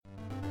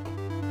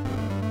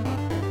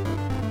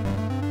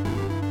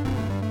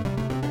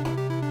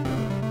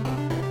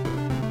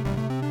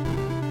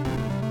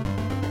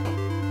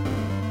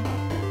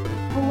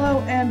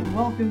and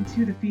welcome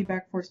to the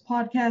Feedback Force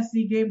podcast,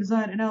 the game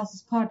design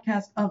analysis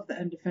podcast of the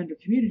End Defender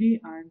community.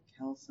 I'm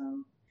Kelso.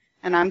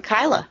 And I'm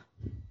Kyla.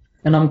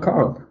 And I'm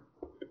Carl.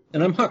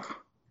 And I'm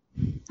Huck.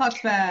 Huck's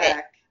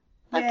back.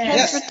 Huck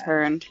has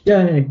returned.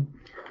 Yay.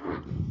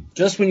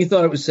 Just when you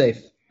thought it was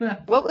safe.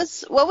 What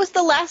was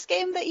the last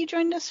game that you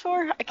joined us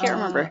for? I can't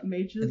remember.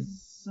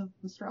 Mages of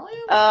Australia?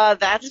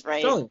 That's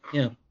right. Australia,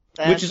 yeah.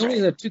 That's Which is right.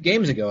 only 2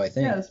 games ago, I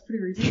think. Yeah, it's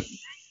pretty recent.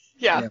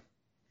 Yeah.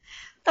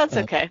 That's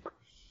okay.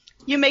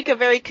 You make a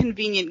very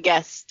convenient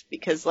guest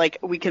because,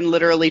 we can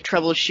literally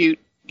troubleshoot,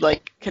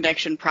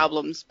 connection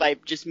problems by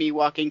just me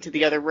walking to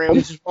the other room.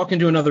 You just walk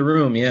into another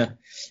room, yeah.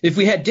 If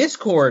we had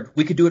Discord,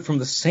 we could do it from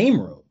the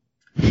same room.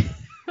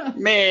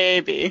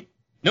 Maybe.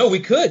 No, we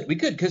could,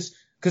 because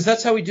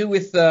that's how we do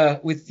with when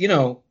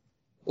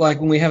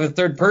we have a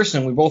third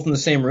person, we're both in the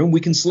same room, we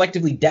can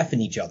selectively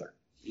deafen each other.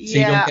 So Yeah.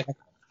 you don't get...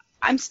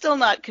 I'm still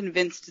not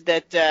convinced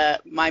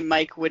that my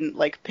mic wouldn't,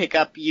 pick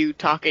up you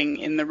talking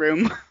in the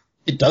room.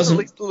 It doesn't. At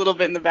least a little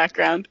bit in the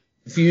background.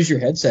 If you use your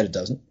headset, it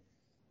doesn't.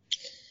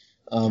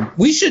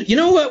 We should, you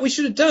know what we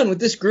should have done with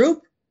this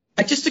group?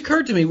 It just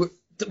occurred to me, we're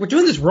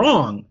doing this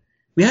wrong.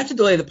 We have to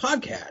delay the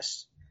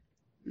podcast.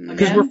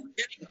 Because we're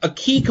forgetting a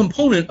key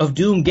component of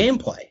Doom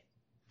gameplay.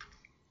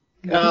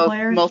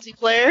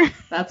 Multiplayer?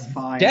 That's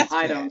fine. Deathmatch.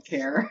 I don't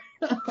care.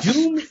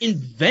 Doom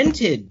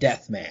invented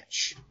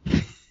deathmatch.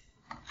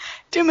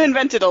 Doom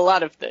invented a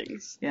lot of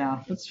things.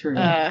 Yeah, that's true.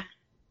 I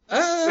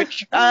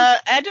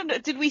don't know.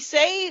 Did we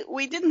say?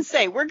 We didn't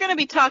say. We're going to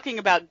be talking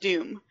about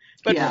Doom.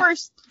 But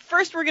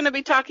first we're going to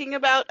be talking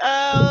about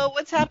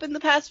what's happened the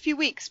past few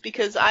weeks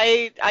because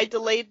I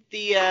delayed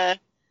the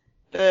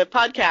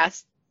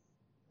podcast.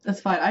 That's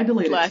fine. I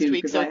delayed last it too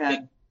week, because so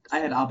I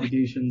had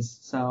obligations.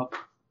 So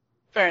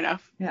fair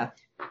enough. Yeah.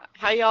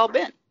 How y'all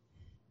been?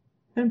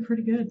 Been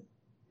pretty good.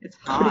 It's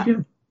hot. Pretty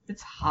good.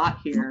 It's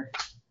hot here.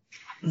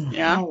 I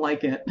Yeah. don't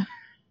like it.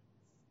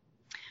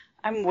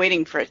 I'm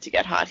waiting for it to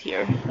get hot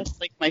here. That's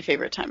my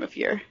favorite time of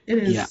year. It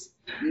is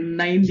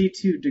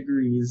 92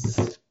 degrees.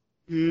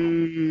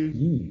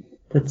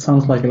 That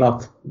sounds like a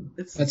lot.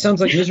 That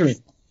sounds like misery.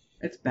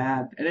 It's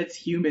bad, and it's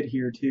humid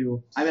here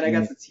too. I mean, I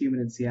guess it's humid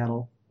in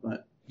Seattle,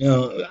 but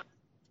No,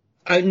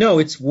 I know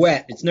it's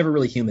wet. It's never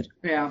really humid.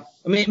 yeah.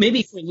 I mean,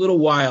 maybe for a little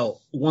while,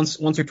 once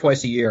or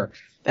twice a year,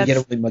 you get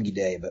a really muggy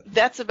day. But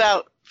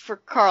For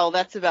Carl,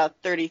 that's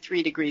about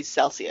 33 degrees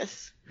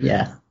Celsius.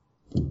 Yeah.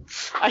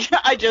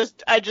 I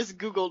just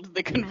Googled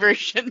the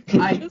conversion.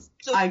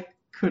 I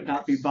could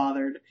not be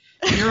bothered.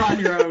 You're on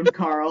your own,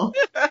 Carl.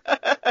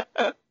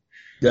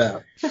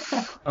 yeah,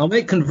 I'll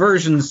make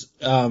conversions.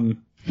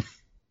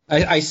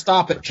 I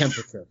stop at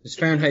temperature because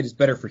Fahrenheit is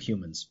better for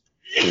humans.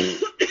 I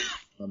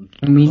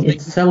mean,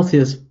 it's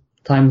Celsius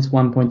times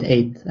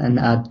 1.8 and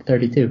add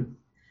 32.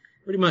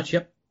 Pretty much,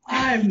 yep.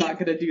 I'm not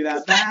gonna do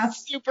that math.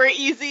 Super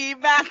easy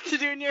math to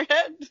do in your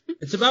head.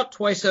 It's about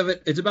twice of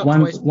it. It's about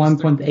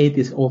 1.8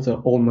 is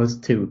also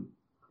almost 2.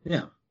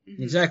 Yeah,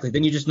 exactly.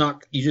 Then you just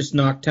knock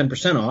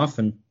 10% off,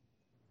 and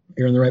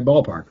you're in the right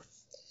ballpark.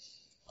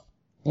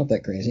 Not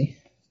that crazy,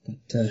 but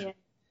Yeah.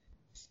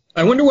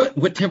 I wonder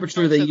what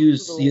temperature they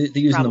use. Google They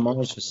use in the probably.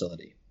 Mars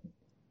facility.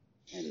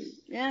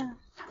 Yeah.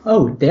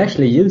 Oh, they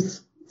actually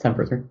use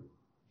temperature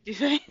Do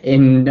they?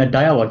 in a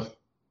dialogue.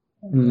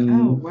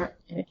 Oh, where?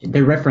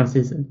 The reference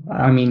is,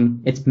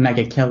 it's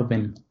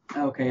megakelvin.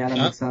 Okay, yeah, that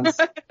makes sense.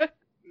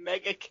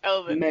 Mega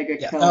Kelvin.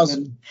 Mega Yeah,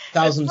 Kelvin.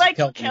 thousands It's like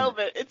of Kelvin.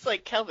 Kelvin. It's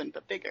like Kelvin,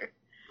 but bigger.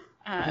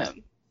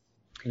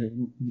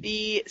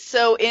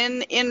 So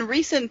in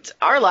recent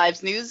Our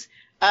Lives news,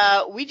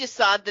 we just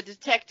saw the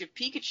Detective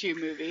Pikachu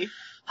movie.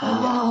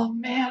 Oh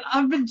man,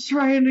 I've been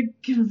trying to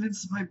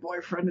convince my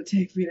boyfriend to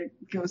take me to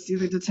go see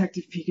the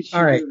Detective Pikachu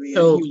All right, movie.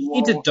 so and he you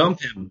need to won't.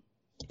 dump him.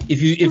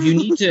 If you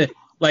need to,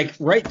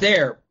 right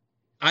there,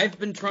 I've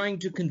been trying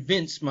to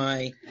convince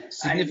my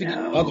significant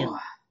I know. other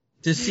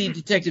to see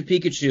Detective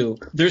Pikachu.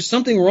 There's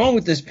something wrong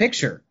with this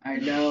picture, I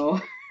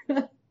know.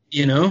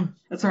 you know?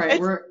 That's all right.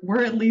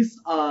 We're at least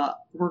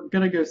we're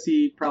gonna go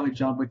see probably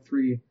John Wick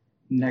 3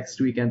 next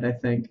weekend, I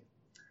think.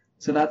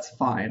 So that's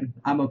fine.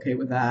 I'm okay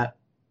with that.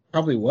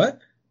 Probably what?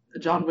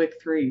 John Wick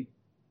 3.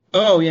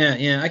 Oh,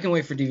 yeah, I can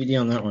wait for DVD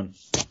on that one.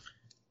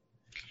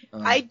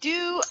 I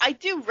do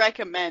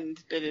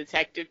recommend the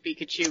Detective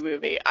Pikachu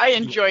movie. I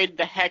enjoyed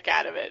the heck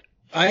out of it.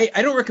 I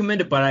don't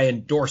recommend it, but I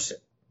endorse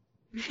it.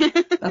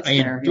 That's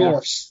I fair.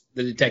 endorse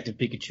the Detective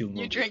Pikachu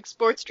movie. You drink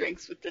sports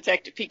drinks with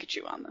Detective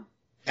Pikachu on them.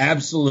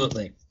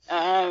 Absolutely.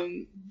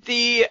 I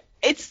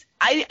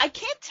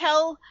can't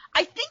tell.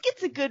 I think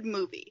it's a good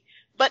movie,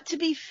 but to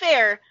be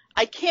fair,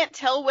 I can't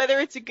tell whether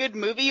it's a good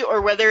movie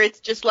or whether it's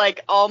just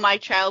all my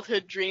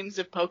childhood dreams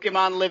of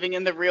Pokemon living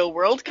in the real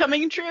world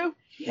coming true.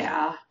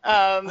 Yeah.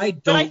 I But I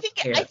don't think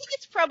care.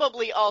 it's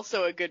probably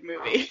also a good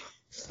movie.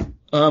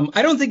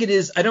 I don't think it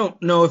is. I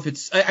don't know if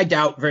it's. I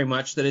doubt very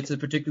much that it's a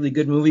particularly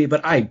good movie,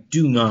 but I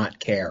do not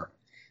care.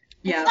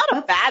 Yeah. It's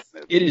not a bad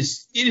movie. It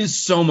is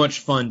so much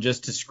fun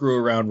just to screw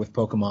around with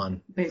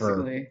Pokemon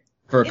Basically.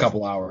 for for a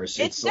couple hours.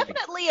 It's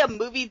definitely a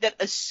movie that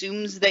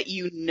assumes that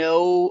you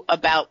know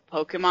about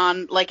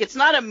Pokemon. Like, it's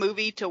not a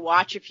movie to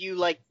watch if you,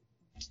 like,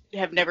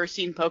 have never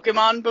seen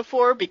Pokemon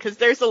before, because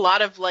there's a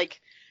lot of, like,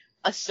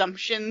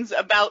 assumptions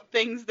about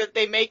things that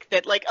they make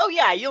that, like, oh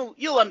yeah,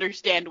 you'll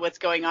understand what's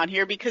going on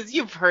here because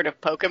you've heard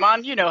of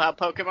Pokemon. You know how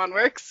Pokemon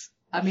works.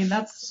 I mean,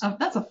 that's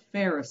a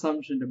fair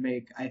assumption to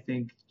make, I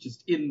think,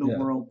 just in the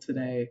world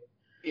today.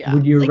 Yeah.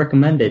 Would you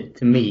recommend it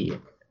to me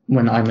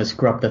when I'm a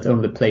scrub that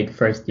only played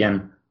first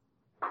gen?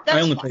 I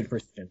only played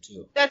first gen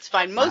too. That's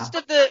fine. Most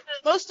of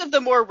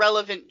the more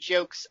relevant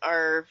jokes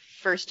are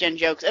first gen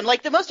jokes, and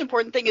like the most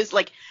important thing is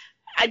like,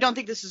 I don't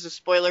think this is a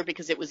spoiler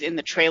because it was in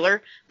the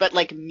trailer, but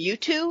like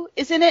Mewtwo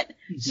is in it,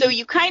 so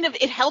you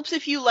it helps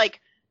if you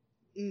like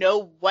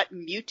know what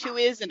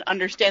Mewtwo is and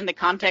understand the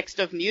context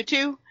of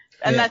Mewtwo,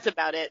 and that's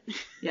about it.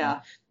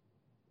 Yeah.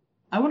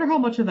 I wonder how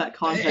much of that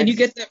context and you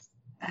get that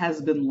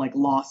has been like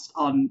lost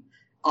on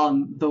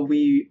the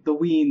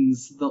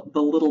weens,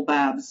 the little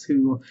babs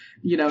who,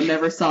 you know,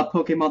 never saw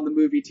Pokemon the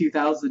movie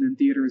 2000 in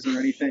theaters or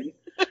anything.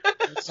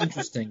 That's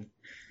interesting.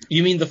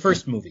 You mean the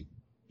first movie?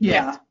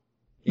 Yeah.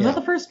 Was that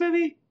the first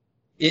movie?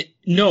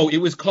 No, it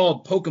was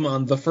called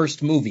Pokemon the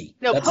first movie.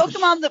 No,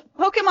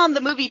 Pokemon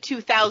the movie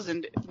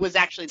 2000 was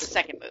actually the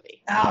second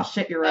movie. Oh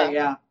shit, you're right.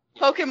 Yeah.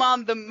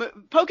 Pokemon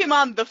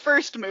the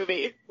first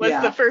movie was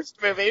the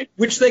first movie,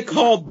 which they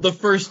called the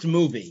first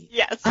movie.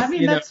 Yes. I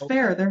mean, that's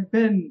fair.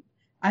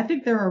 I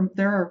think there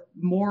are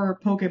more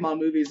Pokemon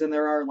movies than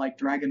there are like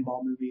Dragon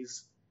Ball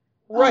movies.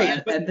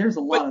 Right. And there's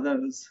a lot of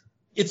those.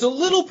 It's a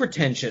little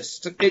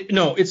pretentious.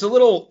 It's a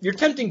little. You're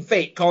tempting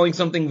fate calling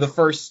something the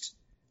first.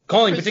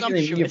 Calling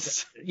particularly.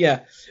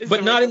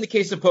 But not in the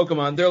case of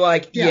Pokemon. They're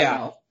like,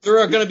 there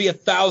are going to be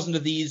 1,000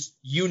 of these.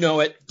 You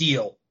know it.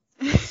 Deal.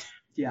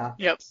 Yeah.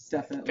 Yep.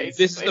 Definitely.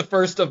 This is the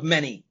first of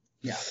many.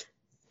 Yeah.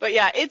 But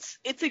yeah, it's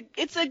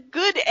a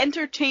good,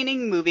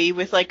 entertaining movie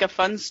with like a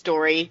fun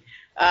story.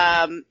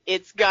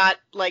 It's got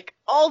like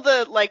all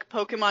the like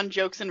Pokemon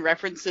jokes and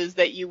references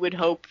that you would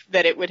hope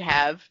that it would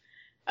have.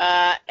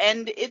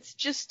 And it's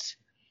just,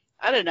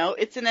 I don't know,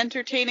 it's an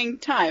entertaining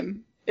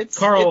time. It's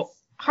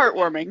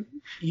heartwarming.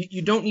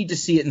 You don't need to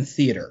see it in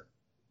theater.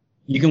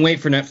 You can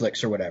wait for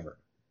Netflix or whatever.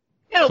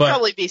 It'll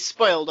probably be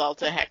spoiled all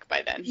to heck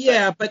by then.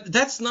 Yeah, but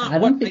that's not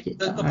what the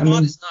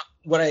plot is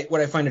not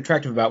what I find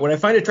attractive about. What I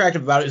find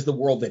attractive about it is the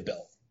world they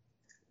built.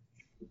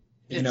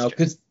 You know,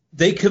 because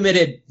they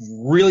committed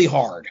really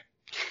hard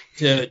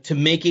to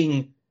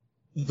making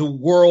the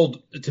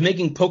world, to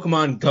making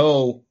Pokemon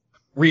Go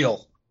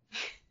real.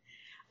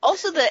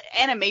 Also, the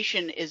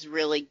animation is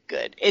really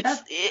good.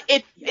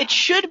 It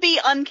should be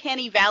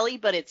Uncanny Valley,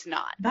 but it's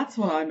not. That's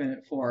what I'm in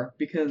it for,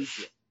 because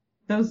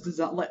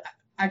those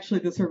actually,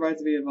 this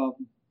reminds me of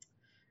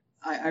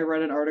I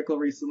read an article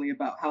recently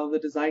about how the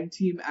design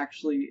team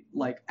actually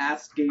like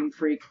asked Game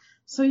Freak,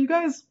 so you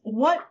guys,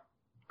 what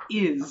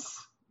is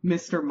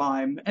Mr.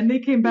 Mime? And they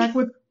came back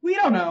with, we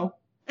don't know.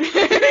 We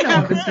don't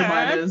know what Mr.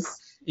 Mime is.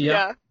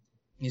 Yeah.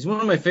 He's one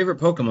of my favorite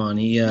Pokemon.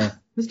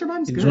 Mr.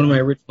 Mime's good. He was one of my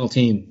original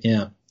team.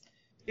 Yeah.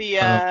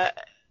 I'm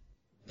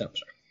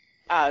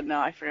sorry. No,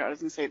 I forgot what I was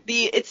gonna say.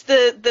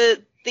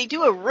 They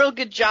do a real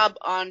good job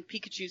on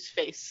Pikachu's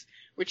face,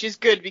 which is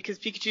good because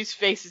Pikachu's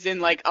face is in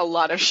like a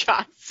lot of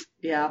shots.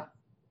 Yeah.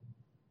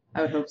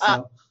 I would hope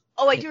so.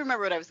 I do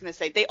remember what I was gonna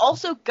say. They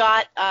also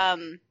got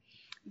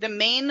the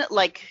main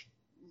like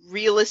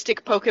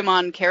realistic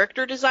Pokemon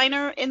character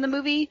designer in the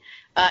movie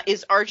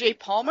is RJ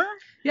Palmer.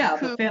 Yeah,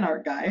 the fan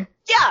art guy.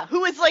 Yeah,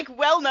 who is like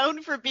well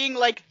known for being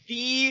like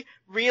the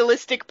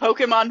realistic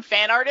Pokemon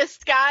fan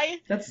artist guy.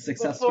 That's a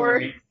success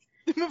story.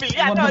 The movie,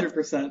 yeah,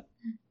 100%.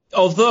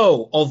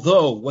 Although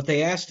what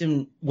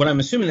I'm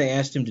assuming they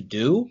asked him to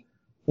do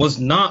was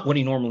not what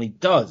he normally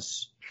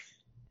does.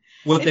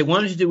 What they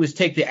wanted to do was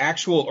take the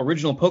actual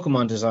original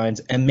Pokemon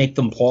designs and make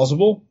them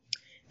plausible.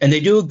 And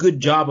they do a good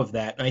job of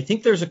that. And I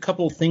think there's a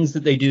couple of things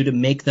that they do to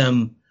make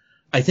them.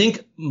 I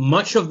think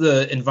much of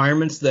the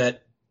environments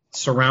that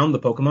surround the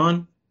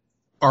Pokemon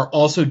are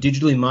also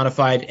digitally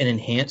modified and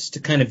enhanced to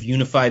kind of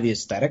unify the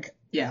aesthetic.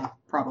 Yeah,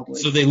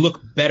 probably. So they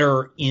look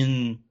better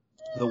in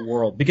the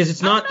world because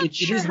it's not.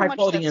 It is high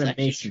quality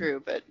animation.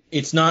 True, but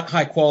it's not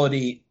high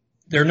quality.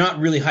 They're not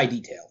really high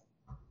detail.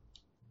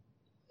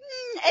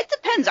 It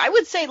depends. I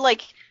would say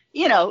like,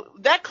 you know,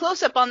 that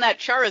close up on that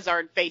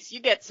Charizard face, you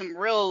get some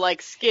real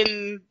like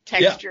skin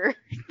texture.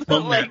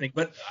 Yeah.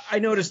 But I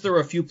noticed there were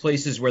a few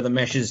places where the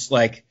mesh is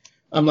like,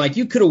 I'm like,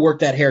 you could have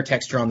worked that hair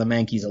texture on the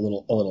Mankeys a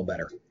little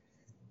better.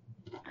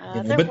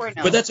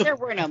 There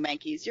were no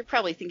Mankeys. You're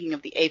probably thinking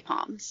of the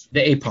Apoms.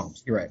 The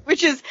Apoms, you're right.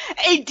 Which is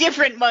a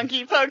different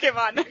monkey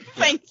Pokemon.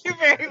 Thank you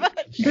very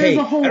much. I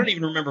don't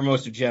even remember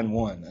most of Gen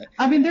 1.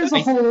 I mean, there's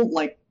a whole,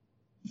 like,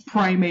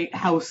 primate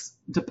house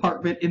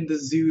department in the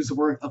zoo's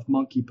worth of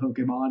monkey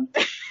Pokemon.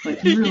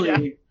 Like,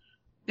 really,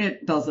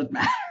 it doesn't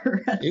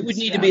matter. It would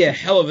need to be a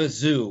hell of a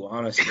zoo,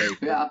 honestly.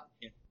 Yeah.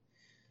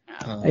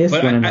 I just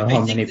want to know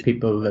how many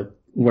people that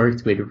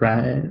worked with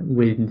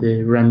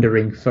the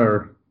rendering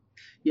fur.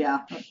 Yeah,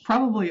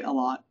 probably a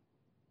lot.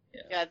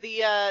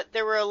 Yeah,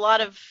 there were a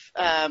lot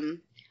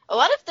A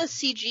lot of the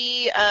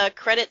CG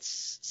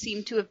credits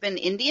seem to have been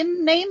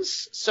Indian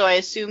names, so I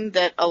assume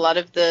that a lot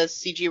of the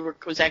CG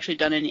work was actually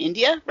done in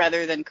India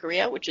rather than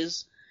Korea, which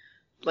is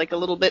like a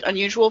little bit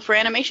unusual for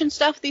animation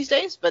stuff these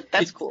days, but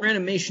that's cool. For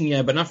animation,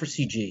 yeah, but not for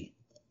CG.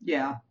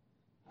 Yeah.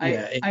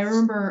 I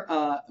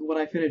remember when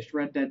I finished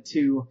Red Dead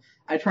 2,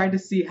 I tried to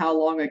see how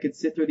long I could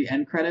sit through the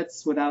end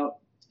credits without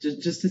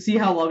just to see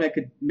how long I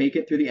could make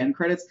it through the end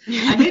credits.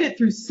 I made it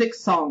through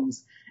 6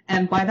 songs,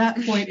 and by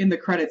that point in the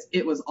credits,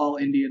 it was all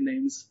Indian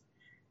names.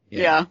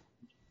 Yeah.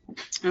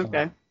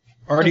 Okay.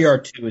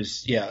 RDR2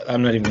 is,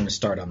 I'm not even going to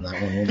start on that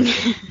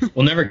one.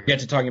 We'll never get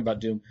to talking about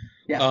Doom.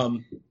 Yeah.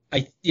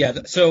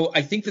 So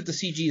I think that the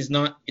CG is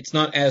not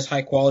as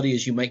high quality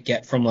as you might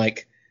get from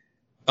like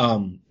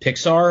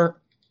Pixar,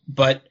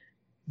 but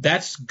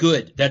that's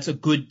good. That's a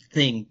good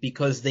thing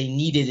because they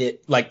needed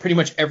it. Like pretty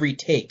much every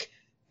take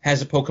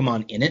has a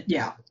Pokemon in it.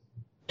 Yeah.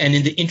 And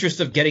in the interest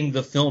of getting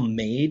the film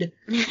made,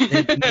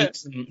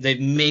 they've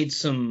made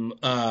some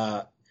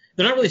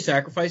they're not really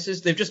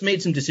sacrifices. They've just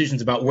made some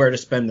decisions about where to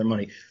spend their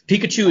money.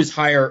 Pikachu is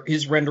higher.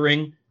 His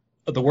rendering,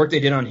 the work they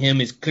did on him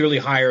is clearly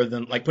higher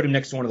than, like, put him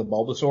next to one of the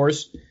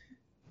Bulbasaurs.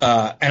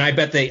 And I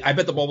bet the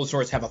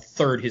Bulbasaurs have a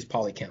third his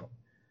poly count.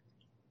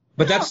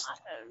 But that's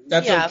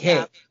okay.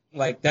 Yeah.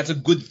 Like, that's a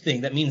good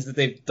thing. That means that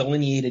they've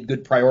delineated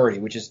good priority,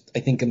 which is, I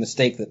think, a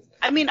mistake that...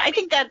 I mean, I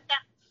think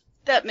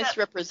that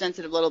misrepresents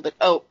it a little bit.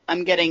 Oh,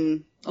 I'm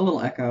getting... a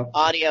little echo.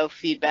 Audio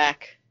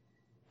feedback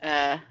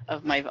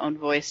of my own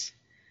voice.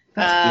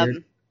 That's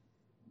weird.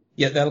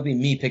 Yeah, that'll be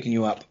me picking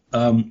you up.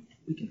 Do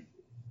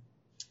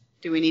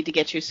we need to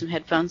get you some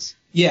headphones?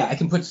 Yeah, I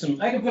can put some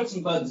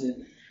buds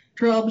in.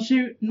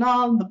 Troubleshooting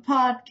on the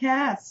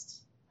podcast.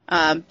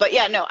 But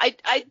yeah, no, I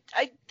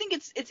think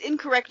it's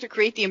incorrect to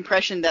create the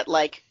impression that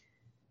like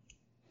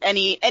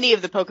any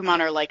of the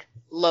Pokemon are like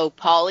low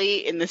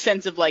poly in the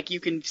sense of like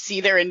you can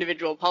see their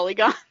individual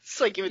polygons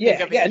like you would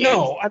think of. Yeah,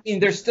 no, I mean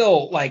they're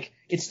still like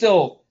it's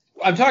still.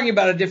 I'm talking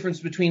about a difference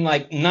between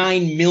like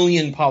 9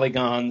 million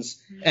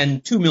polygons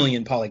and 2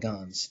 million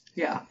polygons.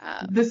 Yeah,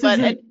 this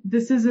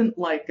isn't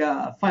like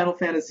Final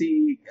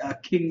Fantasy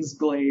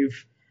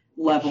Kingsglaive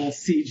level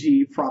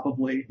CG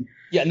probably.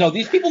 Yeah, no,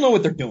 these people know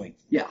what they're doing.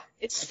 Yeah,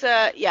 it's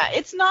not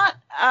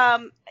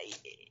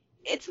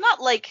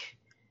like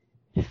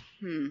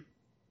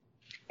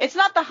it's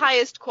not the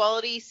highest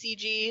quality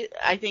CG,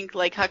 I think,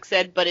 like Huck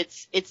said, but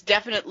it's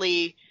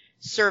definitely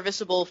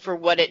serviceable for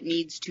what it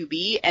needs to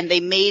be, and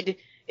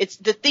it's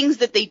the things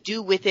that they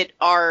do with it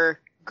are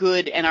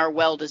good and are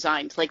well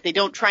designed. Like they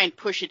don't try and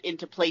push it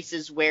into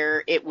places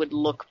where it would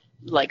look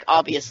like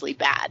obviously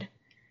bad.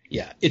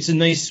 Yeah, it's a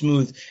nice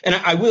smooth, and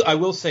I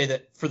will say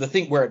that for the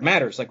thing where it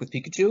matters, like with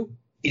Pikachu,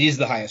 it is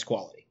the highest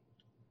quality.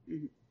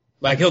 Mm-hmm.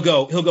 Like he'll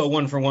go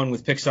 1-for-1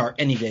 with Pixar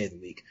any day of the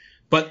week.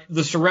 But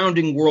the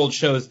surrounding world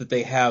shows that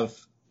they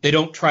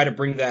don't try to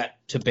bring that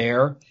to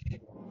bear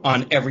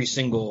on every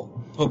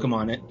single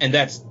Pokemon, and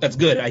that's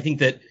good. I think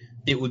that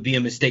it would be a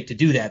mistake to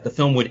do that. The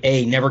film would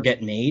A, never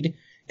get made,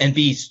 and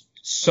B,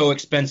 so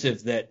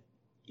expensive that,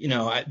 you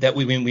know, that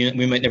we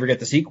might never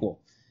get the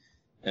sequel.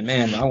 And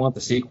man, I want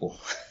the sequel.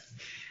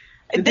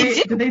 Did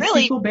they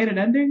really sequel bait an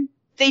ending?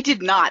 They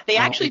did not. They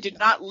actually did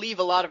not leave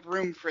a lot of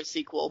room for a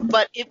sequel,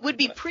 but it would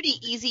be pretty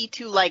easy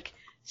to like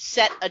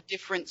set a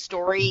different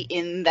story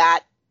in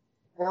that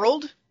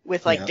world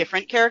with like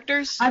different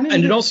characters. I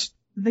mean,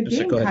 the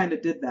game kind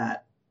of did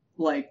that.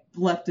 Like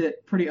left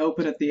it pretty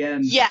open at the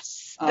end.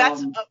 Yes,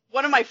 that's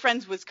one of my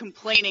friends was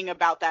complaining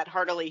about that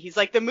heartily. He's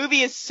like, the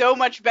movie is so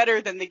much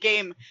better than the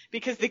game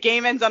because the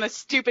game ends on a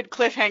stupid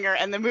cliffhanger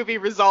and the movie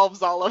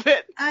resolves all of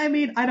it. I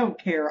mean, I don't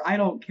care. I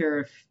don't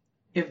care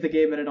if the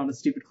game ended on a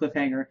stupid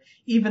cliffhanger,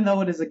 even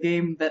though it is a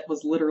game that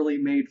was literally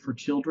made for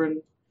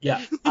children.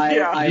 Yeah,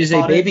 it is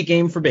a baby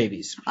game for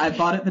babies. I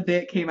bought it the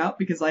day it came out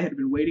because I had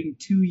been waiting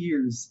 2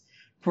 years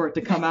for it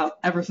to come out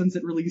ever since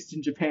it released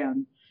in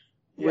Japan.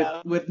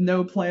 With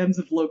no plans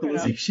of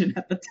localization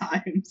at the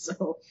time,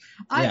 so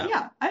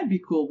I'd be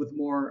cool with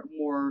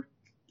more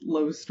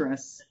low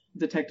stress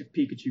Detective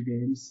Pikachu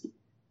games.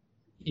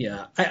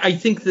 Yeah, I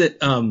think that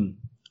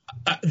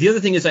the other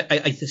thing is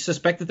I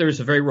suspect that there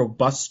is a very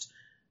robust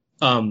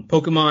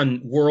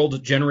Pokemon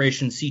World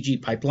Generation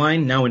CG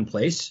pipeline now in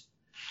place,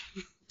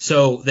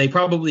 so they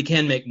probably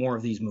can make more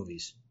of these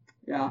movies.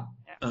 Yeah.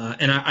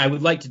 And I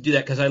would like to do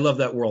that because I love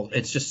that world.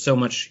 It's just so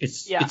much.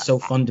 It's so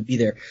fun to be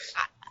there.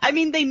 I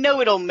mean, they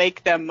know it'll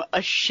make them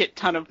a shit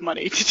ton of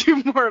money to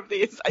do more of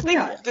these. I think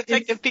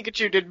Detective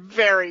Pikachu did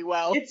very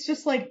well. It's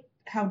just like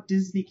how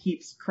Disney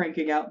keeps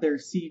cranking out their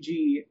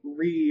CG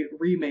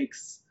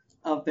remakes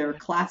of their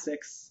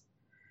classics.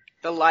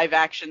 The live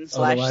action /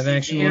 the live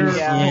action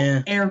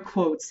ones? Air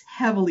quotes,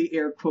 heavily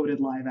air quoted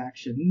live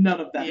action.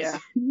 None of that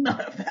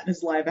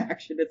is live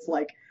action. It's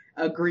like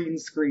a green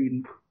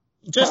screen.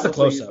 Just the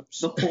close-ups.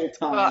 The whole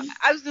time. Well,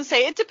 I was going to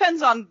say, it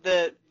depends on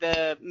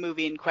the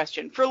movie in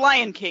question. For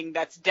Lion King,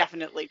 that's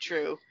definitely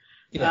true.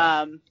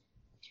 Yeah.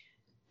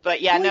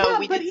 But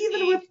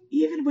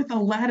even with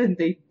Aladdin,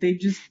 they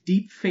just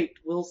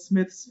deep-faked Will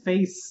Smith's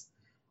face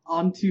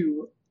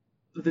onto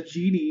the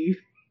genie.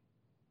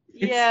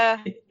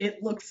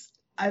 It looks.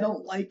 I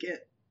don't like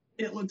it.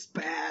 It looks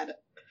bad.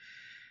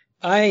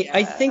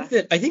 I think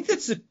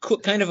that's a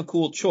kind of a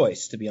cool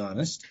choice, to be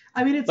honest.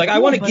 I mean, it's like cool, I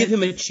want to give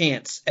him a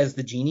chance as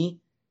the genie.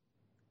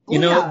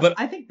 But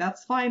I think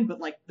that's fine. But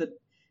like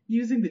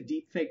using the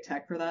deepfake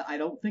tech for that, I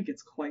don't think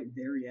it's quite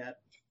there yet.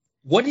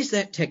 What is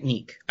that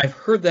technique? I've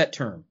heard that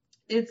term.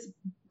 It's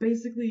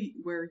basically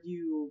where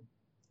you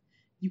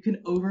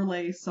can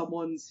overlay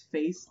someone's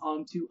face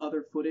onto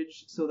other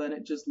footage, so then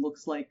it just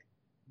looks like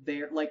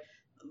they're like.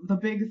 The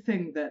big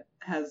thing that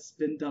has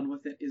been done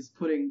with it is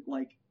putting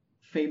like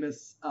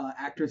famous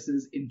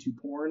actresses into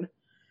porn.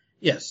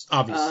 Yes,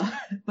 obviously.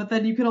 But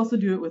then you can also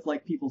do it with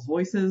like people's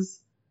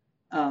voices,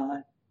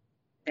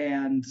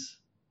 and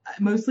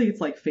mostly it's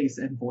like face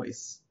and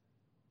voice.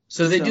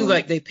 So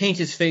they paint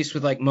his face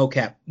with like a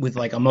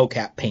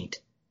mocap paint,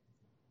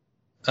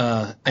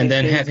 and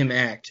then have him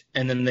act,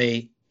 and then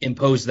they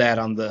impose that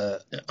on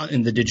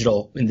in the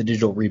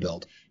digital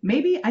rebuild.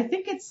 Maybe I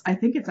think it's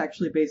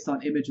actually based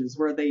on images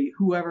where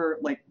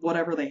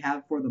whatever they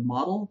have for the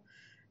model,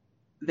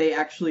 they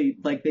actually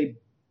like they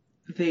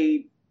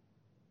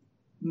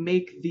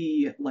make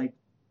the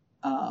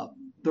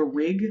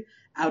rig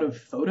out of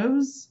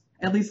photos.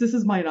 At least this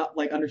is my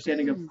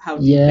understanding of how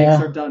deepfakes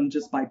are done,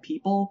 just by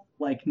people,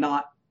 like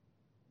not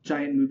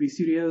giant movie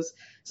studios.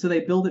 So they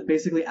build it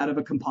basically out of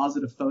a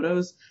composite of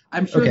photos.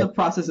 I'm sure the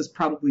process is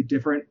probably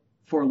different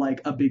for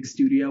like a big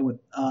studio with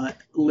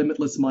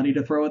limitless money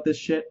to throw at this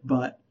shit,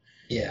 but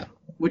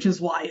which is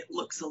why it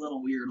looks a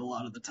little weird a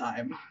lot of the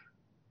time.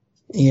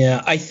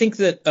 Yeah, I think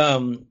that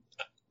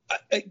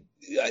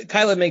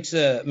Kyla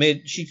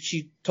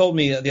she told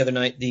me the other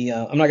night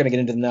I'm not going to get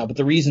into them now, but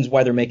the reasons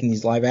why they're making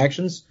these live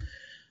actions.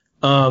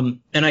 And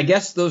I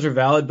guess those are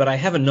valid, but I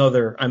have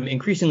another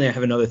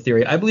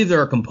theory. I believe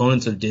there are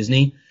components of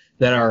Disney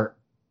that are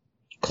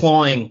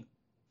clawing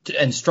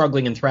and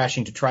struggling and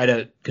thrashing to try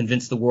to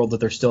convince the world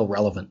that they're still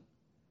relevant.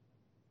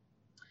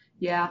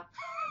 Yeah.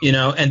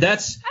 And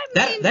that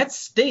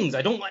stings.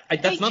 I don't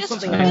like. That's not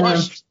something I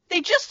want.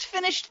 They just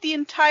finished the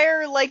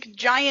entire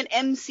giant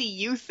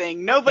MCU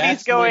thing.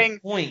 Nobody's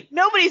going.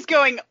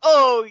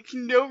 Oh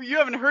no, you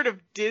haven't heard of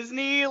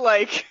Disney,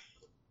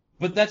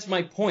 But that's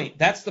my point.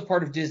 That's the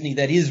part of Disney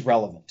that is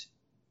relevant.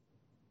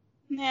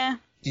 Yeah.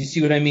 Do you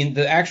see what I mean?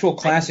 The actual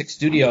classic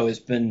studio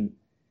has been.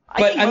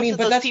 But I think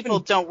most of those people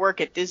don't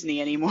work at Disney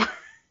anymore.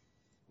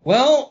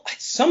 Well,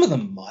 some of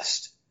them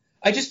must.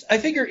 I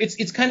figure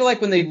it's kind of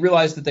like when they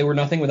realized that they were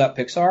nothing without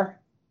Pixar.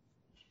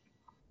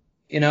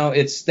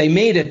 They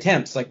made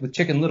attempts, like with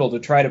Chicken Little, to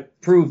try to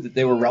prove that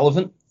they were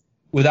relevant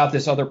without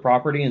this other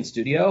property and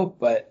studio.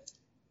 But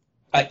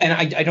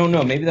I don't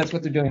know. Maybe that's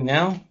what they're doing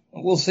now.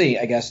 We'll see,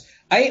 I guess.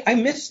 I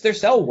miss their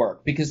cell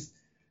work because,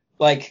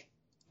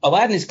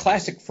 Aladdin is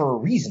classic for a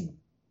reason.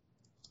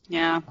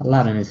 Yeah.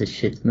 Aladdin is a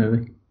shit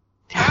movie.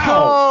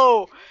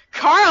 Oh,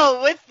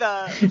 Carl with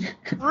the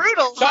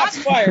brutal. Shots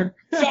fired.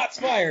 Shots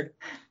fired.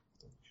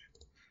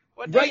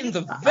 Right in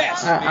the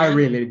vest. I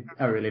really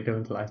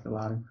don't like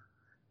Aladdin.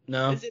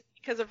 No. Is it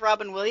because of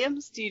Robin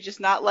Williams? Do you just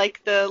not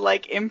like the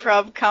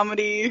improv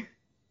comedy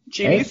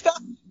genie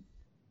stuff?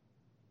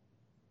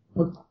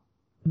 Well,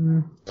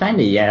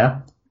 kinda,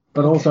 yeah.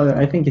 But also,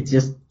 I think it's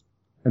just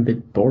a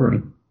bit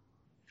boring.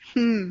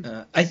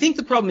 I think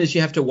the problem is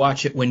you have to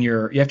watch it with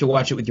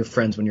your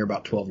friends when you're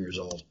about 12 years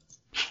old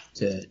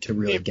to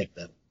really get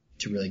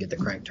the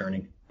crank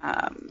turning.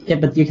 Yeah,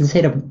 but you can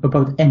say that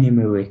about any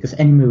movie, because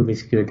any movie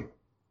is good.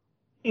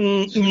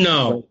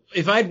 No.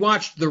 If I'd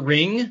watched The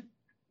Ring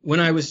when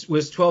I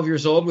was 12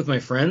 years old with my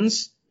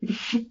friends,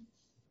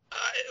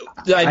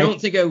 I don't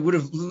think I would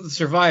have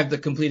survived the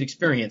complete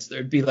experience.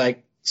 There'd be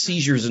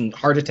seizures and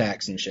heart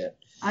attacks and shit.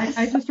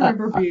 I just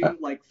remember being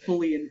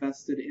fully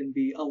invested in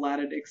the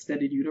Aladdin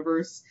extended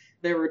universe.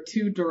 There were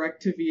 2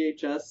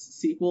 direct-to-VHS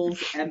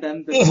sequels and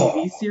then the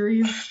TV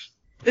series.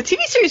 The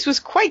TV series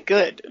was quite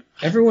good.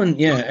 Everyone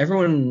gives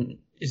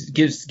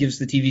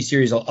the TV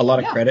series a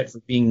lot of credit for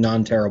being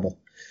non-terrible.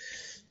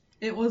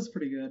 It was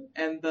pretty good,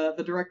 and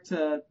the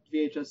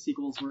direct-to-VHS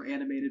sequels were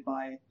animated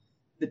by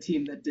the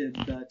team that did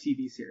the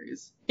TV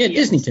series. Yeah,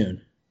 Disney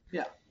Toon.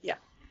 Yeah. Yeah.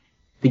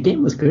 The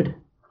game was good.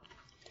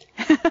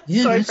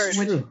 Yeah, so I've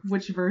heard.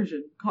 Which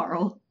version,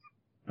 Carl?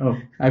 Oh,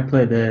 I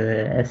played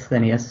the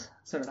SNES.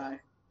 So did I.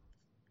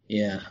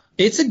 Yeah,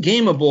 it's a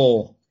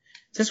gameable.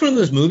 That's one of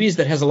those movies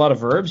that has a lot of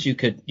verbs. You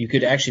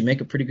could actually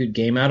make a pretty good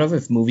game out of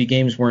if movie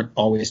games weren't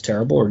always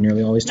terrible or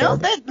nearly always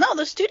terrible.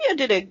 The studio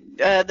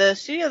the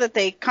studio that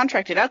they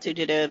contracted out to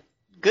did a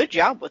good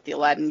job with the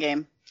Aladdin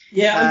game.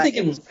 Yeah, I'm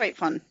thinking it was quite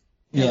fun.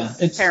 Yeah,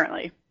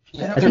 apparently.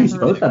 Yeah, I think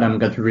both of them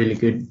got really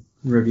good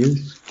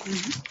reviews.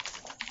 Mm-hmm.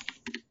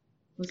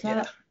 What's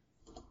that?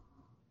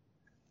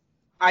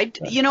 I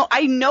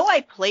know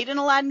I played an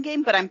Aladdin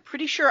game, but I'm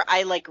pretty sure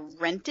I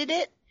rented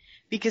it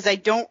because I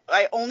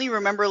only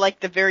remember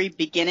the very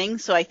beginning,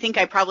 so I think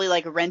I probably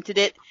rented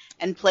it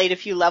and played a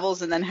few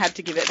levels and then had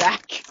to give it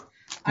back.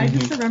 I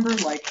just remember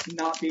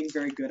not being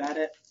very good at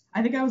it.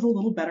 I think I was a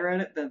little better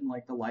at it than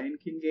the Lion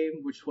King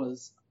game, which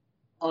was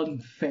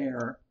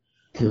unfair.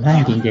 The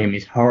lagging game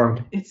is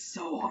hard. It's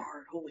so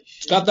hard. Holy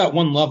shit. It's got that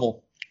one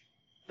level.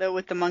 Though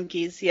with the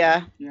monkeys,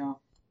 yeah. Yeah.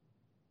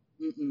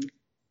 Mm-mm.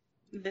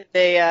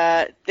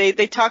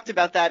 They talked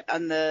about that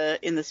in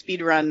the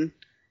speed run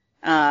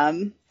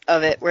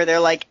of it, where they're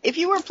like, if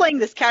you were playing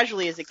this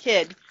casually as a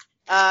kid,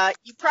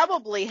 you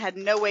probably had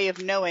no way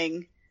of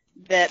knowing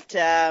that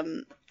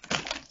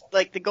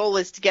like the goal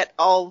is to get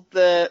all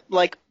the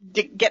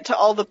get to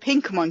all the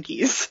pink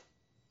monkeys.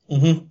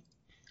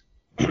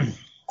 Mm-hmm.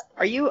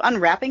 Are you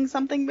unwrapping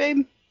something,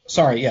 babe?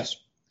 Sorry, yes.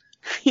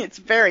 It's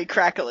very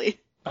crackly.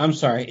 I'm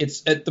sorry.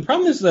 It's the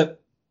problem is that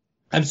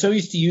I'm so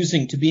used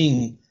to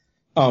being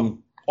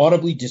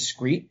audibly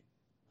discreet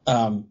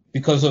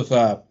because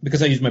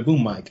I use my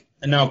boom mic,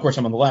 and now of course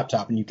I'm on the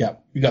laptop, and you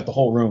got the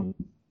whole room.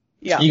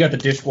 Yeah. You got the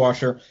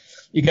dishwasher.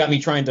 You got me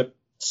trying to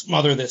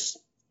smother this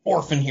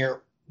orphan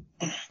here.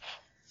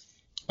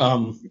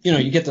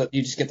 You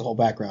just get the whole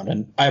background,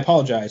 and I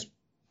apologize,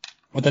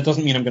 but that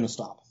doesn't mean I'm going to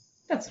stop.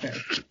 That's fair.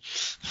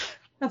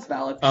 That's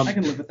valid. I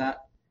can live with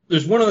that.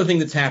 There's one other thing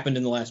that's happened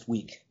in the last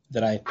week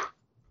that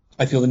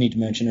I feel the need to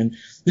mention, and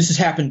this has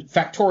happened.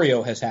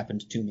 Factorio has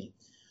happened to me.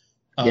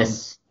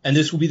 Yes. And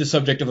this will be the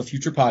subject of a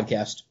future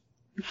podcast.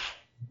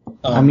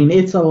 I mean,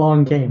 it's a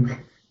long game.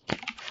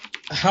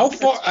 How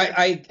far?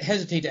 I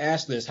hesitate to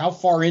ask this. How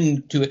far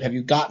into it have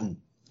you gotten?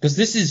 Because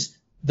this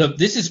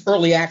is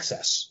early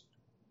access.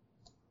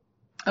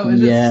 Oh,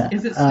 is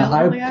it still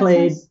early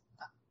access?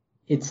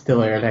 It's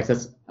still early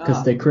access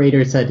because the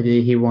creator said that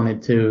he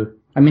wanted to.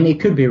 I mean, it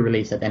could be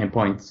released at any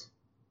point.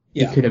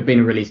 Yeah. It could have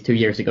been released 2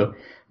 years ago,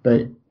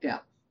 but yeah,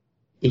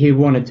 he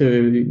wanted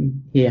to.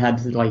 He had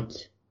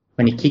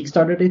when he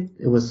kickstarted it,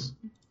 it was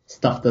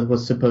stuff that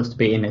was supposed to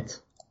be in it.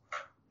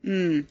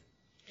 Mm.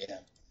 Yeah.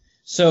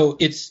 So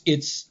it's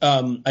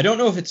I don't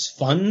know if it's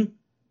fun.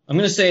 I'm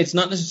going to say it's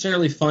not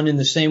necessarily fun in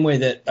the same way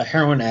that a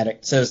heroin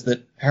addict says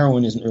that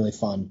heroin isn't really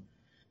fun.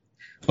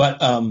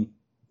 But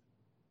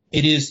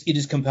it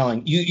is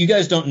compelling. You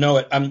guys don't know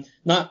it.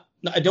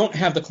 I don't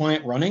have the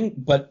client running,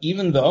 but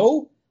even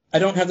though I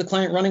don't have the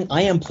client running,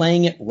 I am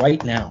playing it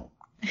right now.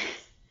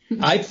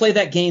 I play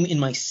that game in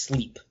my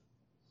sleep.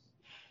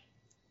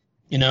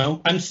 You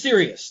know, I'm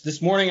serious.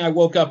 This morning I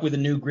woke up with a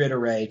new grid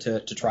array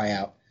to try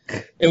out.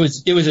 It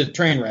was a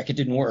train wreck. It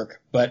didn't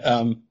work, but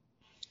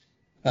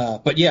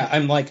yeah,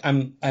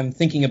 I'm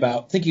thinking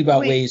about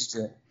ways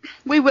to.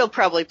 We will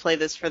probably play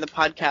this for the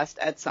podcast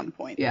at some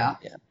point. Yeah.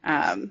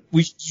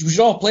 We should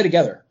all play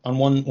together on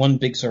one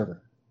big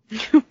server.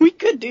 We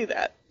could do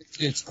that.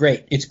 It's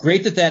great. It's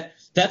great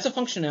that's a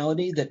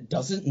functionality that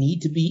doesn't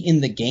need to be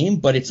in the game,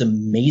 but it's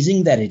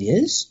amazing that it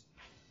is,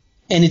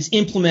 and it's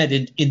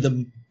implemented in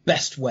the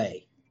best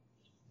way.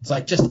 It's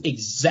like just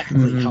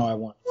exactly how I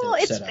want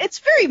it set up. It's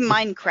very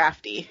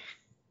Minecrafty.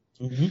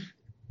 Mm-hmm.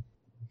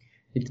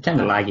 It's kind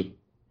of laggy.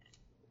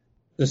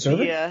 The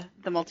server? Yeah,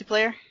 the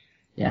multiplayer?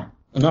 Yeah.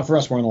 Not for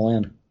us, we're on the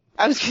land.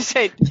 I was going to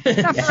say,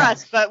 not for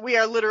us, but we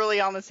are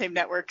literally on the same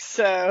network,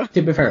 so...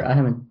 To be fair, I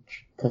haven't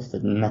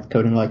tested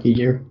netcode in like a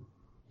year.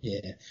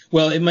 Yeah.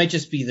 Well, it might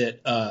just be that,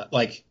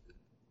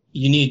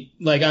 you need,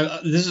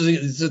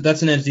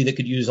 that's an entity that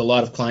could use a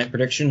lot of client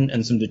prediction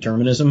and some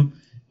determinism,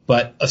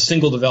 but a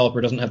single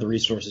developer doesn't have the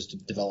resources to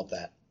develop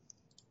that.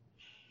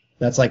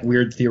 That's like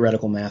weird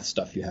theoretical math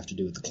stuff you have to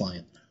do with the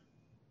client.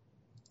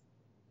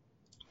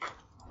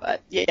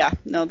 But, yeah,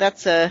 no,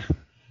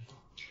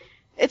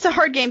 it's a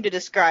hard game to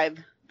describe,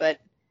 but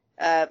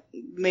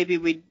maybe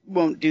we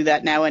won't do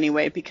that now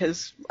anyway,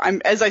 because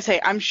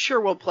I'm sure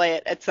we'll play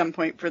it at some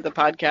point for the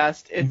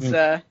podcast.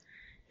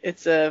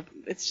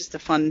 It's just a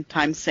fun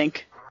time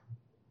sink.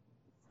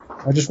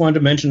 I just wanted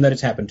to mention that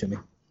it's happened to me.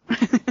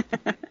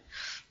 I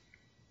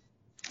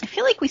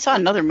feel like we saw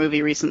another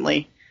movie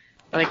recently,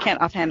 but I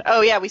can't offhand.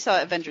 Oh yeah, we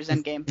saw Avengers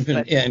Endgame.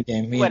 But yeah,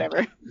 Endgame.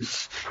 Whatever.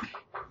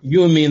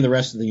 You and me and the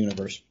rest of the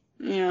universe.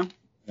 Yeah.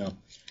 No.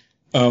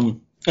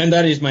 And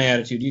that is my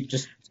attitude. You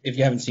just, if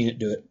you haven't seen it,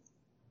 do it.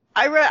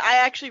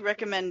 I actually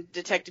recommend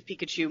Detective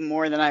Pikachu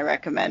more than I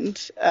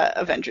recommend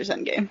Avengers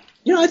Endgame.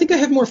 You know, I think I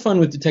have more fun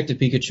with Detective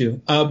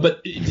Pikachu.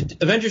 But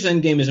Avengers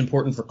Endgame is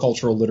important for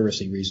cultural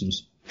literacy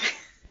reasons.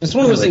 It's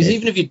one of those things.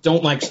 Even if you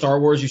don't like Star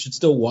Wars, you should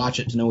still watch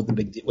it to know what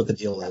the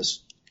deal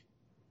is.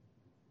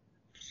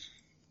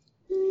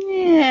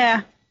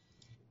 Yeah.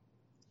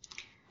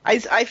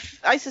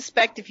 I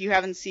suspect if you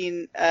haven't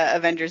seen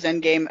Avengers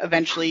Endgame,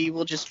 eventually you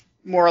will just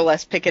more or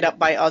less pick it up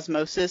by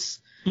osmosis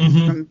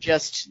from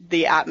just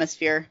the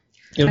atmosphere.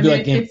 It'll be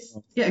like Game of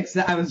Thrones.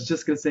 Yeah, I was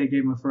just going to say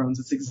Game of Thrones.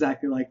 It's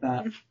exactly like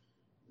that.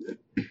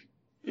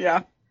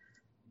 Yeah.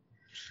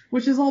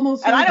 Which is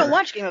almost And over. I don't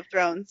watch Game of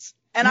Thrones.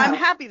 And I'm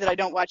happy that I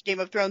don't watch Game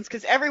of Thrones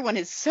because everyone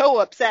is so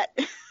upset.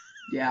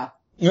 Yeah.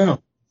 Yeah.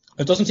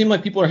 It doesn't seem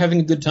like people are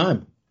having a good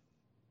time.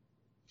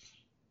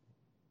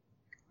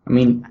 I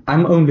mean,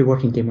 I'm only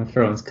watching Game of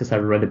Thrones because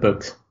I've read the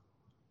books.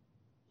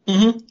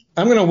 I'm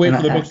going to wait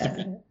for the books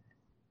to...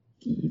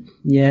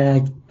 Yeah,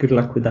 good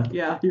luck with that.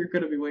 Yeah, you're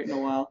going to be waiting a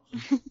while.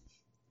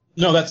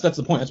 No, that's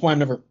the point. That's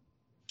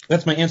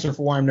my answer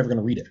for why I'm never going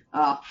to read it.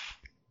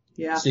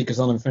 Yeah. See, because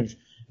I'll never finish.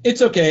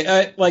 It's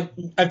okay.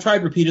 I've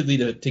tried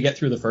repeatedly to get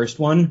through the first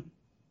one,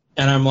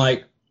 and I'm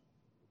like,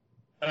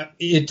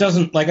 it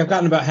doesn't, like, I've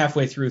gotten about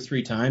halfway through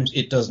 3 times.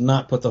 It does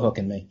not put the hook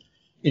in me.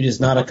 It is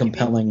not a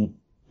compelling.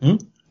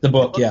 The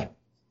book, yeah.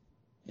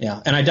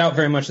 Yeah, and I doubt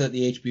very much that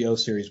the HBO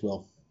series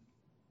will.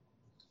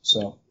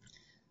 So,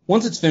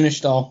 once it's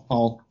finished,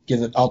 I'll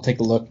take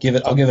a look.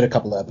 I'll give it a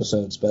couple of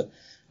episodes, but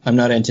I'm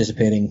not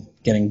anticipating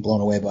getting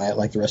blown away by it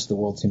like the rest of the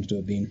world seems to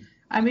have been.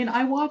 I mean,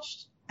 I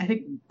watched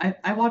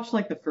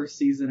like the first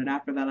season, and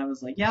after that I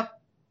was like, yep,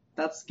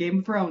 that's Game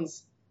of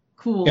Thrones.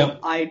 Cool. Yep.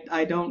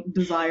 I don't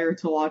desire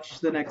to watch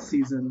the next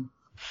season.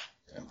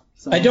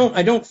 So. I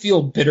don't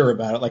feel bitter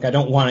about it. Like, I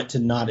don't want it to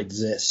not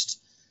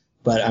exist,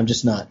 but I'm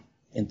just not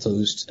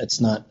enthused.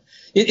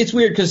 It's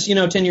weird because,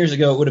 10 years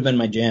ago it would have been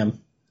my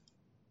jam.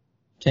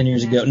 10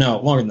 years ago, no,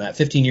 longer than that.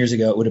 15 years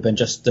ago it would have been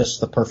just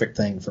the perfect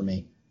thing for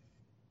me.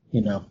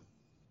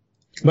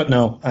 But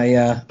no,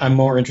 I'm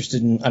more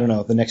interested in, I don't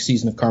know, the next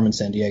season of Carmen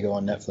Sandiego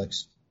on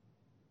Netflix.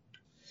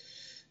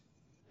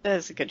 That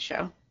is a good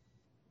show.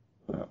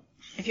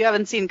 If you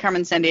haven't seen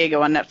Carmen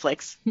Sandiego on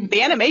Netflix,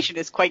 the animation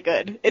is quite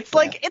good. It's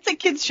it's a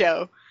kids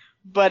show,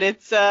 but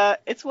it's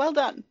well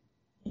done.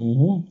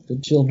 Mm-hmm.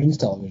 Good children's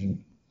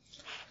television.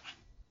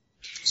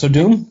 So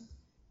Doom?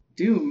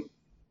 Doom.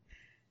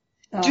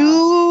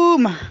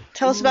 Doom!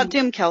 Tell us about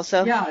Doom,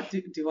 Kelso. Yeah,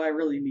 do I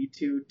really need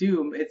to?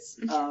 Doom, it's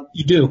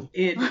You do.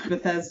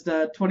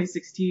 Bethesda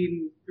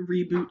 2016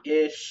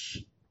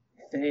 reboot-ish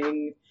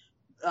thing.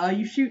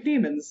 You shoot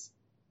demons.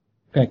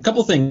 Okay, a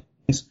couple things.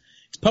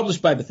 It's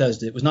published by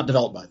Bethesda. It was not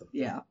developed by them.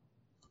 Yeah.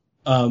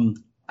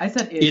 I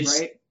said right?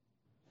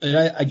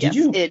 Did yes,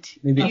 you?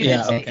 Maybe.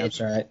 Yeah, okay, I'm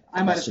sorry.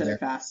 I might have said it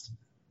fast.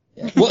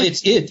 Yeah. Well,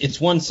 it's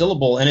one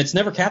syllable, and it's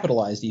never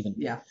capitalized even.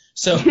 Yeah.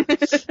 So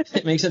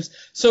it makes sense.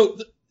 So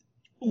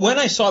when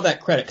I saw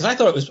that credit, because I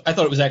thought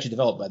it was actually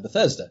developed by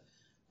Bethesda.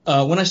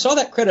 When I saw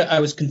that credit, I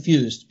was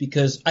confused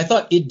because I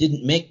thought it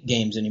didn't make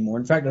games anymore.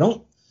 In fact,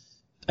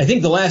 I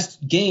think the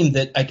last game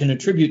that I can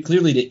attribute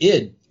clearly to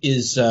id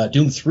is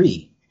Doom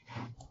 3.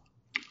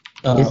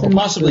 Or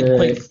possibly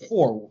Quake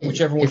 4,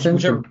 whichever.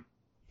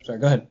 Sorry,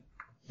 go ahead.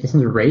 Isn't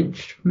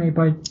Rage made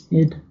by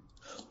id?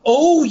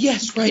 Oh,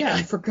 yes, right. Yeah.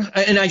 I forgot.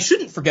 And I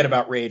shouldn't forget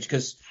about Rage,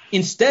 because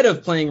instead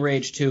of playing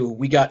Rage 2,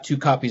 we got 2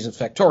 copies of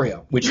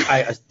Factorio,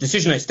 a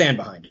decision I stand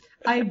behind.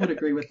 I would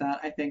agree with that,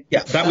 I think.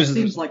 Yeah, that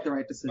seems like the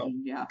right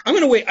decision, yeah. I'm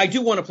going to wait. I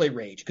do want to play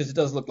Rage, because it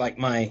does look like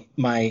my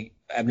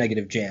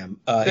Abnegative jam.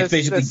 It's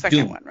basically the second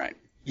Doom. one, right?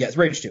 Yeah, it's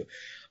Rage 2.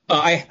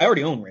 I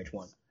already own Rage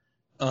 1.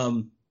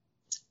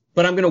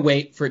 But I'm going to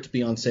wait for it to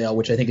be on sale,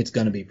 which I think it's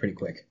going to be pretty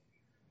quick.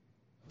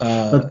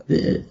 But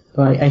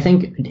I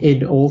think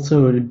it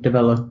also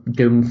developed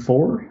Doom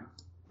 4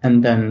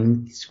 and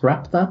then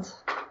scrapped that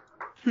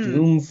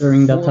Doom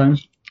during 4? that time.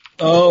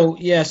 Oh,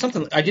 yeah,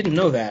 something. I didn't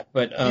know that,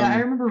 but yeah, I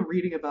remember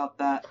reading about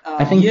that.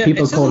 I think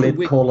people call it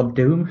Call of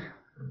Doom.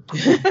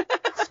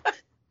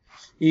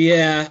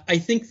 Yeah, I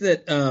think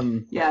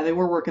that. Yeah, they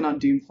were working on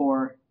Doom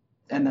 4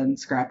 and then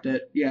scrapped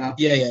it. Yeah.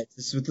 Yeah.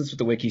 This is what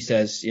the wiki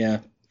says.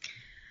 Yeah.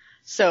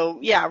 So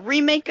yeah,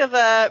 remake of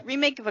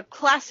a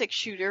classic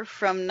shooter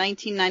from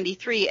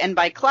 1993, and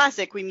by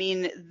classic we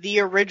mean the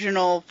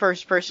original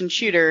first-person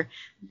shooter,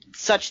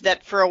 such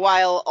that for a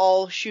while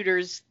all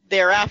shooters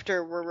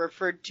thereafter were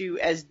referred to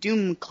as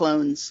Doom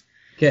clones,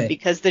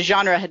 because the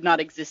genre had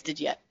not existed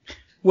yet.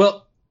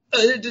 Well,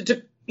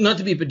 not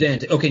to be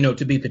pedantic. Okay, no,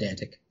 to be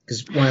pedantic,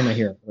 because why am I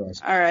here?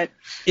 All right.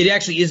 It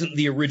actually isn't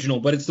the original,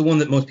 but it's the one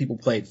that most people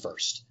played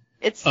first.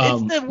 It's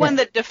the one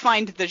that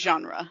defined the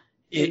genre.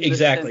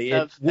 Exactly.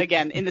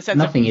 Again, in the sense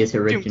nothing of is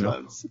original. Doom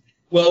clones.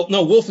 Well,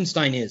 no,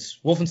 Wolfenstein is.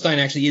 Wolfenstein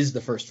actually is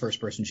the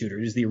first-person shooter.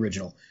 It is the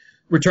original.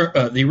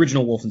 The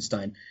original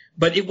Wolfenstein.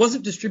 But it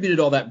wasn't distributed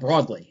all that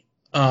broadly.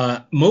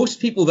 Most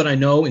people that I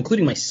know,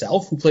 including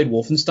myself, who played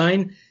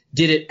Wolfenstein,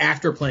 did it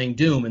after playing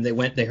Doom, and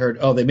they heard,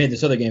 oh, they made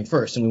this other game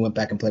first, and we went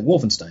back and played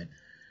Wolfenstein.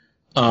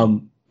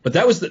 But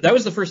that was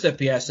the first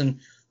FPS,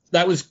 and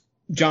that was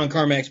John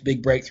Carmack's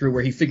big breakthrough,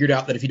 where he figured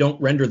out that if you don't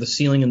render the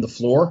ceiling and the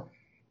floor,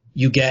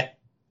 you get,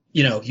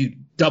 you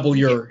double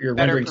your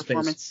rendering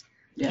space.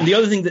 Yeah. And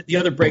the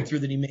other breakthrough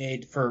that he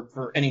made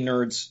for any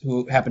nerds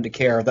who happen to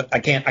care, that I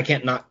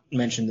can't not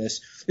mention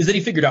this, is that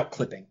he figured out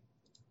clipping.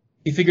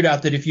 He figured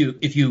out that if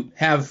you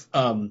have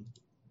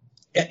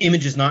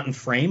images not in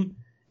frame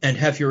and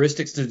have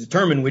heuristics to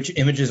determine which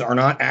images are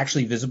not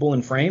actually visible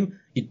in frame,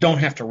 you don't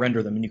have to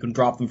render them, and you can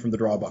drop them from the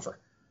draw buffer.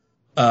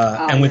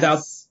 And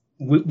without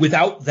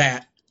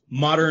that,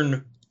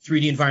 modern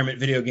 3D environment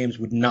video games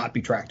would not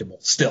be tractable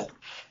still.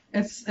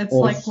 It's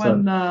like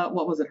when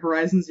what was it,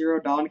 Horizon Zero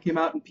Dawn came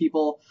out and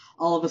people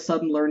all of a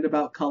sudden learned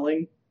about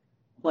culling.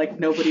 Like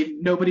nobody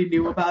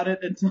knew about it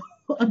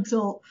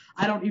until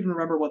I don't even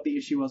remember what the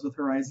issue was with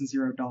Horizon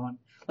Zero Dawn.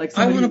 Like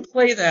I want to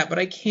play that, but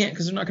I can't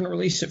because they're not going to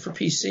release it for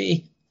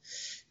PC.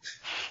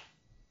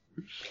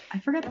 I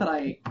forget that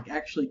I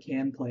actually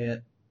can play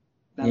it.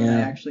 That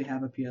I actually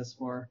have a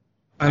PS4.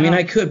 I mean,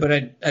 I could, but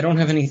I don't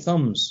have any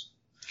thumbs.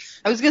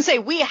 I was going to say,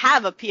 we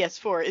have a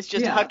PS4. It's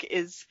just Huck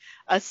is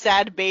a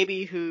sad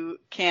baby who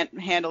can't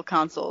handle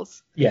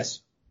consoles.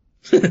 Yes.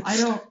 I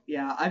don't.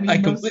 Yeah, I mean,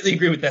 I completely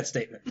agree with that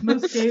statement.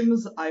 Most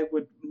games I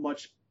would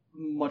much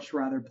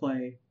rather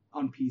play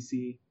on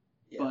PC,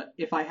 but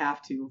if I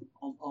have to,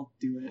 I'll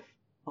do it.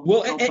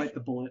 I'll bite the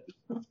bullet.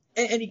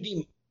 Any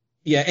game,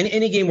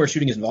 any game where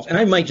shooting is involved, and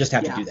I might just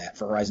have to do that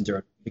for Horizon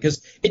Zero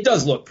because it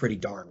does look pretty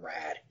darn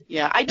rad.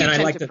 Yeah, I do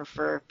tend to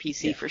prefer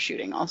PC for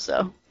shooting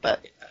also,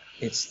 but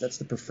that's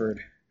the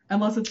preferred.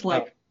 Unless it's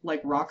like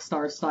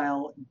Rockstar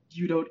style,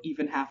 you don't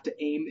even have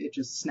to aim; it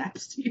just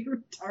snaps to your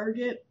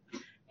target,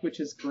 which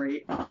is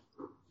great.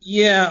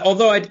 Yeah,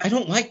 although I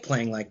don't like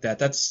playing like that.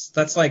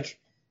 That's like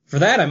for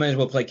that I might as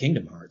well play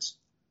Kingdom Hearts.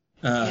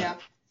 Yeah,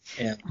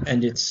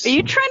 and it's. Are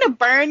you trying to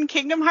burn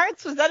Kingdom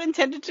Hearts? Was that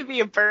intended to be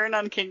a burn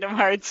on Kingdom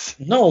Hearts?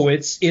 No,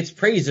 it's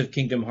praise of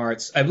Kingdom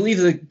Hearts. I believe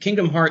the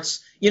Kingdom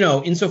Hearts,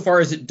 insofar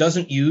as it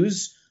doesn't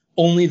use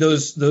only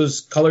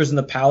those colors in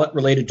the palette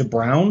related to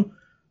brown,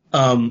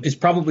 is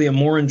probably a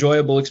more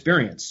enjoyable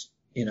experience,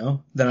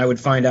 than I would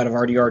find out of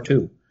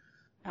RDR2.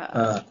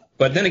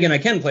 But then again, I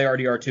can play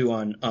RDR2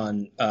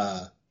 on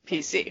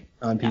PC.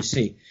 On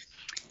PC.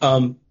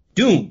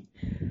 Doom.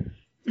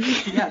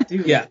 Yeah,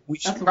 Doom. Yeah, we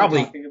should That's probably.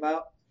 What we're talking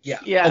about.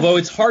 Yeah. Although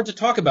it's hard to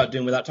talk about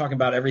Doom without talking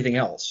about everything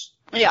else.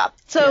 Yeah.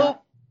 So,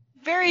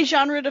 very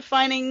genre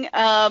defining.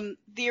 Did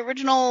the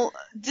original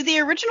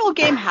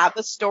game have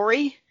a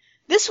story?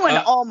 This one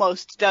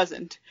almost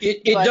doesn't.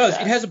 It does.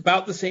 It has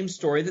about the same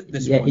story that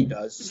this one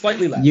does,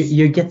 slightly less.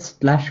 You get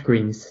splash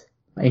screens,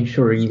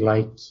 ensuring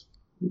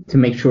to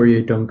make sure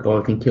you don't go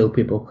out and kill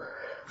people.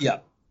 Yeah.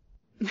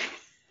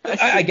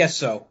 I guess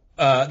so.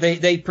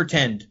 They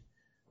pretend.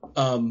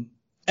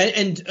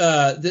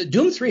 The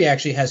Doom 3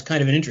 actually has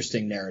kind of an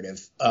interesting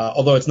narrative,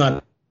 although it's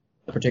not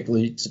a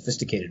particularly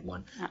sophisticated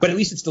one. But at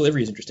least its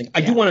delivery is interesting.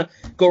 I do want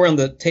to go around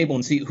the table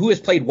and see who has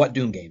played what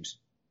Doom games.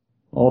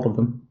 All of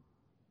them.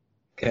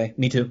 Okay,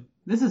 me too.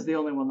 This is the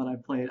only one that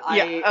I've played.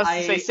 Yeah, I was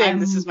going to say, same.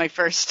 This is my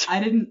first. I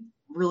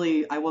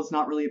was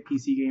not really a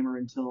PC gamer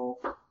until,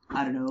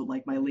 I don't know,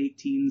 like my late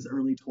teens,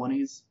 early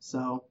 20s,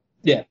 so.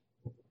 Yeah.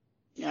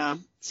 Yeah,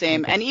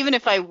 same. And even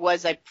if I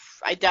was,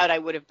 I doubt I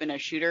would have been a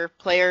shooter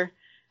player,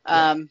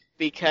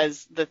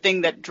 because the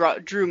thing that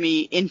drew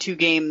me into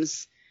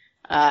games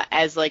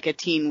as like a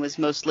teen was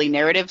mostly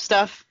narrative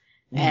stuff,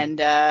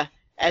 and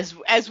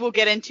as we'll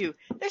get into,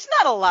 there's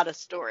not a lot of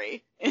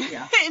story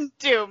in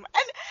Doom,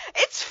 and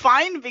it's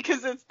fine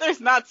because there's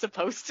not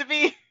supposed to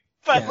be,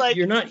 but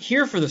you're not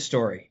here for the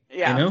story,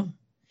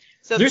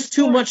 So there's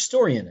too much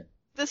story in it.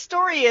 The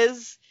story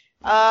is,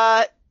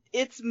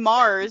 it's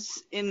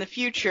Mars in the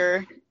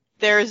future.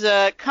 There's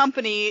a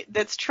company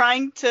that's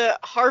trying to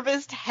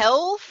harvest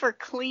hell for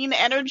clean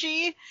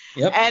energy,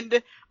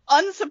 and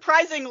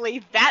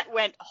unsurprisingly, that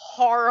went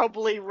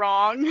horribly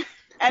wrong.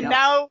 And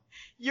now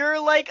you're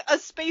like a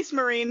space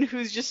marine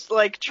who's just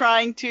like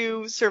trying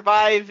to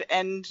survive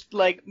and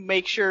like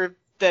make sure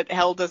that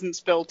hell doesn't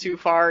spill too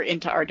far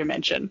into our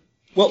dimension.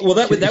 Well,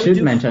 that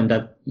would mention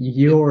that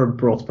you're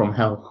brought from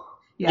hell.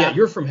 Yeah,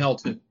 you're from hell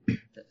too,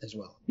 as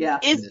well. Yeah.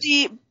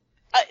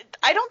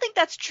 I don't think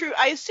that's true.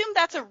 I assume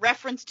that's a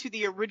reference to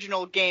the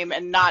original game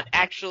and not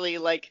actually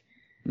like.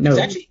 No.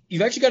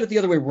 You've actually got it the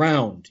other way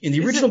around. In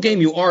the original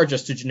game, you are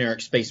just a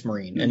generic space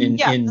marine, and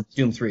in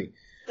Doom 3.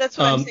 That's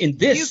what I'm saying. In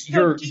this,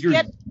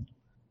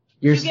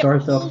 you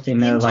start off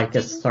in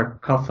a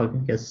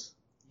sarcophagus.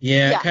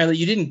 Yeah, Kylie,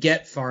 you didn't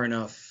get far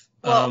enough.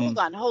 Well,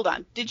 hold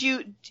on. Did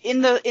you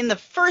in the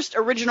first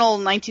original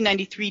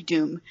 1993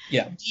 Doom?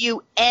 Yeah. Do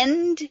you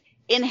end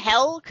in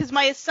hell? Because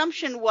my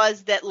assumption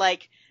was that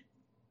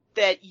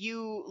that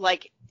you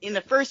in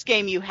the first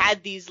game you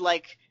had these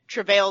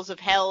travails of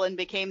hell and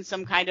became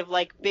some kind of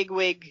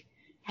bigwig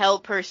hell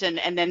person,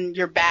 and then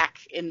you're back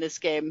in this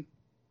game.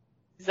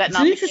 Is that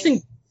not? It's an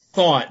interesting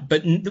thought,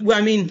 but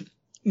I mean,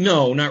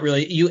 no, not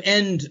really. You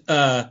end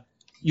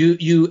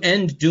you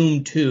end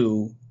Doom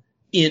 2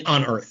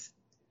 on Earth,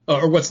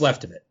 or what's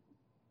left of it.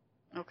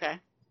 Okay.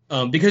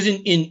 Because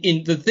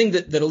in the thing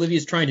that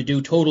Olivia's trying to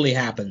do totally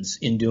happens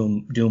in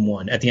Doom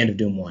 1 at the end of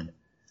Doom 1.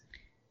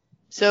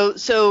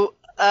 So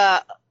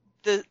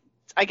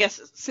I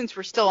guess since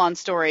we're still on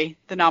story,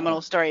 the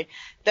nominal story,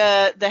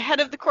 the head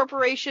of the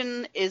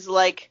corporation is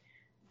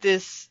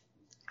this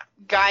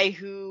guy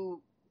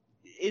who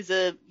is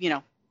a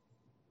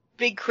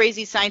big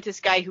crazy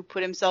scientist guy who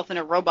put himself in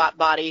a robot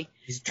body.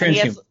 He's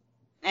transhuman.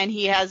 And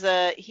he has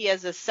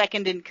a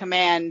second in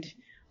command,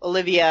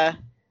 Olivia,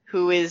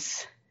 who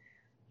is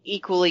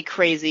equally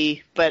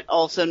crazy, but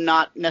also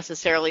not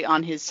necessarily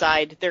on his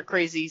side. They're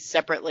crazy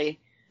separately.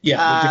 Yeah,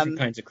 they're different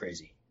kinds of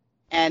crazy.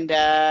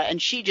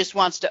 And she just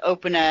wants to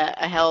open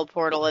a hell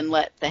portal and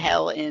let the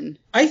hell in.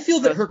 I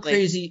feel that her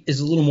crazy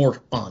is a little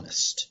more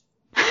honest.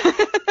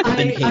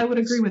 I would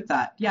agree with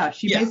that. Yeah,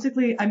 she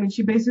basically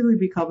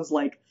becomes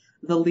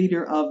the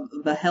leader of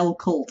the hell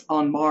cult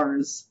on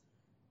Mars.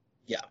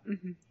 Yeah.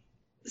 Mm-hmm.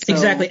 So,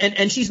 exactly.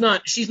 And she's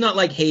not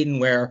like Hayden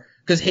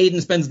because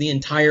Hayden spends the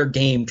entire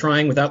game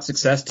trying without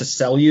success to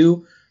sell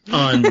you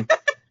on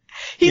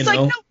He's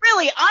no, really,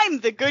 really, I'm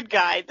the good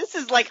guy. This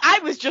is like, I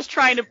was just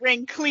trying to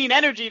bring clean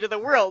energy to the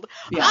world.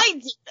 Yeah.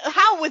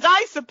 How was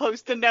I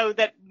supposed to know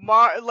that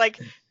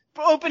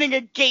opening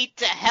a gate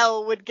to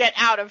hell would get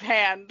out of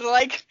hand?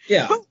 Like,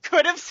 Yeah. who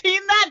could have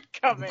seen that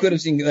coming? Could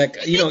have seen that.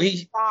 He.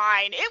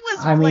 Fine. It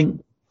was I like,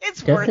 mean,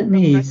 it's worth doesn't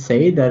he it.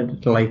 say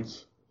that, like,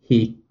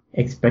 he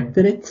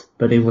expected it,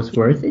 but it was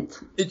worth it?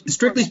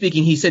 Strictly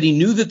speaking, he said he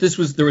knew that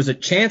there was a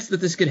chance that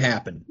this could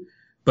happen,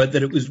 but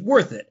that it was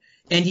worth it.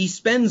 And he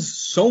spends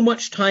so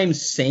much time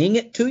saying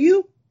it to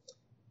you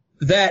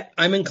that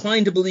I'm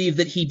inclined to believe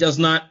that he does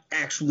not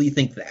actually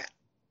think that.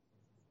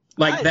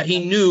 Like, that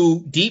he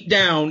knew deep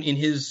down in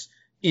his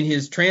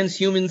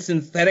transhuman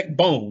synthetic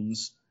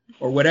bones,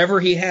 or whatever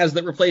he has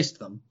that replaced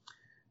them,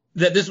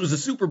 that this was a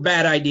super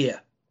bad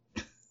idea.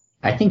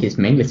 I think he's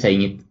mainly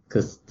saying it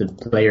because the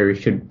player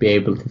should be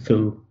able to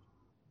feel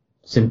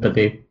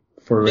sympathy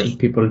for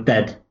people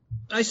dead.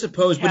 I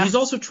suppose, Yeah. but he's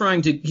also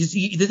trying to.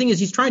 The thing is,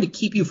 he's trying to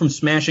keep you from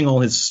smashing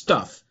all his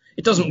stuff.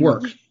 It doesn't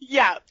work.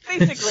 Yeah,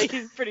 basically,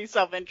 he's pretty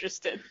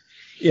self-interested.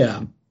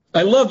 Yeah,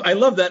 I love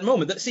that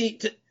moment.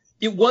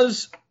 It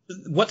was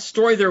what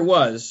story there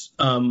was.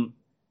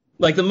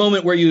 Like the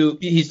moment where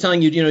he's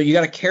telling you, you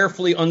got to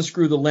carefully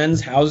unscrew the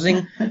lens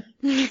housing,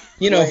 Right.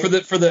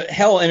 for the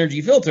hell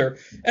energy filter,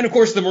 and of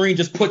course the Marine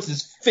just puts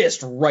his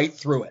fist right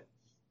through it.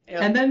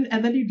 Yep.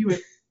 And then you do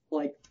it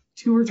like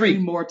 2 or 3 Three.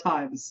 more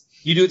times.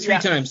 You do it 3 Yeah.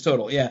 times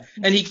total, yeah.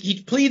 And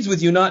he pleads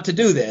with you not to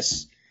do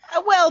this.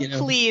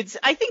 Pleads.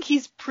 I think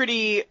he's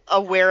pretty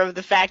aware of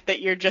the fact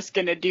that you're just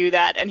going to do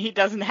that, and he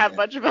doesn't have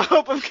much of a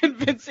hope of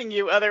convincing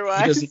you He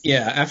otherwise. doesn't.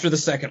 Yeah, after the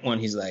second one,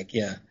 he's like,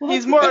 yeah. Well,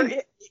 He's that's the more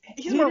thing.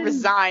 he's more Hayden-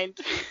 resigned.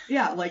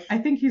 Yeah, like, I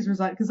think he's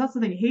resigned, because that's the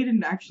thing.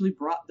 Hayden actually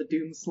brought the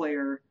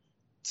Doomslayer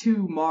to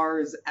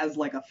Mars as,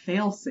 like, a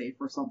failsafe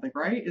or something,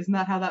 right? Isn't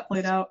that how that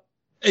played out?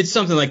 It's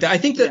something like that. I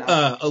think that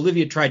Yeah.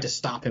 Olivia tried to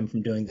stop him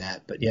from doing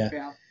that, but yeah.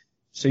 Yeah.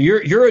 So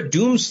you're a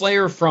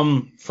Doomslayer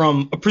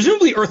from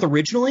presumably Earth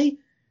originally,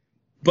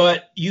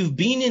 but you've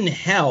been in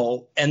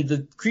hell, and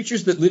the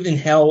creatures that live in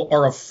hell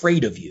are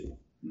afraid of you.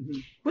 Mm-hmm.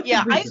 What's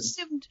Yeah, the I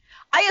reason?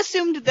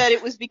 assumed that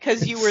it was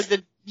because you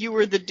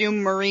were the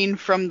Doom Marine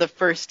from the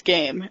first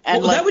game,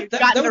 and Well, you've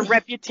gotten a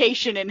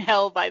reputation in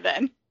hell by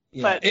then.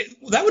 Yeah, But-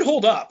 that would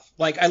hold up.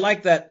 Like, I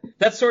like that.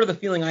 That's sort of the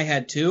feeling I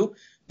had too.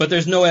 But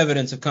there's no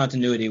evidence of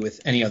continuity with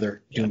any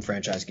other Doom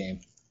franchise game.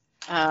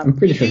 I'm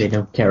pretty sure they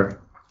don't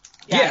care.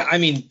 Yeah, I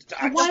mean,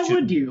 Why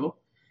would you?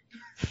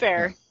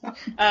 Fair.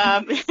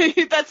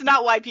 That's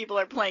not why people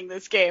are playing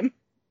this game.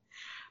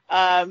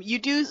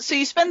 You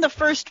spend the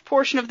first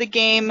portion of the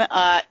game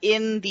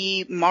in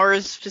the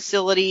Mars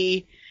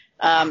facility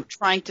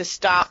trying to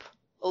stop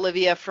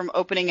Olivia from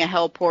opening a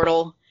hell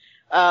portal.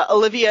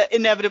 Olivia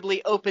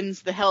inevitably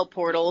opens the hell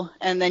portal,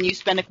 and then you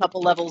spend a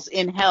couple levels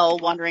in hell,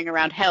 wandering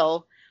around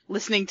hell,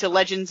 listening to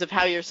legends of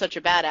how you're such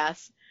a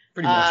badass.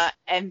 pretty much.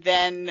 And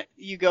then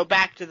you go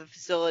back to the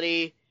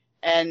facility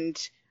and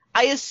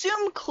I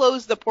assume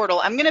close the portal.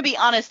 I'm going to be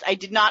honest, I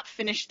did not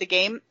finish the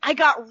game. I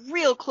got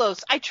real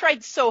close. I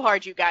tried so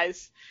hard, you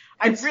guys.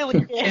 I really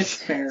did. It's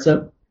fair.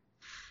 So,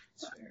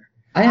 It's fair.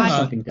 I have Uh,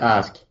 something to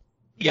ask.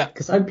 Yeah.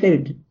 Because I've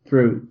played it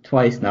through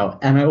twice now,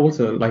 and I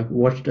also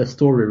watched a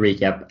story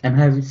recap, and I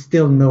have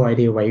still no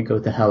idea why you go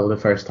to hell the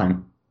first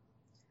time.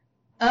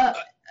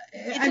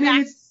 It's I an mean,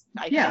 act- it's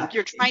I yeah. think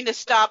you're trying to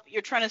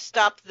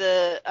stop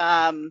the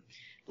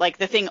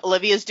the thing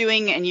Olivia's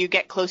doing, and you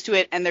get close to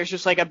it and there's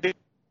just like a big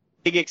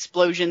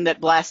explosion that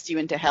blasts you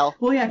into hell.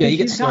 Well, yeah, Yeah, you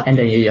get she's got, And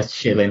then you just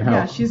chill in hell.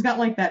 yeah, she's got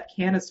like that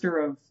canister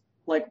of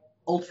like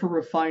ultra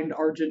refined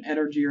argent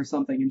energy or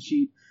something, and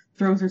she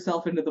throws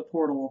herself into the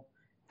portal,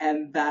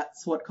 and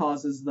that's what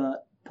causes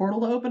the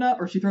portal to open up,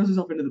 or she throws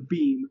herself into the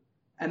beam,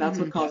 and that's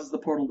what causes the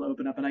portal to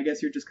open up. And I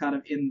guess you're just kind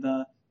of in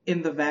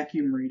the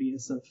vacuum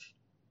radius of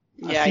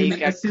Yeah, you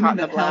get assuming caught in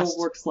the that hell blast.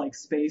 works like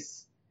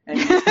space, and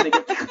you just kind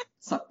of get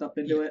sucked up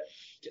into it.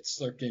 Get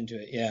slurped into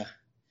it, yeah.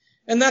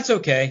 And that's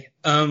okay.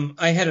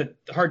 I had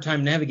a hard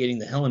time navigating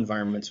the hell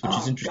environments, which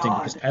is Oh, interesting God.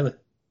 because Kyla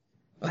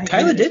I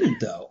Kyla hated it. didn't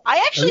though.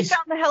 I actually least-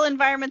 found the hell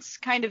environments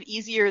kind of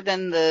easier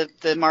than the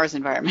Mars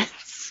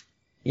environments.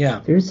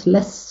 Yeah. There's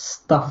less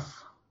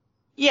stuff.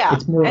 Yeah.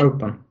 It's more and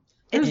open.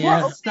 There's it's Yeah.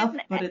 more lots of stuff,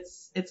 open but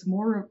it's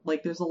more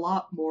like there's a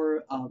lot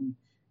more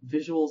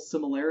visual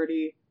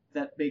similarity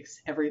that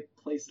makes every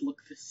place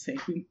look the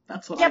same.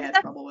 That's what Yeah, I but had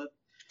that's- trouble with.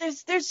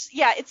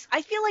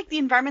 I feel like the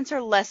environments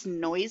are less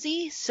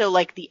noisy, so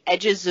like the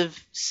edges of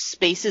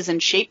spaces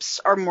and shapes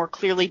are more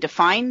clearly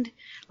defined.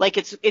 Like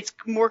it's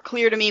more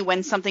clear to me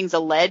when something's a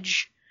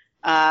ledge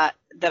that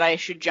I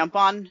should jump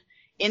on.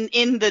 In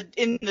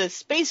the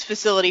space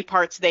facility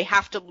parts, they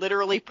have to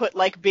literally put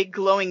like big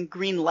glowing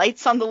green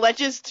lights on the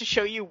ledges to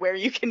show you where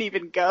you can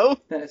even go.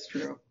 That is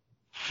true.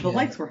 The Yeah.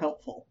 lights were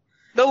helpful.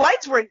 The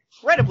lights were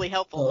incredibly The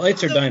helpful.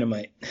 lights are So-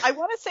 dynamite. I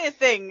want to say a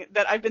thing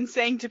that I've been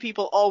saying to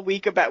people all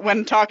week about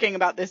when talking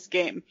about this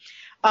game.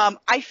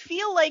 I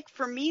feel like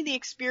for me, the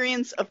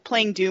experience of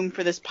playing Doom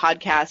for this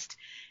podcast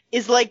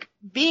is like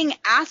being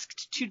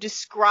asked to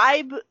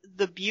describe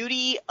the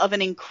beauty of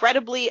an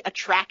incredibly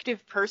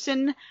attractive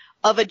person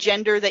of a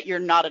gender that you're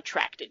not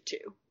attracted to.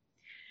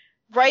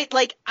 Right?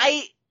 Like,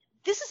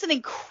 this is an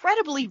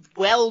incredibly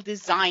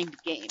well-designed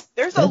game.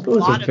 There's a lot of... That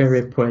was a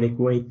very poetic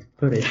way to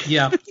put it.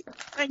 Yeah.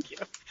 Thank you.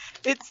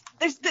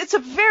 It's a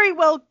very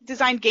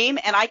well-designed game,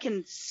 and I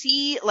can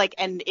see, like,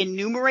 and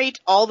enumerate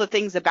all the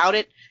things about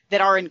it that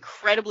are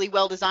incredibly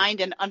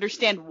well-designed and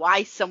understand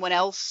why someone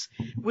else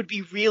would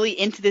be really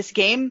into this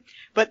game.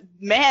 But,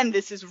 man,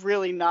 this is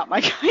really not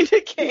my kind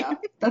of game. Yeah,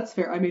 that's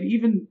fair. I mean,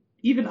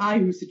 even I,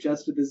 who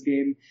suggested this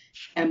game,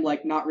 am,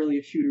 like, not really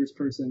a shooters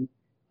person.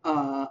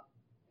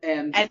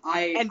 And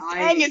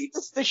Fang is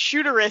just the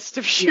shooterist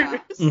of shooters.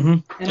 Yeah.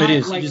 Mm-hmm. It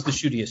is the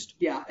shootiest.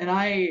 Yeah, and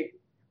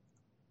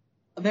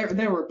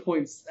there were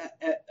points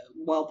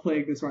while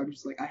playing this where I'm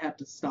just like, I had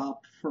to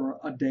stop for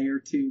a day or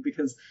two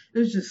because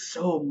there's just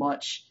so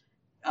much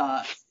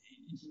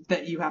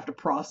that you have to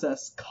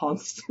process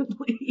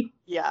constantly.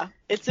 Yeah,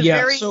 it's a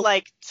very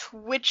like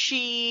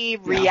twitchy,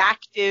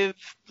 reactive,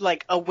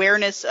 like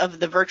awareness of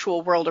the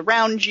virtual world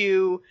around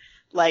you,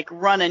 like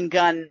run and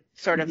gun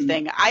sort of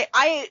thing.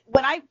 I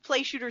when I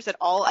play shooters at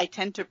all, I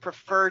tend to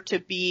prefer to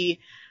be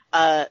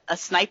a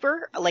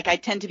sniper. Like I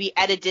tend to be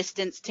at a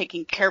distance,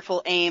 taking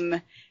careful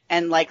aim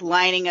and like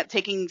lining up,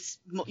 taking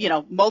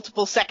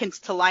multiple seconds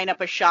to line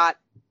up a shot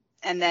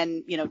and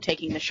then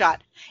taking the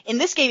shot. In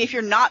this game, if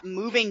you're not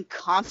moving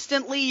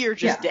constantly, you're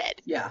just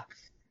dead. Yeah.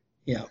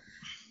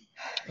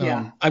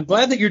 I'm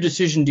glad that your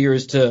decision, dear,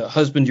 is to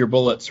husband your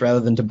bullets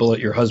rather than to bullet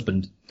your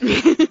husband.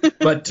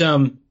 But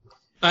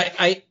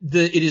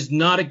it is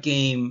not a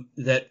game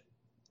that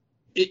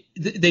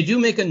they do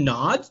make a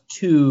nod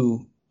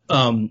to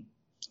the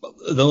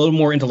little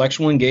more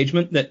intellectual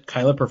engagement that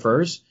Kyla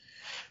prefers.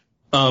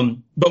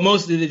 But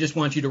mostly they just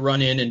want you to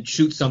run in and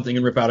shoot something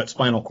and rip out its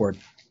spinal cord.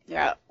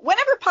 Yeah.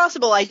 Whenever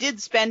possible, I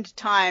did spend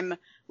time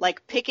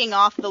like picking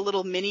off the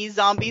little mini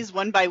zombies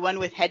one by one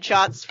with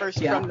headshots, first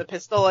from the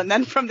pistol and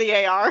then from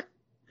the AR.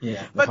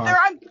 Yeah. But there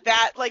aren't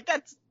that, like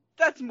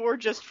that's more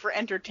just for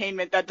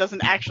entertainment. That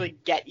doesn't actually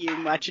get you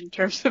much in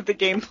terms of the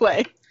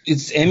gameplay.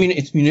 It's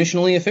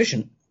munitionally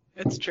efficient.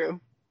 It's true.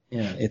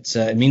 Yeah,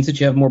 it means that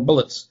you have more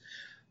bullets.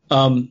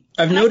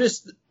 I've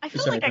noticed. I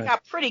feel like I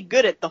got pretty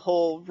good at the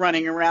whole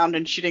running around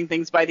and shooting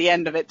things by the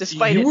end of it,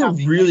 despite you it were not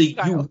being really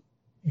my style.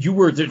 you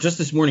were just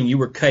this morning. You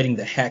were kiting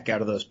the heck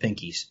out of those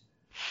pinkies.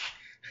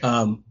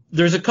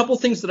 There's a couple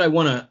things that I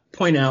want to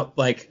point out,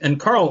 like, and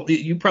Carl,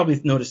 you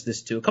probably noticed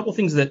this too. A couple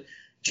things that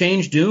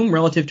changed Doom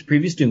relative to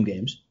previous Doom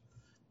games.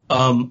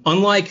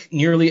 Unlike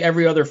nearly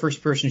every other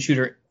first-person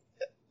shooter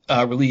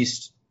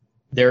released,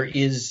 there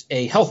is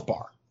a health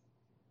bar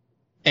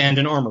and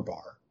an armor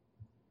bar.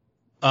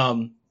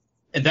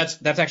 And that's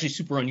actually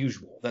super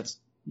unusual.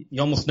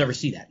 You almost never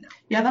see that now.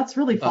 Yeah, that's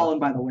really fallen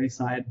by the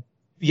wayside.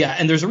 Yeah,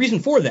 and there's a reason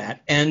for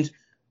that. And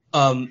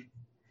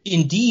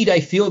indeed, I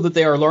feel that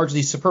they are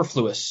largely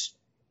superfluous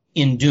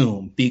in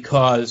Doom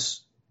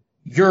because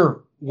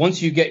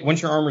once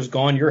your armor's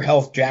gone, your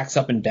health jacks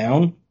up and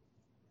down.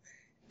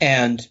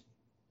 And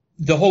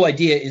the whole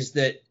idea is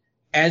that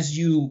as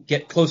you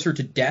get closer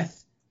to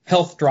death,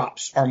 health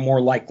drops are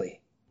more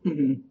likely.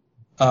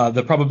 Mm-hmm.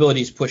 The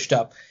probability is pushed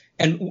up.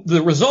 And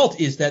the result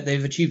is that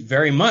they've achieved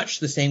very much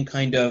the same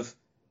kind of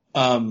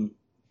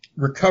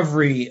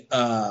recovery,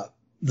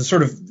 the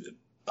sort of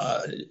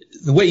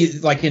the way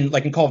like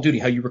in Call of Duty,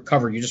 how you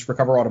just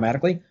recover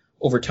automatically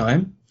over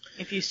time.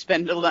 If you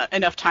spend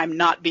enough time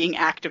not being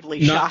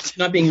actively shot.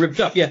 Not being ripped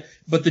up, yeah.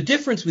 But the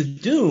difference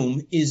with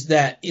Doom is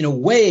that, in a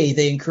way,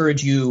 they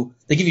give you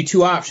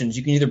two options.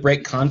 You can either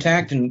break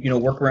contact and,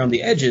 work around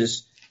the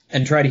edges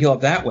and try to heal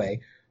up that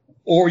way,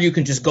 or you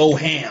can just go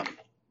ham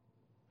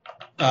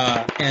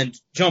and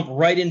jump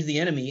right into the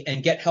enemy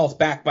and get health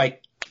back by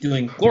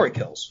doing glory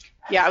kills.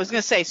 Yeah, I was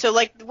going to say, so,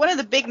 like, one of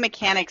the big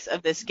mechanics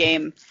of this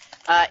game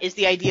is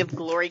the idea of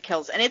glory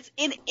kills. And it's,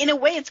 in a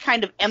way, it's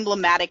kind of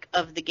emblematic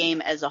of the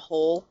game as a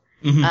whole.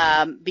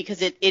 Mm-hmm.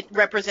 Because it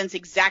represents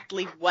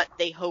exactly what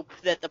they hope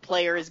that the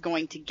player is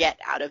going to get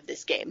out of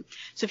this game.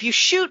 So if you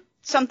shoot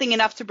something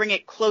enough to bring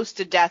it close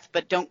to death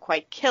but don't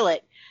quite kill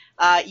it,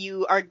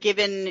 you are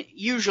given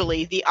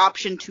usually the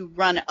option to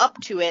run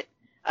up to it.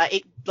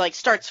 It like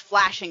starts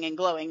flashing and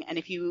glowing, and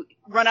if you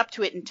run up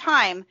to it in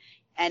time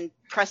and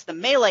press the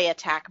melee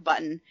attack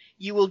button,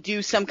 you will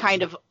do some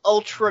kind of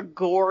ultra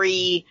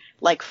gory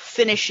like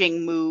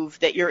finishing move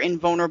that you're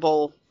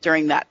invulnerable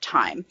during that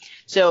time.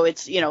 So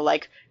it's,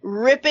 like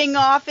ripping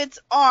off its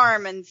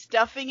arm and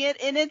stuffing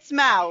it in its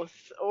mouth,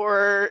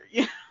 or,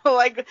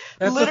 like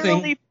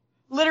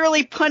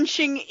literally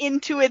punching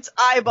into its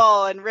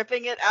eyeball and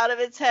ripping it out of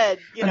its head.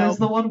 And there's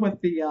the one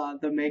with the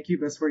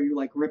Mancubus where you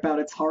like rip out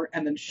its heart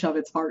and then shove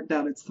its heart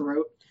down its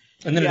throat.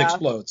 And then it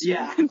explodes.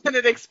 Yeah. And then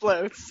it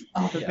explodes.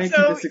 Oh, the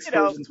Mancubus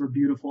explosions were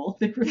beautiful.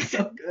 They were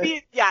so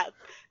good.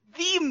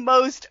 The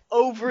most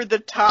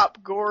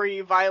over-the-top,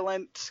 gory,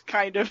 violent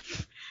kind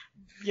of,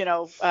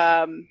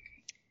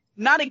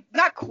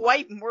 not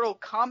quite Mortal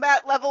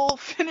Kombat level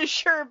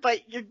finisher,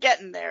 but you're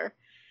getting there.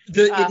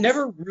 It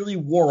never really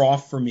wore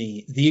off for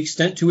me, the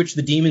extent to which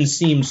the demons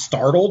seemed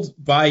startled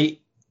by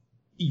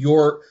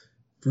your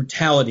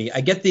brutality.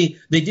 I get they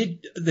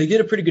did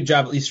a pretty good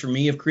job, at least for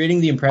me, of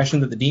creating the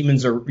impression that the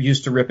demons are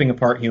used to ripping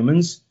apart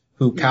humans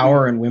who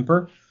cower and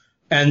whimper,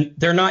 and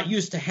they're not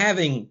used to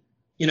having,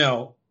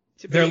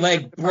 their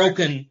leg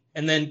broken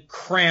and then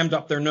crammed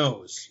up their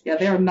nose. Yeah,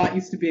 they are not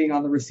used to being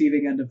on the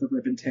receiving end of the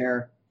rip and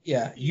tear.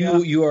 Yeah,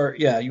 you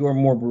are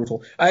more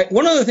brutal.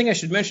 One other thing I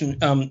should mention,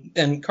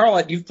 and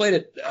Carl, you've played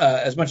it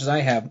as much as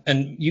I have,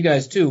 and you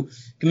guys too,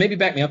 can maybe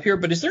back me up here,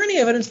 but is there any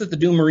evidence that the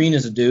Doom Marine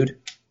is a dude?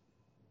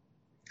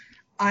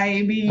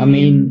 I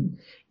mean,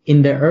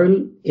 in the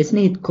early, isn't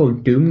he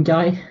called Doom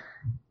Guy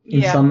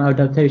in some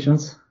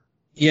adaptations?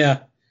 Yeah,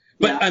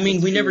 but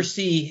we never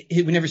see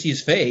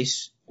his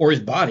face or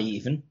his body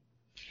even,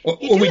 or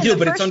we do,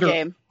 but it's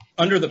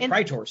under the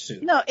Praetor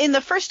suit. No, in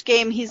the first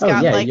game, he's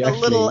got a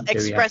little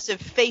expressive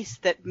face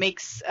that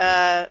makes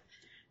that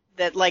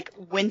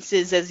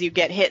winces as you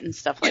get hit and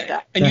stuff like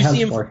that. And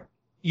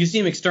you see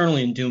him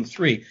externally in Doom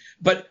 3.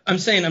 But I'm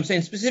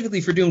saying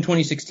specifically for Doom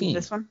 2016.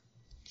 This one?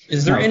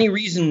 Is there any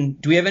reason?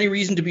 Do we have any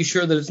reason to be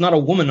sure that it's not a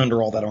woman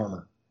under all that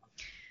armor?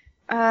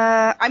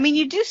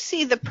 You do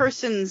see the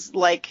person's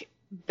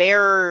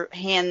bare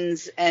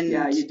hands and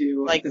you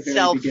do,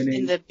 self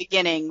in the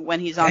beginning when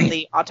he's on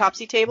the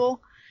autopsy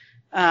table.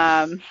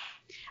 I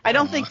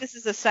don't think this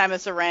is a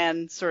Samus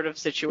Aran sort of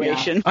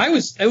situation. Yeah.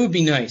 That would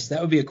be nice.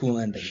 That would be a cool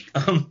ending.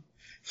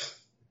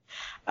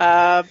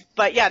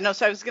 But yeah, no.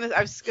 So I was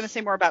gonna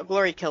say more about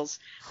glory kills.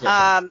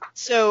 Yeah.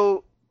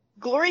 So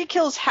glory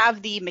kills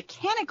have the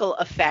mechanical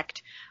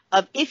effect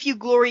of if you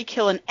glory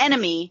kill an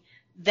enemy,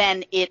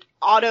 then it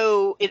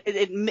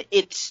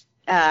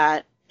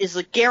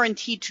is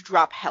guaranteed to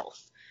drop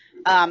health.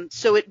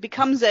 So it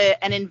becomes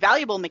an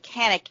invaluable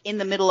mechanic in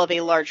the middle of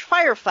a large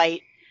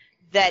firefight.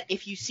 That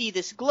if you see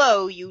this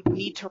glow, you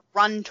need to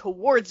run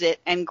towards it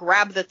and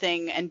grab the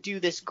thing and do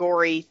this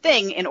gory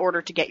thing in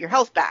order to get your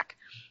health back.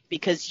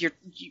 Because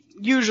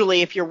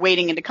usually if you're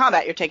wading into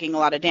combat, you're taking a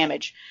lot of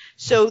damage.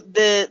 So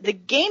the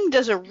game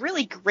does a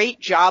really great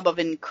job of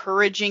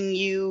encouraging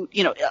you.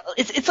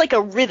 It's like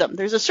a rhythm.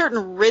 There's a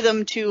certain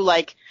rhythm to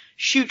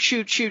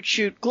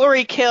shoot,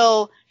 glory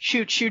kill,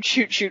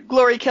 shoot,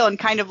 glory kill, and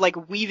kind of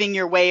weaving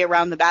your way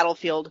around the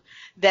battlefield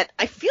that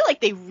I feel like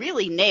they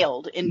really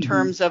nailed in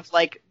terms of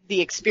the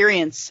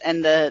experience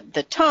and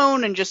the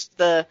tone and just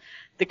the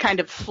kind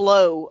of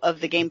flow of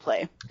the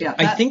gameplay. Yeah,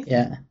 I think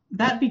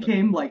that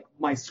became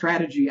my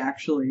strategy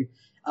actually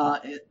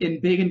in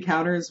big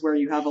encounters where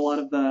you have a lot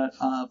of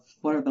the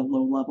what are the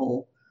low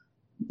level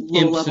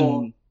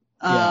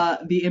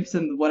the imps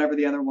and whatever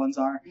the other ones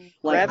are.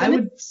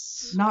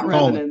 Revenants? Not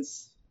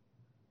Revenants.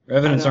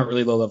 Revenants aren't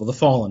really low level. The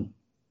Fallen.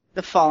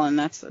 The Fallen,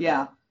 that's it.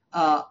 Yeah.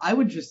 I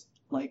would just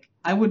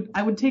I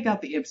would take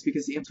out the imps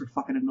because the imps are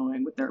fucking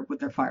annoying with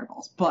their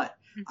fireballs, but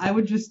I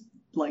would just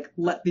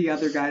let the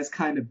other guys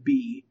kind of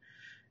be,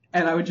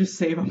 and I would just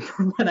save them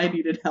for when I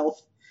needed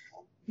health.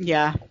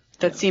 Yeah,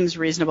 that seems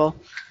reasonable.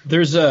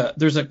 There's a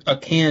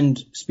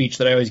canned speech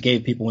that I always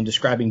gave people when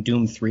describing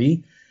Doom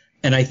 3,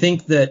 and I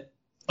think that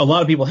a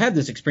lot of people had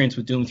this experience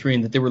with Doom 3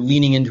 and that they were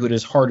leaning into it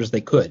as hard as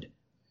they could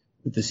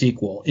with the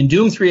sequel. In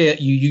Doom 3,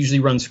 you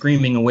usually run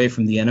screaming away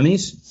from the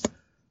enemies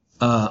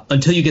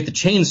until you get the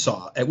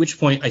chainsaw, at which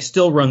point I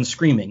still run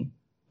screaming,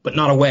 but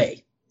not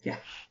away. Yeah.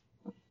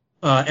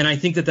 And I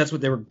think that that's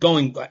what they were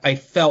going. I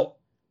felt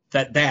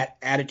that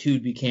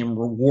attitude became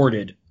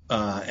rewarded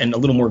and a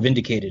little more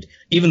vindicated,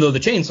 even though the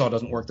chainsaw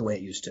doesn't work the way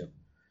it used to.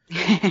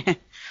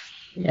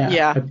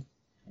 Yeah.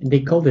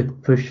 They called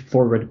it push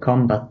forward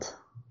combat.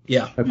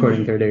 Yeah.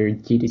 According to their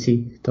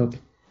GDC talk.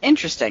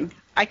 Interesting.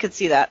 I could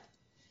see that.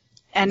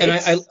 And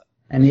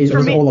it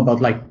was all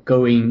about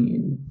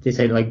going. They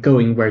say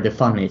going where the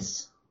fun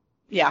is.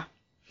 Yeah.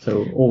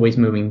 So always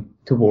moving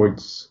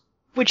towards.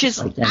 Which is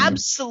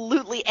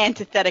absolutely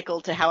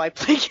antithetical to how I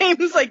play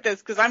games like this,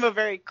 because I'm a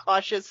very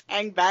cautious,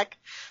 hang back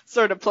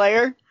sort of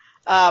player.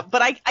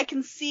 But I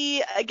can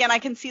see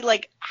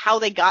how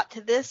they got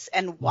to this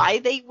and why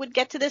they would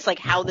get to this,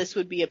 how this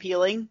would be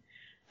appealing.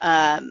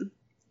 And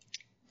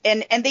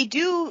they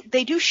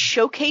do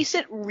showcase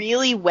it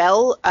really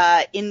well,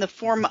 in the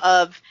form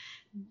of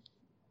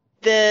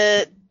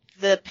the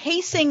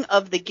pacing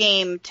of the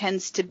game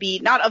tends to be,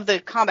 not of the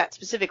combat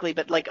specifically,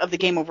 but of the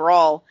game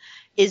overall,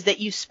 is that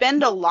you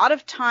spend a lot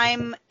of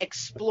time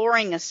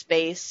exploring a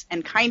space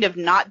and kind of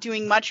not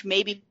doing much,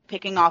 maybe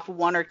picking off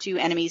one or two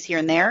enemies here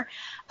and there.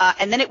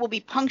 And then it will be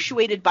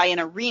punctuated by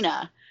an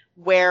arena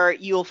where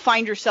you'll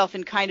find yourself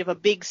in kind of a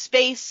big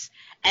space,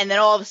 and then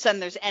all of a sudden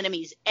there's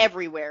enemies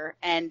everywhere.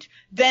 And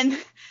then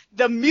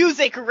the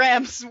music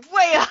ramps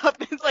way up.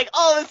 It's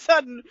all of a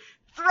sudden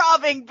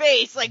throbbing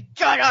bass,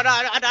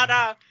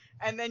 da-da-da-da-da-da.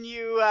 And then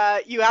you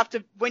have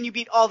to, when you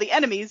beat all the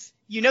enemies,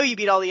 you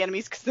beat all the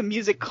enemies because the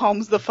music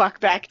calms the fuck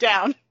back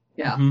down.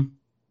 Yeah. Mm-hmm.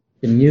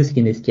 The music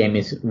in this game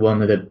is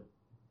one of the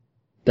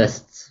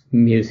best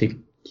music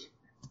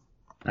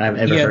I've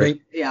ever heard.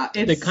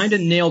 They kind of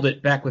nailed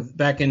it back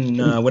in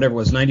whatever it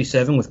was,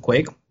 97 with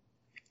Quake,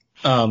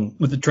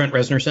 with the Trent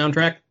Reznor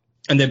soundtrack.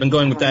 And they've been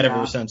going with that Yeah.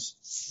 ever since.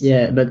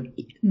 Yeah, but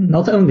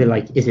not only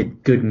like is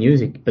it good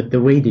music, but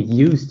the way they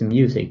use the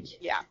music.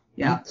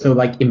 Yeah. So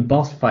like in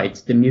boss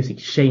fights, the music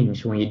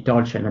changes when you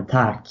dodge an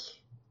attack,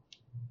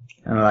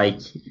 and like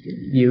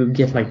you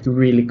get like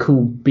really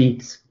cool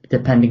beats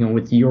depending on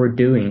what you're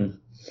doing.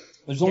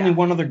 There's only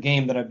one other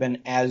game that I've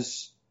been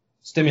as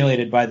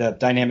stimulated by the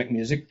dynamic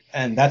music,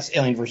 and that's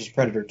Alien vs.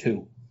 Predator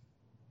 2.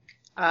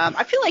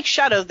 I feel like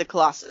Shadow of the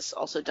Colossus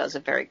also does a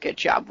very good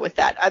job with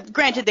that.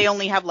 Granted, they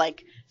only have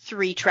like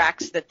 3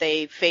 tracks that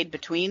they fade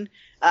between,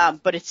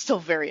 but it's still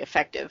very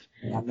effective.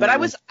 But I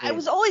was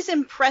always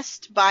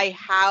impressed by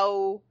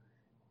how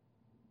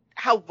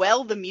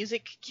well the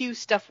music cue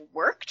stuff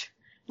worked.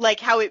 Like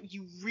how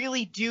you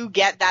really do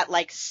get that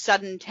like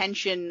sudden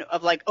tension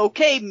of like,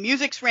 okay,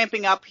 music's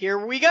ramping up, here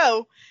we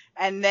go.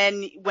 And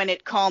then when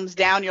it calms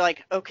down, you're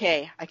like,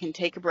 okay, I can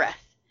take a breath.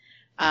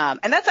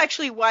 And that's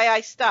actually why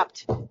I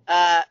stopped.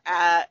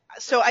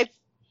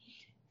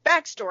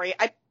 Backstory,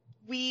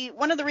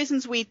 one of the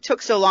reasons we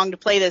took so long to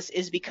play this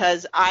is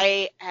because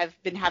I have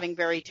been having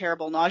very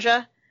terrible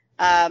nausea,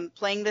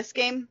 playing this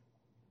game.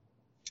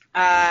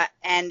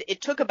 And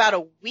it took about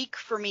a week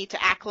for me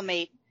to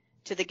acclimate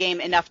to the game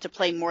enough to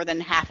play more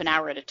than half an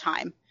hour at a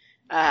time.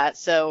 But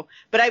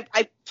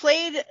I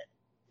played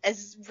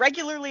as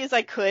regularly as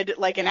I could,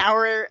 like an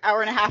hour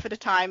and a half at a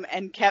time,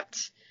 and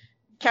kept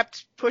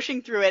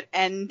pushing through it.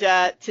 And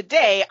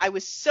today I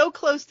was so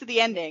close to the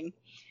ending,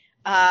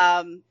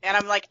 and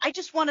I'm like, I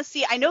just want to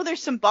see. I know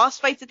there's some boss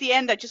fights at the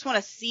end. I just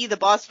want to see the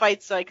boss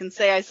fights so I can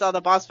say I saw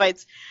the boss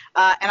fights.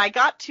 And I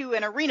got to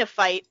an arena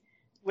fight,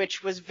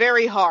 which was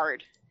very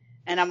hard.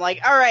 And I'm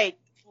like, all right,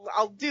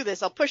 I'll do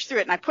this. I'll push through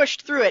it. And I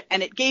pushed through it,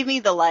 and it gave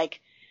me the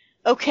like,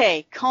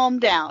 okay, calm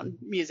down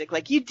music.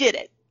 Like, you did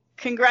it.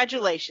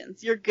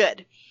 Congratulations. You're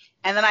good.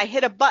 And then I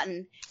hit a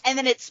button, and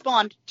then it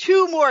spawned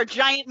 2 more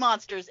giant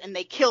monsters, and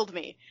they killed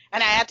me.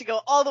 And I had to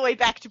go all the way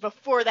back to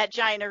before that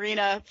giant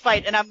arena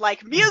fight, and I'm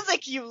like,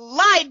 music, you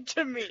lied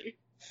to me!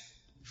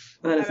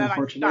 That is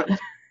unfortunate.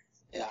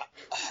 Yeah,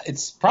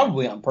 it's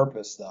probably on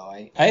purpose, though.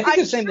 I think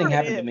the same thing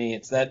happened to me.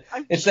 It's that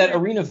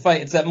arena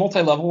fight, it's that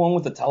multi-level one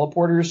with the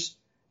teleporters.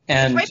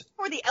 And it's right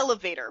before the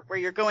elevator, where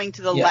you're going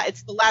to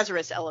it's the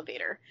Lazarus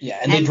elevator. Yeah,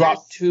 and they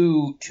drop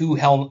two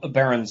Hell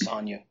Barons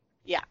on you.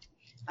 Yeah.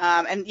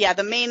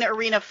 The main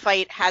arena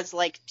fight has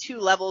like 2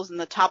 levels, and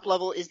the top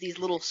level is these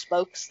little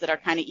spokes that are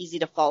kind of easy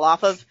to fall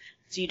off of,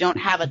 so you don't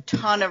have a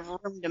ton of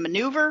room to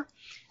maneuver,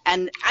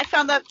 and I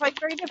found that fight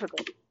very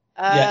difficult.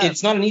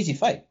 It's not an easy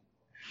fight.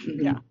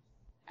 Yeah.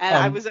 And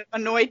I was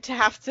annoyed to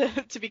have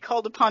to be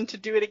called upon to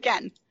do it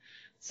again.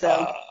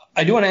 So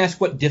I do want to ask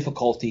what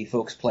difficulty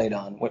folks played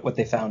on, what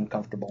they found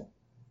comfortable.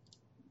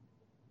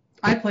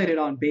 I played it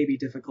on baby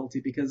difficulty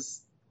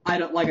because I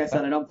don't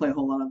play a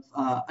whole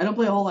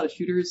lot of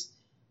shooters.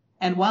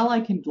 And while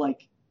I can,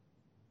 like,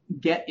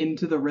 get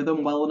into the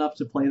rhythm well enough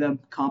to play them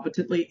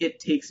competently, it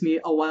takes me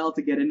a while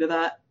to get into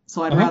that.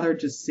 So I'd rather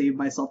just save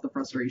myself the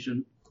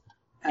frustration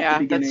at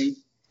the beginning.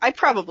 I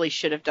probably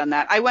should have done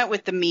that. I went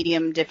with the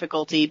medium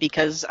difficulty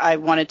because I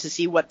wanted to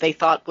see what they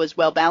thought was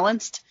well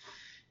balanced.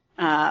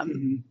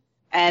 And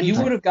you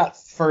would have got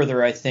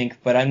further, I think,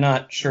 but I'm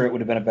not sure it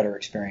would have been a better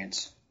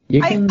experience.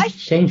 You can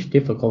change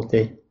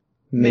difficulty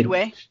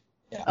midway.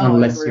 Yeah.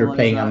 Unless you're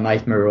playing on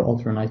Nightmare or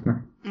Ultra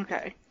Nightmare.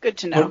 Okay, good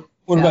to know.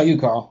 What about you,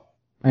 Carl?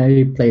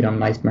 I played on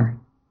Nightmare.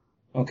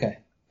 Okay.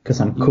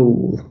 Because I'm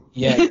cool.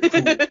 Yeah, you're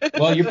cool.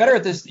 Well, you're better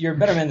at this. You're a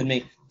better man than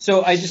me.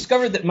 So I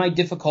discovered that my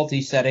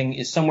difficulty setting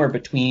is somewhere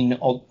between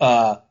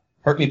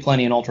Hurt Me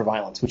Plenty and Ultra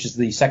Violence, which is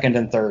the 2nd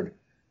and 3rd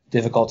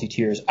difficulty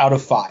tiers out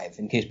of 5,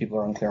 in case people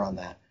are unclear on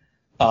that.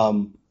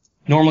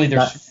 Normally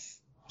there's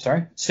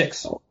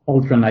 6.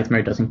 Ultra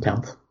Nightmare doesn't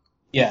count.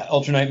 Yeah,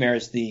 Ultra Nightmare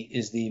is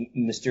the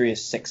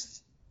mysterious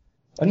 6th.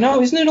 But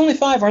no, isn't it only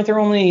 5? Aren't there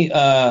only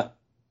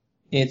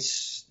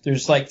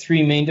there's like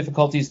 3 main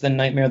difficulties, then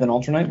Nightmare, then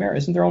Ultra Nightmare?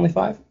 Isn't there only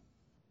 5?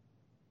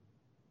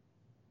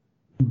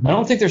 I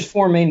don't think there's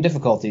 4 main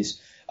difficulties.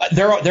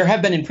 There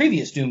have been in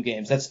previous Doom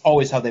games. That's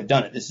always how they've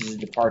done it. This is a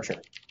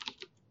departure.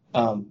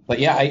 But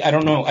yeah, I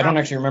don't know. I don't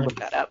actually remember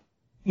that up.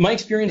 My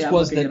experience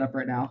was that. I'm looking it up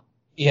right now.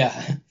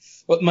 Yeah,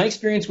 but my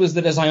experience was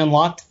that as I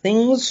unlocked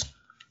things,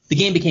 the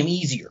game became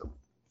easier.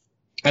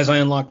 As I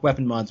unlocked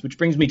weapon mods, which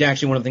brings me to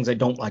actually one of the things I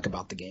don't like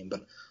about the game, but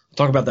I'll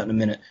talk about that in a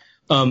minute.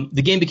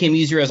 The game became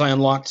easier as I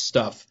unlocked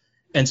stuff,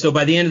 and so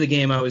by the end of the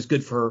game, I was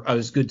good for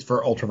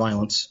Ultra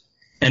Violence,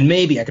 and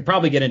maybe I could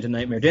probably get into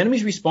Nightmare. Do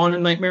enemies respawn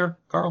in Nightmare,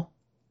 Carl?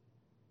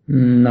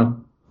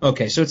 No.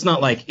 Okay, so it's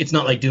not like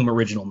Doom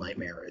Original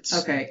Nightmare.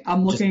 It's okay.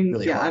 I'm looking.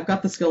 Really hard. I've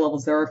got the skill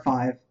levels. There are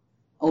 5.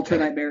 Ultra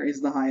Nightmare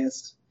is the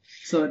highest.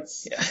 So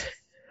it's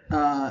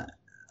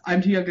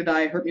I'm Too Young to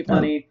Die, Hurt Me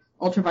Plenty,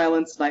 Ultra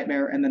Violence,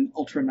 Nightmare, and then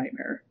Ultra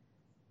Nightmare.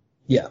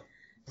 Yeah.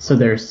 So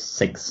there's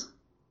 6.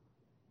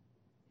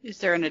 Is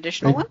there an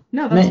additional one?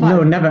 No, that's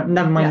 5. No,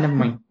 never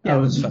mind. Yeah,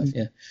 that's 5.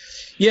 Yeah.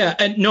 Yeah,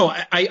 and no,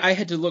 I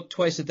had to look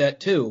twice at that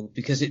too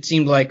because it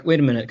seemed like, wait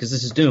a minute, because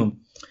this is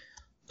Doom.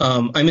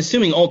 I'm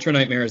assuming Ultra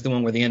Nightmare is the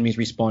one where the enemies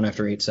respawn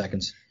after 8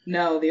 seconds.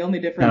 No, the only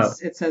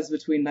difference it says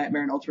between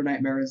Nightmare and Ultra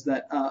Nightmare is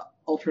that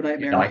Ultra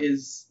Nightmare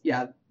is,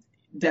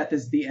 death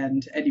is the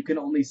end, and you can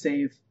only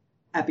save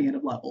at the end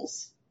of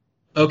levels.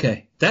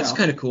 Okay, that's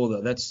kind of cool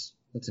though. That's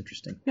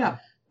interesting. Yeah,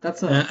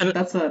 that's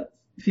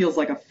feels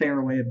like a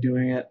fair way of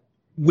doing it.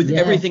 With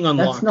everything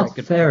unlocked, that's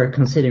not fair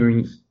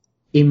considering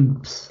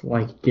imps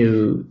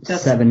do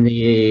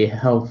 70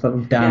 health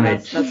of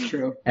damage. Yeah, that's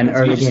true. And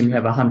early game you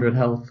have 100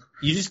 health.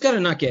 You just gotta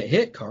not get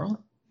hit,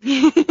 Carl.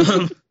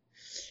 The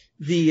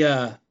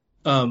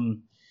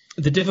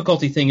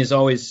difficulty thing is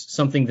always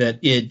something that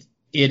it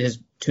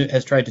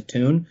has tried to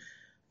tune.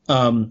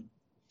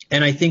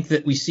 And I think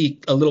that we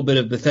see a little bit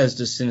of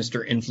Bethesda's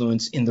sinister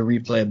influence in the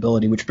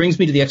replayability, which brings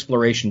me to the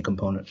exploration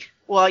component.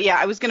 Well, yeah,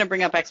 I was going to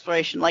bring up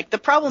exploration. Like, the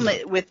problem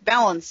with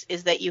balance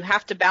is that you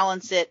have to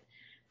balance it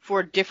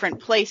for different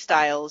play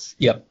styles.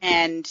 Yep.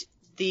 And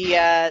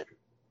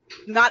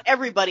not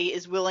everybody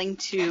is willing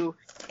to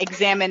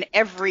examine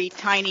every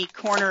tiny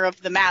corner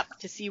of the map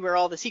to see where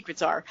all the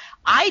secrets are.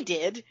 I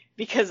did,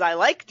 because I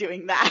like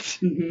doing that.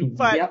 Mm-hmm.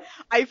 But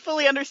I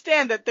fully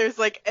understand that there's,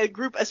 like, a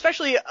group,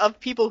 especially of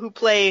people who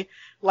play,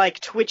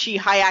 like, twitchy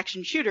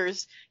high-action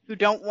shooters, who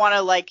don't want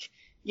to, like,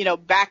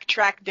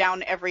 backtrack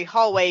down every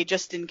hallway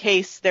just in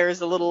case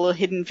there's a little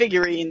hidden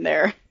figurine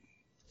there.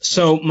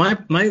 So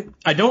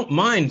I don't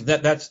mind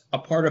that that's a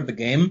part of the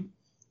game.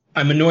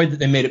 I'm annoyed that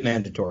they made it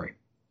mandatory.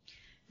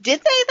 Did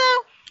they, though?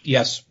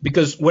 Yes,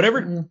 because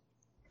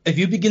if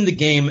you begin the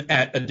game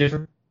at a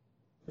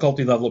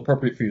difficulty level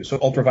appropriate for you, so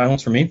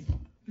ultra-violence for me,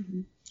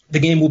 the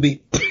game will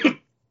be,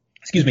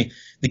 the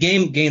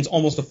game gains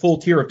almost a full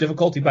tier of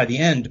difficulty by the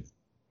end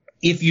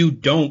if you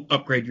don't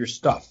upgrade your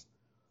stuff.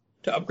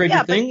 To upgrade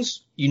your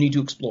things, you need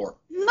to explore.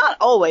 Not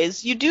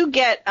always. You do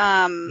get,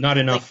 not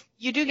enough.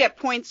 You do get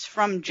points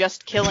from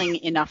just killing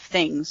enough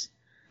things.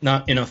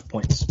 Not enough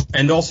points.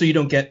 And also you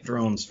don't get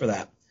drones for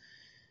that.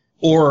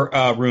 Or,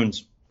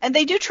 runes. And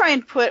they do try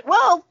and put,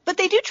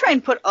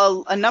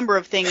 a number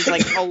of things,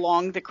 like,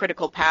 along the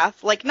critical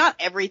path. Like, not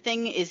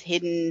everything is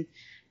hidden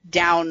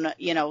down,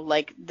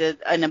 like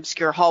an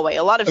obscure hallway.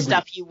 A lot of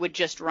stuff you would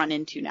just run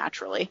into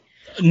naturally.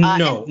 Not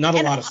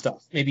a lot of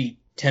stuff. Maybe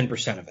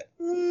 10% of it.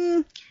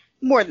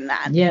 More than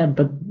that. Yeah,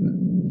 but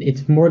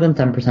it's more than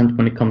 10%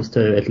 when it comes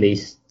to at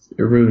least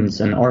runes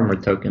and armor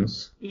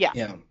tokens. Yeah.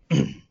 Yeah.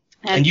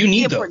 And you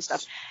need those.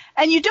 Stuff.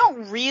 And you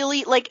don't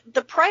really, like,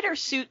 the Praetor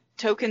suit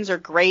tokens are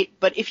great,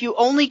 but if you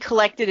only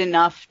collected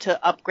enough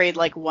to upgrade,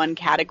 like, one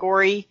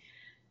category,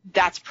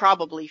 that's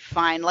probably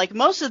fine. Like,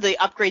 most of the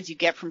upgrades you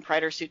get from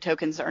Praetor suit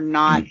tokens are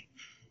not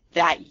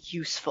that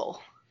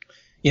useful.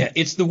 Yeah,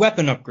 it's the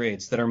weapon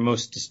upgrades that are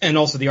most, and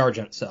also the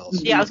Argent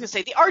cells. Yeah, I was going to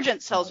say, the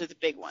Argent cells are the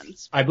big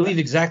ones. I believe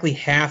exactly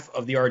half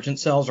of the Argent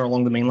cells are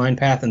along the mainline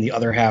path, and the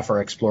other half are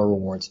Explorer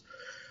rewards.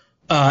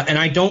 And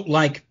I don't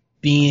like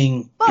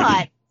being...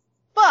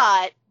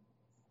 But,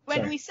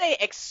 when we say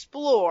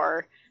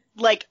explore,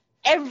 like,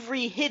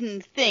 every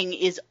hidden thing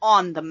is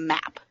on the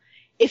map.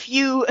 If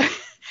you...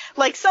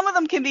 Like, some of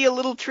them can be a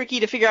little tricky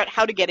to figure out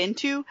how to get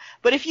into,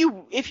 but if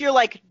you're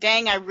like,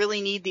 dang, I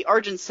really need the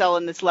Argent cell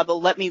in this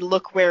level, let me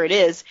look where it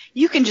is,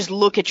 you can just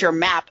look at your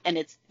map and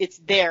it's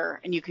there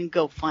and you can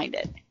go find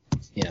it.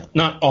 Yeah,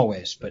 not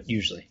always, but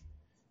usually.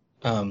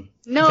 No,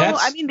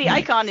 I mean, the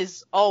icon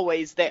is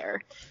always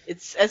there.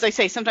 It's, as I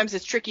say, sometimes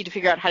it's tricky to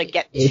figure out how to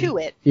get to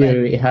it.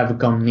 You have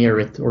gone near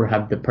it or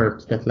have the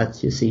perk that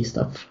lets you see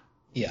stuff.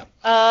 Yeah.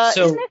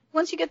 Isn't it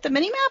once you get the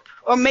minimap?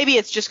 Or maybe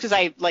it's just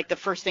because the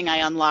first thing I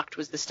unlocked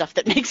was the stuff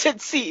that makes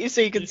it see,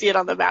 so you can see it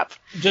on the map.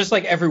 Just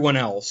like everyone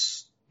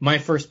else, my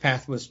first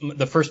path was,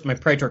 my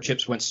Praetor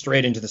chips went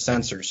straight into the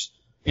sensors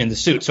in the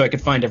suit, so I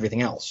could find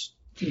everything else.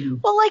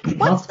 Well, like,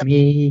 what's Not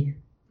me.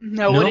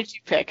 No, what did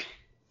you pick?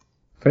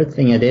 First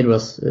thing I did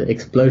was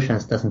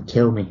explosions doesn't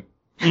kill me.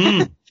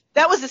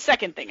 That was the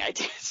second thing I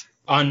did.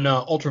 On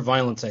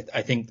ultra-violence,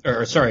 I think,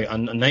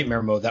 on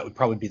nightmare mode, that would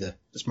probably be the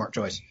smart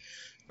choice.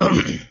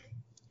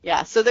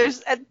 Yeah, so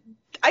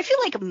I feel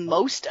like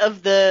most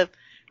of the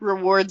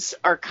rewards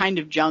are kind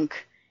of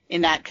junk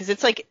in that, because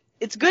it's like,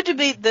 it's good to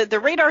be, the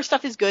radar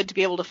stuff is good to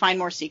be able to find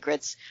more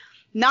secrets.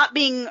 Not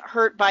being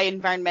hurt by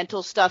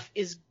environmental stuff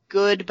is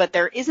good, but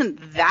there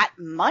isn't that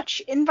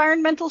much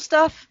environmental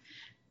stuff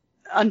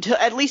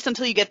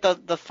until you get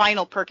the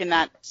final perk in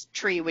that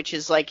tree, which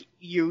is like,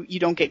 you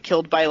don't get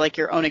killed by like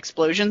your own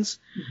explosions.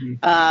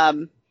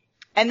 Mm-hmm.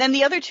 And then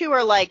the other two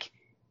are like,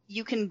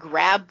 you can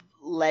grab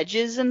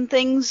ledges and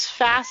things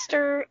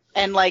faster,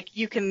 and like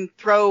you can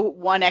throw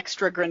one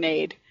extra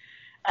grenade,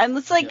 and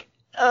it's like,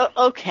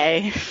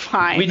 okay,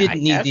 fine. We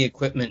didn't need the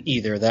equipment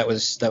either. That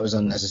was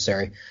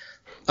unnecessary.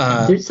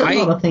 There's a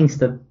lot of things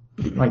that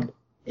like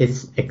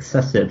is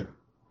excessive.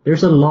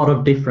 There's a lot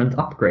of different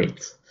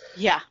upgrades.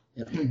 Yeah.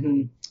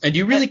 Mm-hmm. And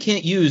you really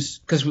can't use,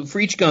 because for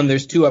each gun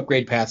there's 2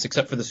 upgrade paths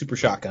except for the super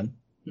shotgun,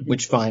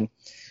 which fine.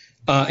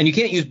 And you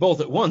can't use both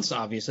at once,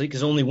 obviously,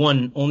 because only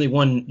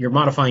one, you're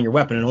modifying your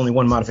weapon, and only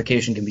one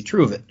modification can be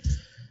true of it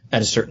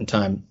at a certain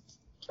time.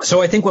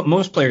 So I think what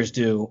most players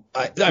do,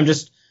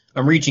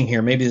 I'm reaching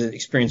here. Maybe the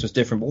experience was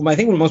different. But I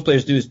think what most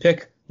players do is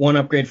pick one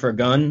upgrade for a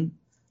gun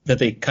that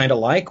they kind of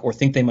like or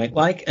think they might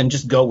like and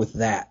just go with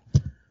that.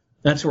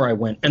 That's where I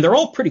went. And they're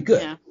all pretty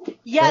good.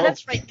 Yeah,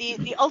 that's right.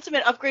 The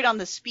ultimate upgrade on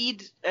the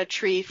speed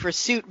tree for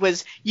suit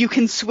was you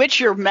can switch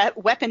your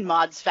weapon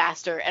mods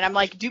faster. And I'm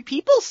like, do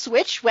people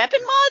switch weapon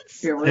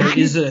mods?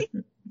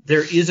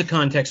 There is a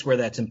context where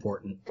that's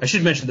important. I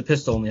should mention the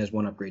pistol only has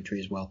one upgrade tree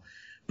as well.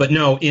 But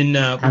no, in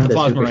the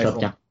plasma rifle.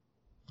 Shotgun.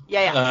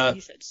 Yeah.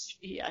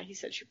 He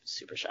said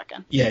super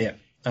shotgun. Yeah.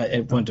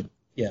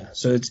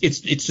 So it's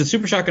the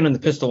super shotgun and the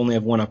pistol only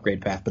have one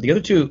upgrade path, but the other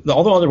two,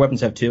 all the other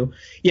weapons have two.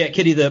 Yeah,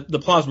 Kitty, the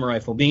plasma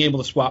rifle, being able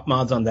to swap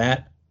mods on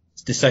that,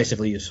 is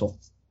decisively useful.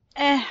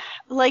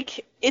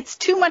 It's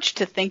too much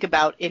to think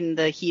about in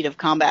the heat of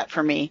combat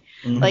for me.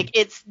 Mm-hmm. Like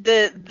it's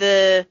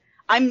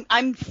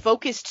I'm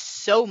focused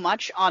so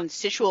much on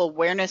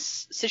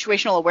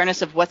situational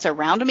awareness of what's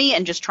around me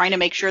and just trying to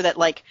make sure that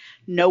like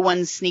no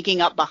one's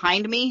sneaking up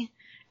behind me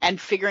and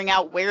figuring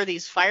out where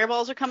these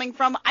fireballs are coming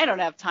from. I don't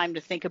have time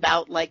to think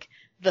about like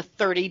the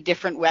 30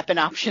 different weapon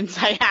options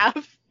I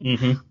have.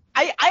 Mm-hmm.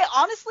 I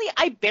honestly,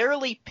 I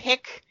barely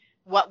pick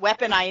what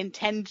weapon I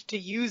intend to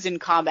use in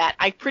combat.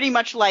 I pretty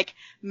much like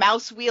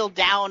mouse wheel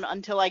down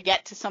until I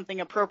get to something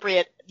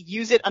appropriate,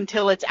 use it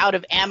until it's out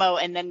of ammo,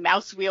 and then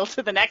mouse wheel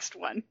to the next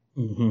one.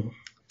 Mm-hmm.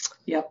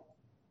 Yep.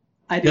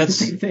 I do the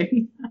same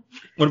thing.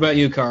 What about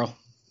you, Carl?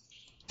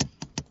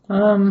 I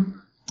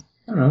don't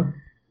know.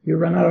 You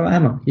run out of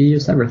ammo. You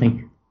use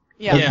everything.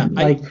 Yeah.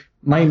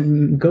 My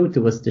go-to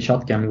was the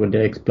shotgun with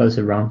the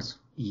explosive rounds.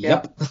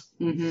 Yep.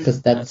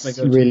 Because that's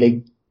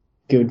really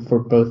good for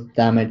both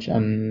damage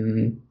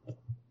and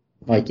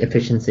like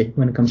efficiency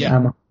when it comes to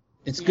ammo.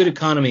 It's good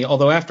economy.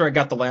 Although after I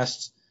got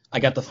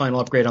the final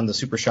upgrade on the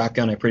super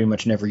shotgun, I pretty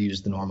much never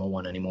used the normal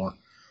one anymore.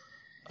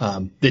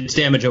 Its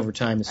damage over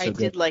time is so good. I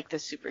did like the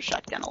super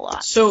shotgun a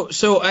lot. So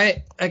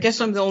I guess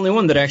I'm the only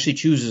one that actually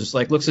chooses,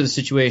 like, looks at the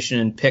situation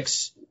and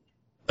picks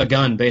a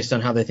gun based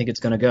on how they think it's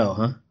going to go,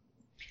 huh?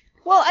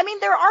 Well, I mean,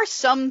 there are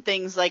some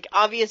things, like,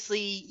 obviously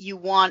you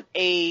want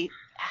a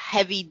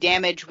heavy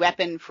damage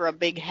weapon for a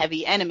big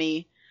heavy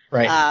enemy.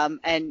 Right.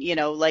 And, you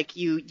know, like,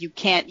 you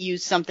can't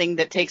use something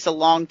that takes a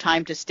long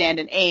time to stand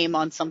and aim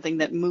on something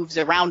that moves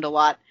around a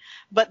lot.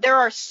 But there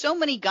are so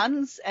many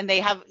guns, and they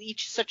have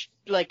each such,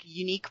 like,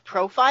 unique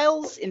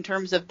profiles in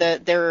terms of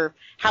their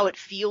how it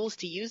feels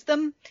to use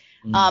them,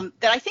 that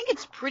I think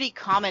it's pretty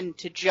common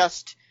to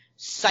just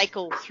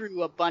cycle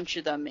through a bunch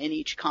of them in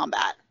each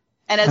combat.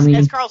 And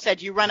as Carl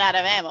said, you run out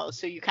of ammo,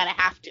 so you kind of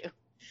have to.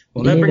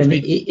 Well, you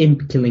need an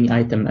imp killing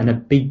item and a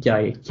big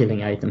guy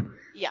killing item.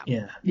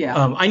 Yeah.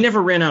 I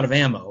never ran out of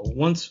ammo.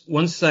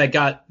 Once I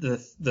got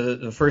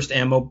the first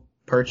ammo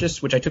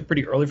purchase, which I took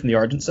pretty early from the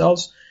Argent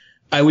cells,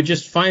 I would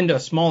just find a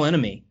small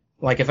enemy.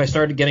 Like if I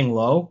started getting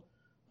low,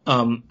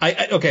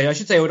 I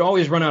should say I would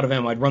always run out of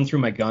ammo. I'd run through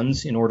my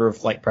guns in order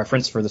of like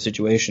preference for the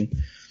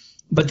situation.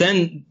 But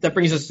then that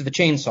brings us to the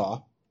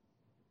chainsaw,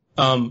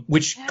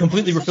 which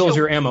completely refills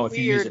your ammo if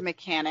you use it. Weird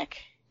mechanic.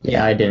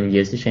 Yeah, I didn't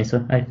use the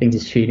chainsaw. I think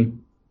it's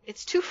cheating.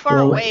 It's too far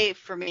away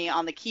for me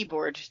on the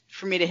keyboard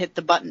for me to hit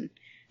the button.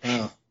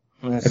 Oh.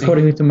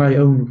 According to my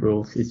own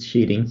rules, it's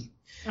cheating.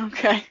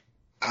 Okay.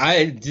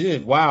 I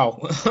did.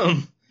 Wow.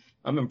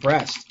 I'm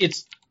impressed.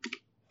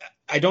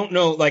 I don't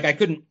know, like I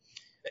couldn't,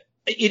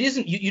 it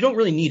isn't, you don't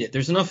really need it.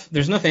 There's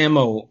enough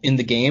ammo in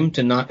the game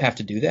to not have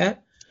to do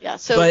that. Yeah,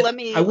 so let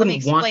me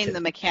explain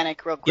the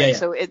mechanic real quick. Yeah.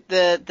 So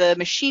the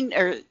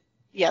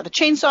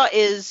chainsaw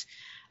is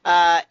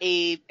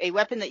a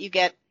weapon that you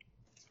get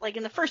like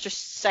in the first or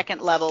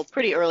second level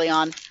pretty early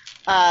on,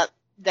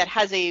 that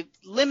has a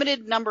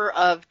limited number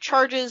of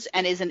charges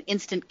and is an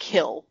instant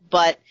kill,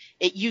 but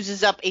it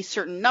uses up a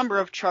certain number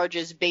of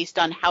charges based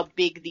on how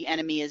big the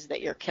enemy is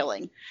that you're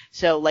killing.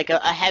 So like a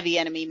heavy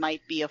enemy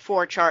might be a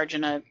 4 charge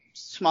and a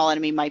small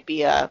enemy might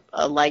be a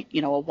light,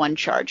 a 1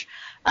 charge.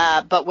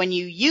 But when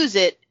you use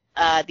it,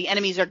 the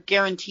enemies are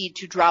guaranteed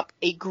to drop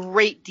a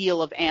great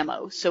deal of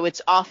ammo. So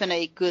it's often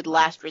a good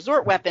last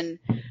resort weapon,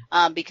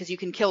 because you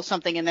can kill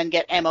something and then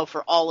get ammo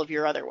for all of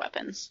your other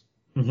weapons.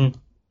 Mm-hmm.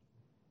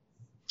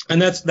 And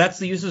that's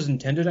the use as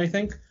intended, I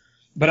think.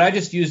 But I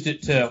just used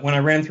it to, when I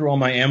ran through all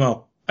my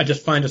ammo, I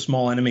just find a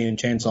small enemy and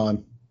chainsaw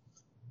him.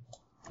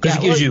 Because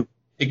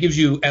it gives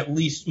you at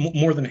least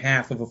more than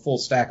half of a full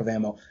stack of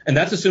ammo. And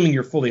that's assuming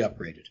you're fully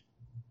upgraded.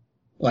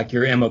 Like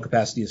your ammo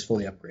capacity is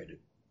fully upgraded.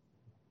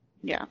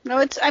 Yeah. No,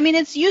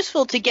 it's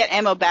useful to get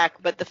ammo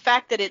back, but the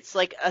fact that it's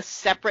like a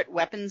separate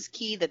weapons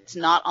key that's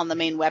not on the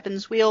main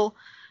weapons wheel,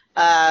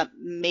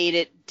 made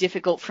it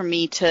difficult for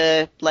me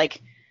to,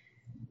 like,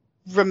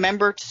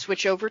 remember to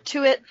switch over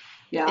to it.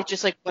 Yeah. It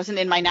just, like, wasn't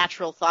in my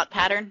natural thought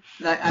pattern.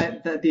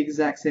 The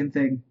exact same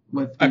thing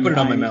with me. I put it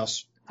on my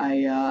mouse.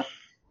 I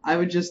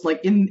would just,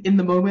 like, in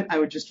the moment, I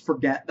would just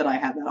forget that I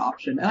had that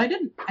option. And I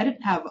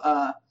didn't have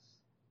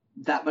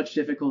that much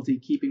difficulty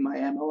keeping my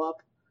ammo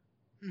up.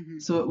 Mm-hmm.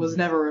 So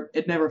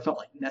it never felt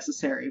like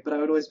necessary, but I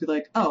would always be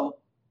like, oh,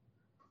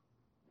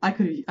 I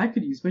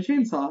could use my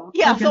chainsaw.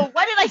 Yeah, Okay. so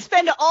why did I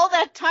spend all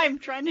that time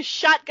trying to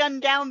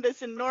shotgun down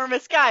this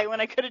enormous guy when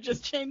I could have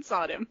just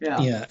chainsawed him?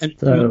 Yeah. And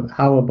So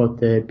how about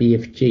the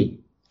BFG?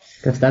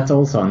 Because that's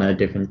also on a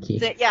different key.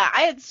 Yeah,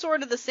 I had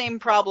sort of the same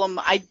problem.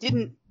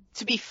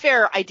 To be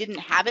fair, I didn't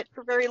have it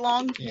for very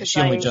long. Yeah, she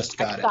only just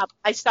got it.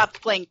 I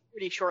stopped playing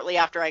pretty shortly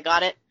after I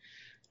got it.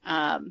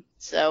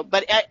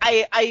 But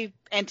I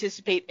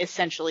anticipate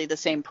essentially the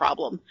same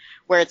problem,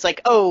 where it's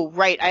like, oh,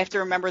 right, I have to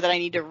remember that I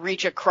need to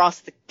reach across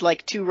the,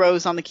 like, 2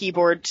 rows on the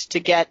keyboard to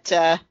get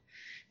to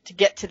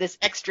this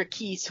extra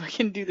key so I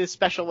can do this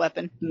special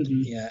weapon.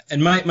 Mm-hmm. Yeah,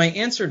 and my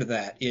answer to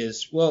that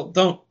is, well,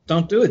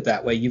 don't do it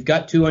that way. You've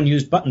got 2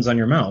 unused buttons on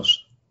your mouse.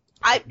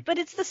 But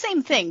it's the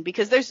same thing,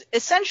 because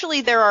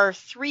there are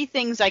 3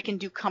 things I can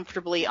do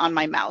comfortably on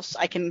my mouse.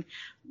 I can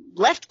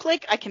left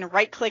click, I can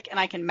right click, and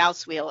I can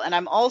mouse wheel. And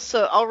I'm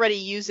also already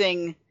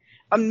using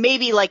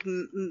maybe like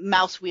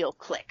mouse wheel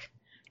click,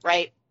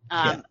 right?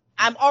 Yeah.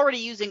 I'm already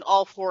using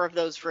all 4 of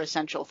those for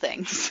essential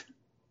things.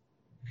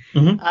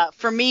 Mm-hmm.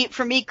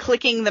 For me,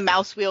 clicking the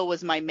mouse wheel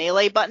was my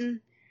melee button,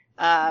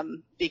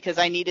 because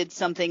I needed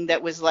something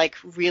that was like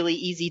really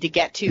easy to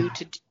get to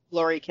do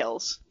glory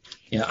kills.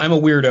 Yeah, I'm a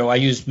weirdo. I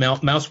use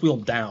mouse wheel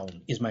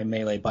down is my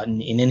melee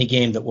button in any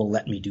game that will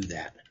let me do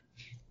that.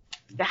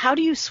 How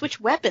do you switch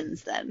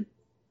weapons then?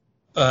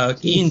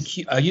 E and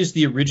Q. I use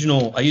the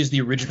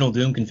original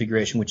Doom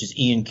configuration, which is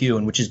E and Q,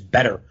 and which is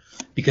better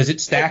because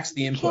it stacks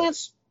the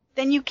inputs.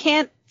 Then you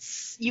can't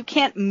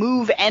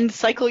move and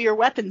cycle your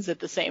weapons at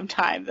the same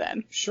time.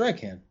 Then Sure, I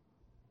can.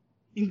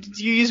 do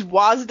you use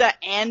WASD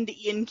and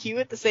E and Q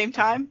at the same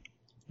time?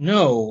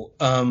 No.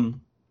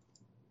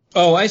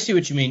 Oh, I see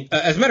what you mean.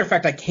 As a matter of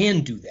fact, I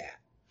can do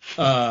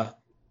that.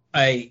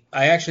 I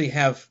actually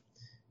have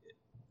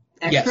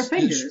Extra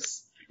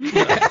fingers.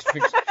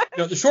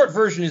 No, the short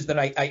version is that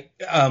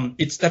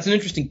that's an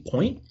interesting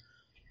point.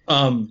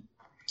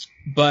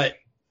 But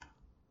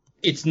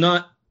it's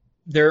not.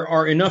 There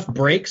are enough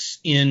breaks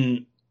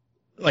in,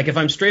 like, if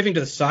I'm strafing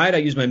to the side, I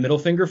use my middle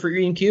finger for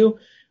E and Q,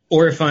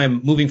 or if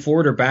I'm moving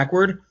forward or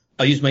backward,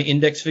 I'll use my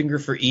index finger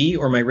for E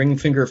or my ring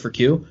finger for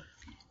Q.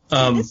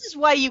 This is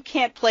why you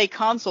can't play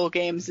console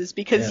games, is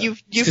because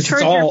you've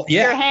turned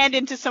your hand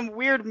into some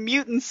weird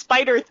mutant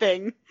spider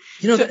thing.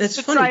 You know, that's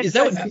funny. Is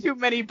that too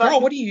many buttons?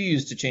 Carl, what do you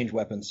use to change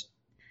weapons?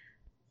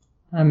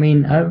 I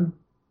mean, I've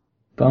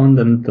bound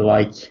them to,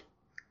 like,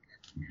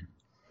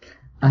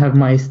 I have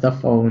my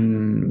stuff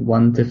on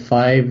 1 to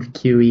 5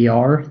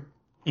 QER,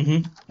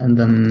 and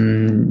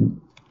then,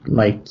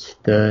 like,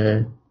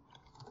 the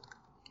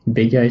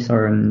big guys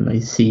are on,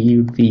 like,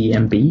 C, V,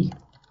 and B.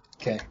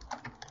 Okay.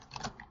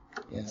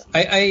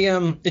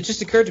 Yeah. It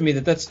just occurred to me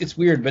that it's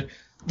weird, but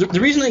the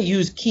reason I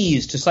use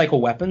keys to cycle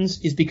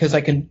weapons is because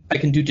I can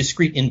do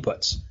discrete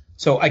inputs.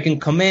 So I can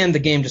command the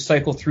game to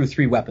cycle through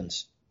 3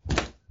 weapons.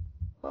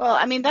 Well,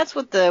 I mean, that's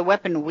what the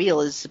weapon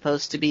wheel is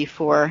supposed to be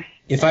for.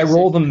 If I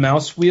roll the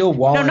mouse wheel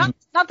while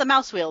not the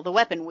mouse wheel, the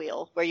weapon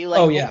wheel, where you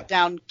hold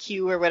down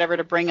Q or whatever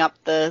to bring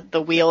up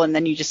the wheel, and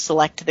then you just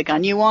select the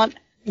gun you want.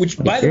 Which,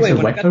 by the way,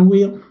 weapon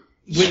wheel?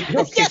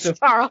 Yes,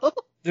 Carl.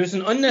 There's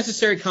an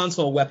unnecessary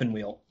console weapon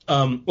wheel.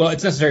 Well,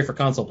 it's necessary for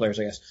console players,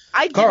 I guess.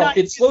 Carl,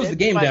 it slows the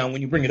game down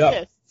when you bring it up.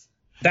 Yes.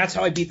 That's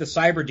how I beat the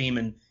Cyber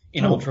Demon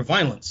in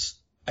Ultraviolence.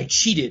 I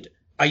cheated.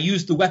 I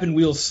used the weapon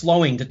wheel's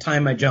slowing to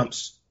time my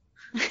jumps.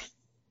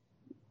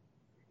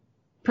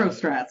 Pro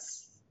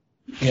strats.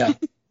 Yeah.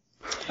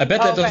 I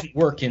bet that doesn't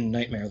work in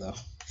Nightmare, though.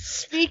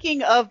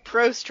 Speaking of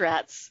pro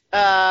strats,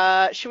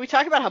 should we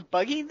talk about how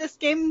buggy this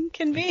game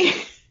can be?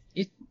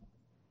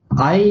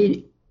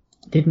 I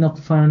did not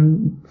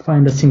find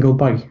a single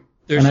bug.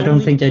 And I don't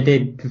think I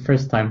did the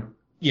first time.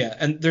 Yeah,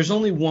 and there's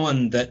only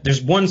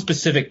there's one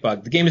specific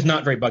bug. The game is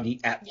not very buggy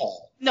at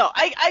all. No,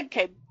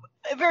 okay.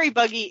 Very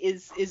buggy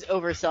is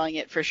overselling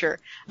it for sure.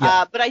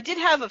 Yeah. But I did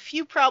have a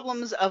few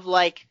problems of,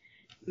 like,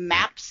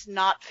 maps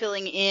not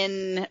filling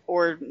in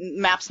or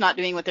maps not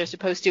doing what they're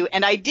supposed to.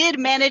 And I did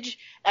manage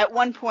at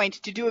one point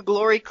to do a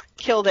glory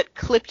kill that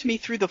clipped me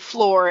through the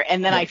floor,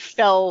 and then I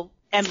fell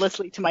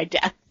endlessly to my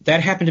death.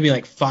 That happened to me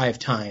like 5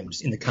 times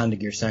in the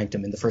Condagir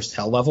Sanctum in the first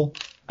hell level.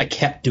 I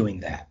kept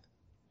doing that.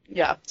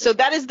 Yeah, so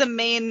that is the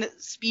main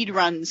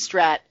speedrun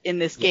strat in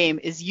this game,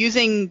 is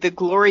using the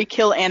glory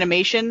kill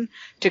animation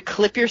to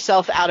clip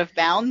yourself out of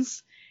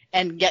bounds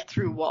and get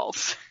through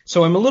walls.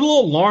 So I'm a little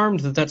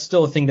alarmed that that's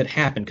still a thing that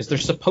happened, because they're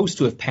supposed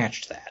to have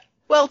patched that.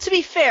 Well, to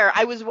be fair,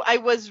 I was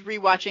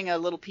rewatching a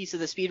little piece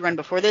of the speedrun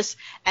before this,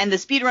 and the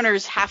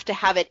speedrunners have to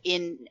have it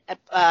in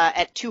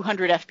at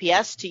 200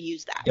 FPS to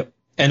use that. Yep,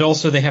 and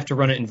also they have to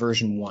run it in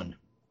version 1.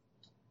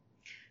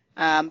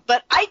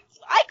 But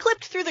I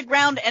clipped through the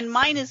ground, and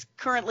mine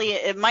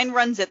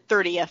runs at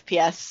 30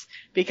 FPS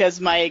because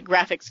my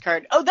graphics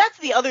card. Oh, that's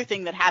the other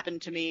thing that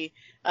happened to me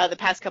the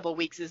past couple of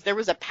weeks, is there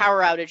was a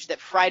power outage that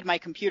fried my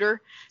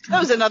computer. That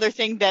was another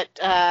thing that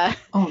that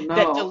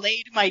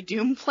delayed my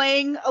Doom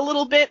playing a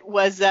little bit.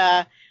 Was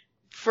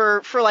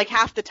for like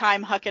half the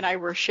time Huck and I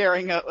were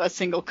sharing a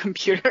single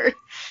computer.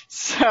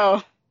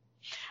 So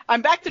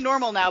I'm back to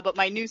normal now, but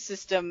my new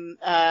system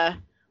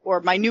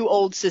or my new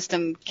old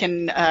system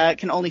can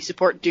only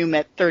support Doom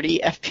at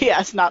 30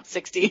 FPS, not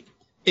 60.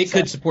 It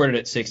could support it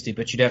at 60,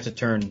 but you'd have to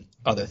turn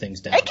other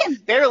things down. I can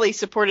barely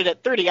support it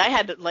at 30. I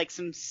had like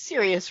some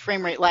serious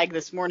frame rate lag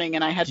this morning,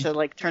 and I had to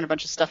like turn a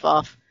bunch of stuff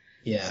off.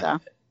 Yeah. So.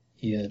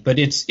 Yeah, but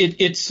it's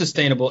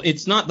sustainable.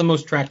 It's not the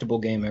most tractable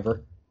game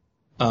ever.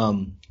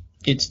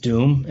 It's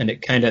Doom, and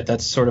it kind of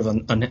that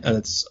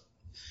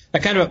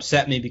kind of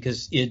upset me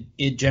because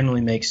it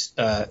generally makes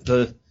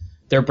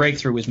their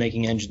breakthrough was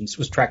making engines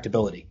was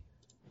tractability.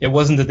 It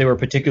wasn't that they were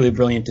particularly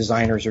brilliant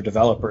designers or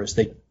developers.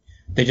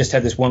 They just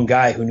had this one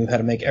guy who knew how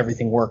to make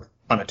everything work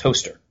on a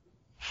toaster.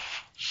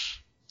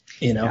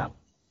 You know? Yeah.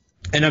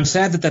 And I'm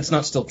sad that that's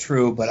not still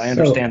true, but I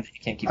understand that you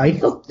can't keep it. I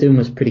thought Doom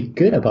was pretty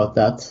good about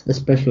that,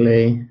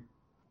 especially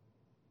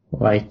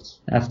like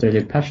after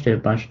they patched it a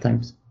bunch of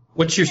times.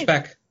 What's your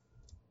spec?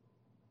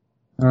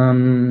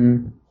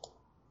 I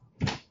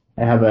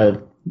have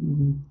a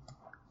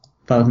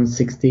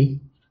 1060.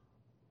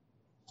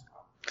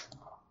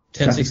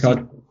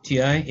 1060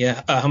 Ti?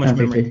 Yeah. How much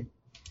memory?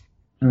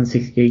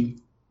 160 gig.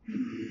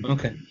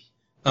 Okay.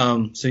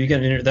 So you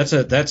get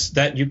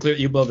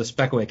you blow the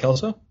spec away,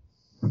 Kelso?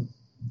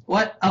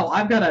 What? Oh,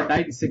 I've got a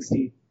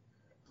 9060.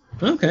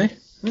 Okay.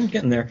 I'm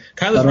getting there.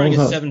 Kyla's running a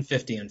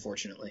 750,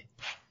 unfortunately.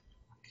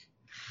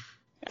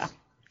 Yeah.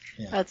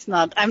 That's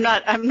not. I'm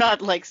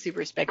not like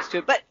super specs to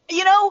it, but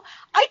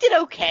I did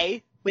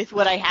okay with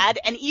what I had,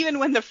 and even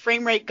when the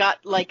frame rate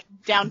got like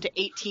down to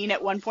 18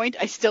 at one point,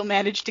 I still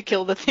managed to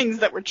kill the things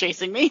that were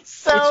chasing me.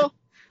 So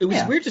it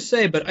was weird to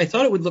say, but I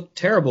thought it would look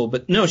terrible.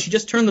 But no, she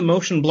just turned the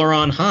motion blur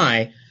on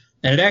high,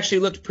 and it actually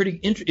looked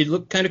it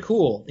looked kind of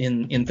cool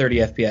in 30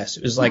 FPS.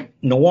 It was like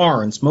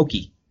noir and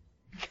smoky.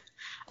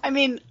 I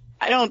mean,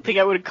 I don't think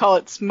I would call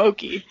it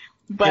smoky,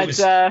 but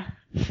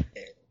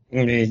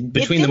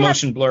between the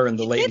motion blur and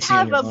the latency,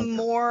 it did have a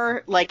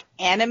more like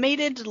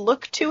animated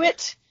look to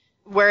it.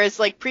 Whereas,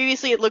 like,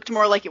 previously it looked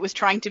more like it was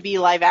trying to be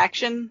live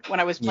action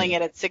when I was playing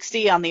it at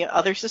 60 on the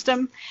other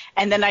system.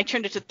 And then I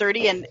turned it to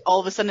 30 and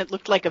all of a sudden it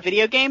looked like a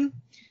video game,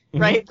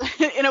 right?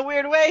 In a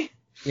weird way.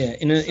 Yeah,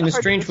 in a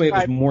strange way it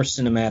was more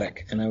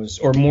cinematic, and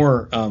or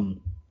more,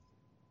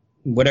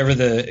 whatever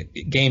the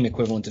game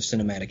equivalent of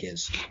cinematic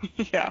is.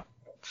 Yeah.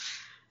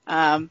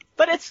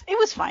 But it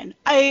was fine.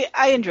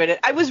 I enjoyed it.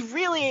 I was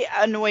really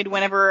annoyed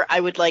whenever I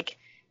would, like,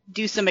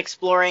 do some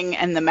exploring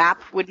and the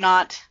map would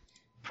not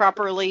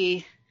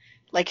properly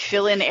like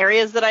fill in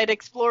areas that I'd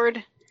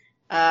explored,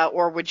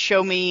 or would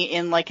show me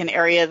in like an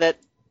area that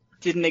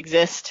didn't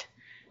exist,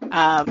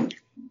 because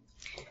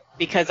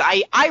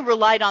I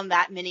relied on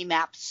that mini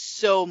map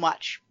so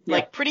much. Yeah.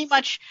 Like pretty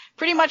much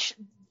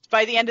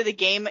by the end of the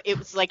game, it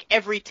was like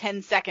every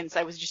 10 seconds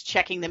I was just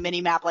checking the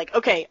mini map, like,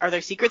 okay, are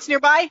there secrets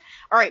nearby?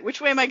 All right,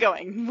 which way am I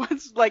going?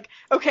 What's like,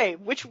 okay,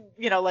 what's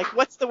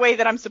the way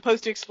that I'm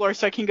supposed to explore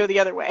so I can go the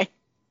other way?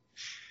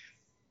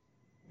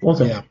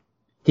 Also, yeah.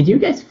 Did you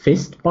guys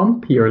fist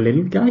bump your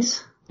little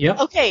guys? Yep.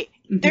 Okay,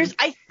 because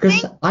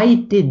I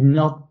did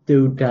not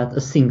do that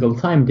a single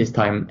time this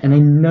time, and I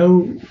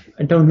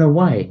don't know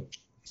why.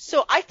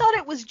 So I thought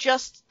it was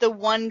just the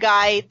one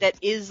guy that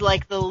is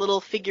like the little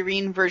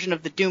figurine version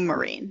of the Doom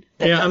Marine.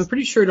 Yeah, I'm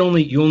pretty sure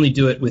you only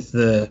do it with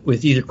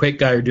either Quake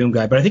guy or Doom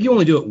guy, but I think you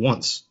only do it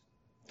once.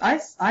 I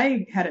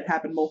had it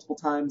happen multiple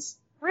times.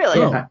 Really?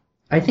 Yeah,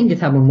 I think it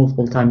happened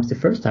multiple times the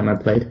first time I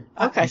played.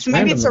 Okay, so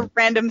maybe it's a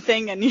random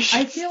thing, and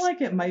I feel like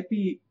it might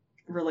be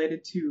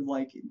related to,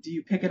 like, do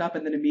you pick it up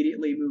and then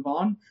immediately move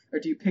on, or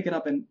do you pick it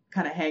up and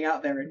kind of hang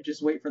out there and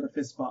just wait for the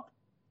fist bump?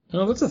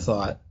 Oh, that's a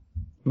thought.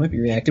 It might be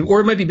reactive, or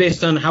it might be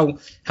based on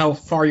how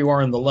far you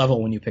are in the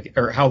level when you pick it,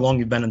 or how long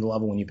you've been in the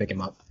level when you pick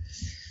him up.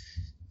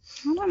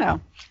 I don't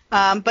know.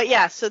 But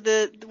yeah, so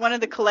one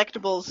of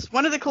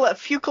the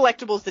few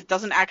collectibles that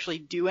doesn't actually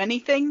do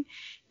anything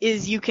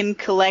is you can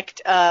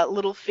collect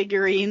little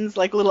figurines,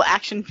 like little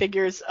action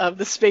figures of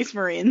the Space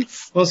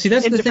Marines. Well, see,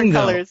 that's the thing,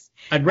 colors.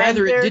 Though. I'd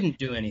rather it didn't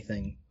do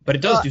anything, but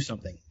it does do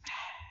something.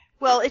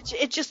 Well,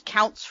 it just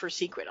counts for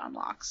secret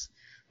unlocks.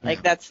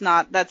 Like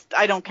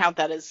I don't count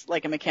that as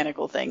like a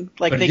mechanical thing.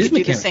 Like, they could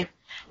do the same.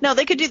 No,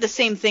 they could do the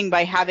same thing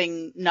by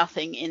having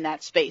nothing in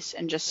that space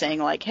and just saying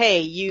like,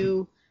 hey,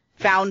 you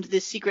found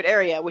this secret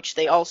area, which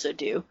they also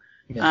do.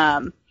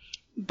 Yeah.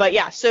 But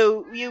yeah,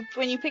 so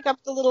when you pick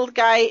up the little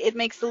guy, it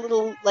makes the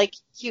little like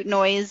cute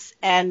noise,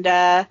 and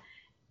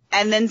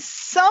then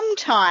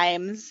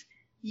sometimes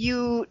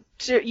you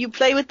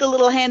play with the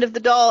little hand of the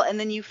doll, and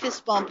then you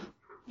fist bump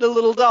the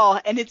little doll,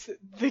 and it's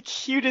the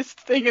cutest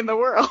thing in the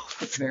world.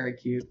 It's very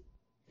cute.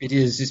 It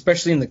is,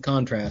 especially in the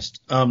contrast.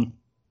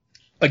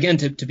 Again,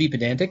 to be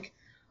pedantic,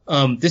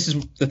 this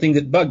is the thing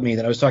that bugged me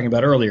that I was talking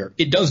about earlier.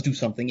 It does do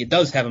something. It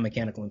does have a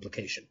mechanical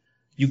implication.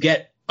 You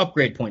get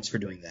upgrade points for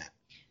doing that.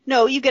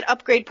 No, you get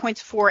upgrade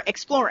points for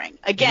exploring.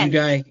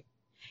 Again,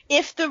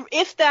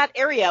 if that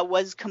area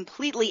was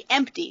completely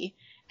empty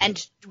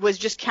and was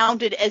just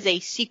counted as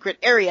a secret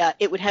area,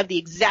 it would have the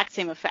exact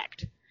same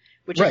effect.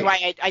 Which is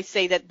why I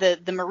say that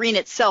the Marine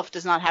itself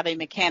does not have a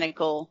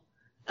mechanical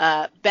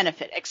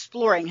benefit.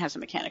 Exploring has a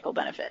mechanical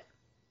benefit.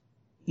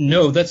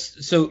 No,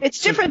 that's so.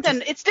 It's different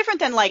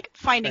than like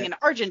finding an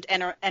Argent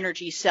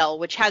energy cell,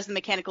 which has the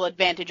mechanical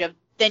advantage of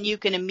then you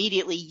can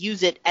immediately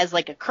use it as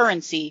like a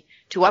currency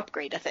to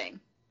upgrade a thing.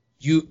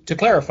 To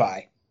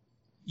clarify,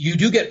 you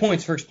do get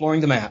points for exploring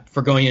the map,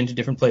 for going into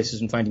different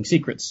places and finding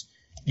secrets.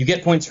 You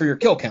get points for your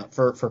kill count,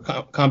 for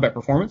combat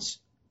performance.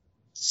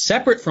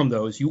 Separate from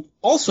those, you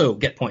also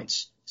get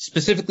points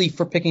specifically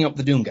for picking up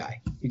the Doom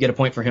guy. You get a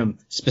point for him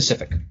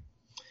specific.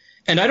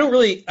 And I'm not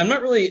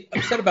really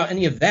upset about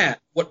any of that.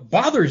 What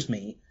bothers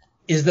me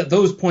is that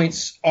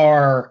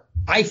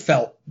I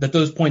felt that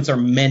those points are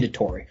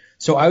mandatory.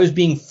 So I was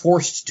being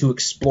forced to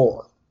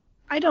explore.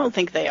 I don't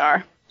think they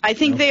are. I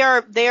think they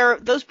are,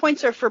 those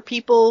points are for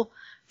people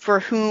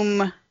for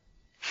whom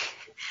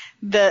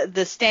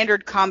the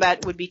standard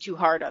combat would be too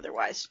hard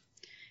otherwise.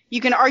 You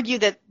can argue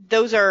that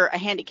those are a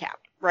handicap,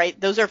 right?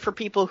 Those are for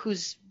people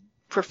whose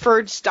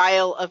preferred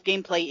style of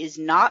gameplay is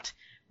not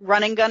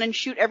run and gun and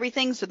shoot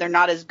everything, so they're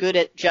not as good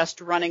at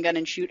just run and gun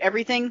and shoot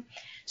everything.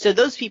 So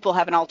those people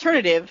have an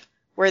alternative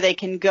where they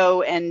can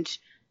go and,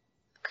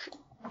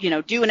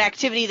 do an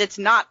activity that's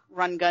not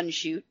run, gun,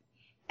 shoot,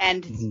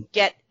 and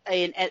get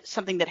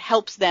something that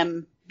helps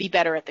them be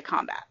better at the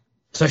combat.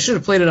 So I should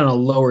have played it on a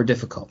lower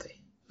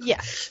difficulty.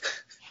 Yeah.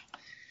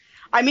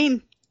 I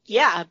mean,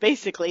 yeah,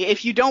 basically.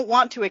 If you don't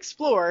want to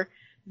explore,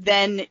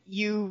 then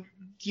you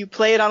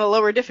play it on a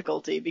lower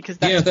difficulty, because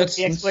that's what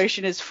the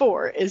exploration is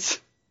for, is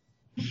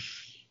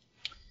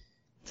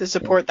to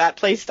support that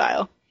play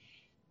style.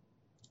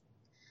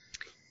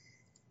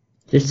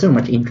 There's so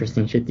much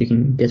interesting shit you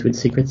can get with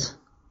secrets.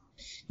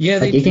 Yeah,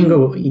 like you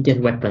can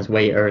get weapons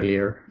way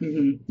earlier.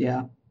 Mm-hmm.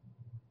 Yeah.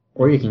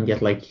 Or you can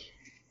get like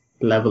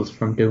levels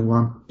from Doom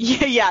 1.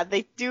 Yeah,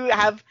 they do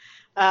have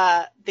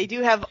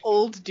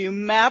old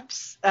Doom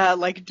maps,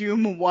 like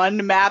Doom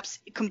 1 maps,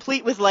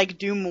 complete with like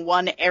Doom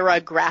 1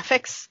 era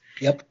graphics.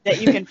 Yep.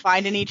 That you can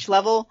find in each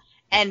level.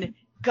 And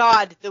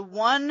God,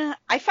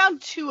 I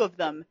found 2 of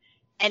them,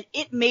 and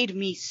it made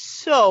me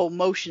so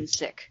motion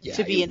sick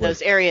to be in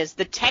those areas.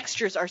 The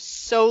textures are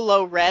so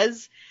low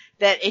res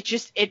that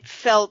it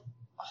felt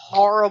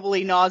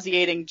horribly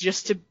nauseating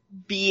just to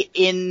be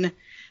in,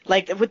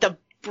 like, with the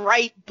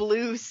bright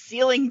blue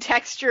ceiling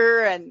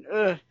texture and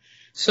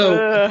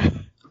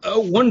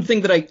one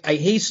thing that I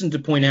hasten to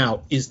point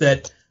out is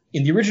that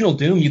in the original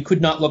Doom you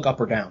could not look up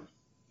or down.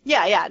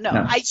 Yeah, no.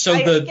 I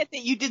get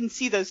that you didn't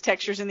see those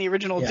textures in the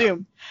original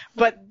Doom,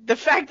 but the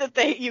fact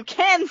that you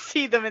can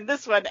see them in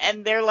this one,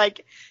 and they're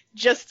like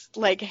just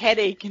like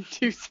headache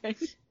inducing.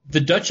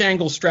 The Dutch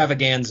angle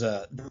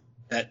extravaganza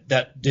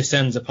that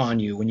descends upon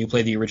you when you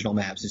play the original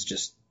maps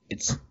is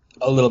it's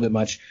a little bit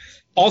much.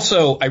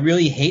 Also, I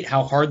really hate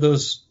how hard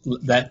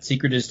that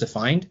secret is to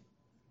find.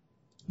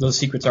 Those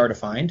secrets are to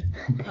find.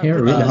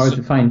 They're really hard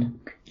to find.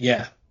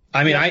 Yeah.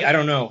 I mean, I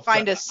don't know.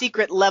 Find a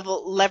secret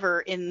lever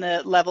in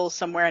the level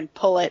somewhere and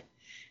pull it,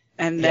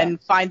 and then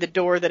find the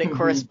door that it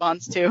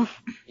corresponds to.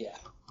 Yeah.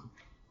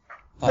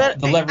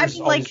 But I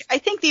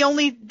think the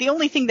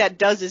only thing that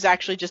does is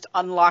actually just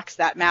unlocks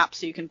that map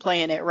so you can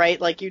play in it,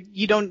 right? Like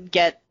you don't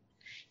get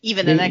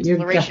even an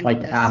exploration. You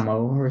get like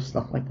ammo or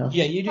stuff like that.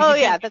 Yeah, you do. Oh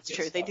yeah, that's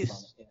true. They do.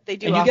 They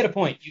do. And you get a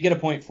point. You get a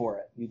point for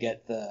it. You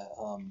get the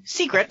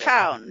secret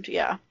found.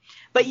 Yeah.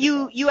 But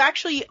you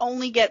actually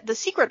only get the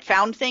secret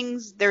found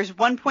things. There's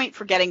 1 point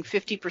for getting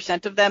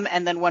 50% of them,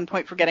 and then 1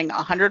 point for getting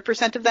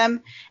 100% of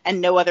them,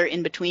 and no other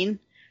in between.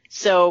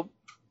 So,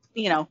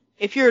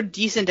 if you're a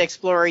decent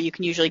explorer, you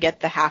can usually get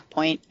the half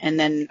point, and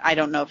then I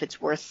don't know if it's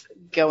worth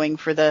going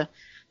for the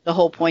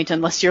whole point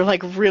unless you're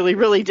like really,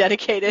 really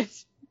dedicated.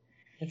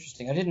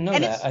 Interesting. I didn't know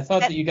that. I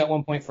thought that you got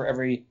 1 point for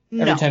every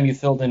time you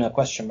filled in a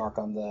question mark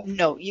on the.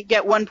 No, you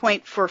get 1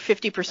 point for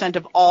 50%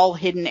 of all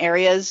hidden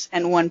areas,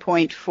 and 1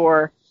 point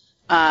for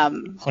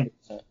 100%.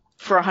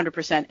 For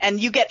 100%. And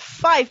you get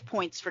 5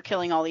 points for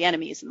killing all the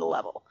enemies in the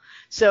level.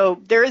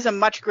 So there is a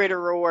much greater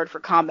reward for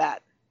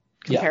combat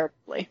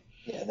comparatively.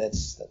 Yeah,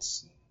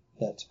 that's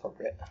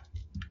appropriate.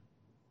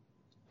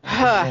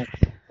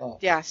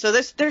 Yeah, so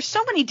there's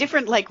so many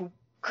different like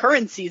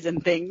currencies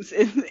and things.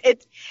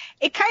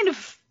 It kind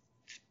of,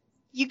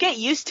 you get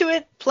used to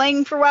it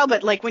playing for a while,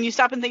 but like when you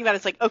stop and think about it,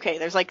 it's like, okay,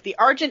 there's like the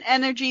Argent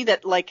energy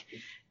that like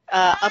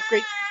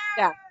upgrades.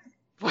 Yeah.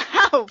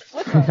 Wow,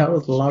 that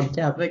was a loud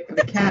cat.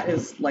 The cat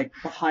is like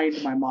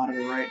behind my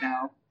monitor right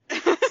now.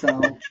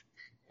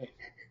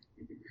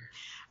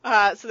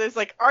 So there's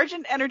like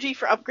Argent energy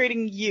for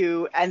upgrading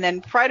you, and then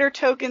Prider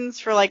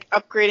tokens for like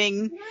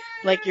upgrading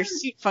like your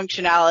suit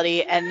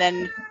functionality, and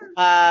then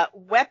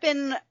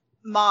weapon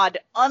mod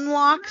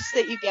unlocks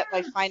that you get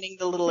by finding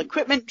the little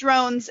equipment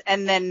drones,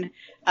 and then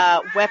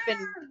weapon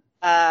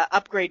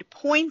upgrade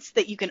points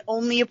that you can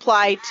only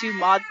apply to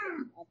mods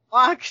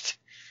unlocked.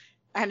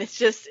 And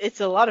it's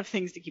a lot of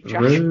things to keep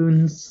track of.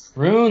 Runes.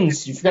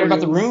 You forgot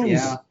about the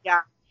runes.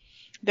 Yeah.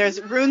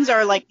 Runes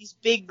are like these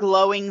big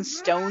glowing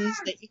stones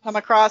that you come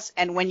across,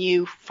 and when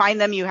you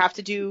find them, you have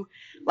to do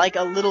like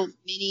a little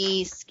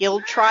mini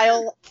skill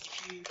trial.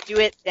 If you do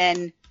it,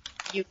 then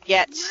you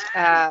get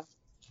the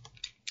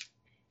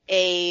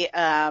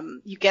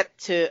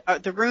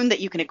rune that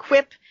you can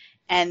equip,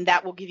 and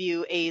that will give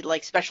you a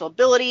like special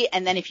ability.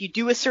 And then if you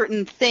do a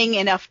certain thing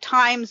enough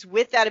times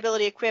with that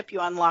ability equipped,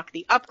 you unlock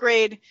the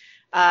upgrade.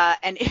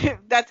 And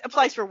that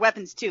applies for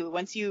weapons too.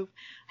 Once you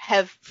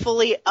have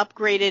fully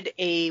upgraded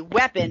a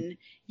weapon,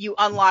 you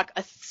unlock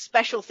a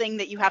special thing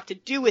that you have to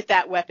do with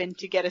that weapon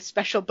to get a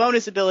special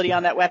bonus ability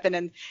on that weapon.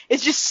 And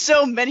it's just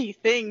so many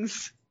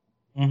things.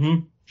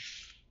 Mm-hmm.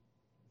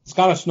 It's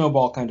got a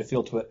snowball kind of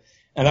feel to it.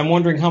 And I'm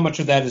wondering how much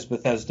of that is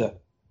Bethesda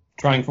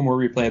trying for more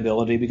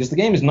replayability, because the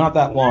game is not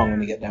that long when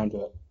you get down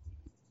to it.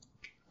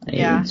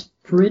 Yeah. It's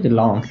pretty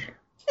long.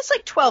 It's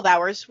like 12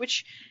 hours,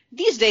 which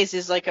these days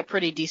is like a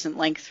pretty decent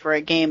length for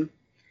a game.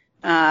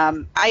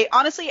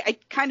 I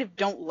kind of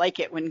don't like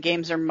it when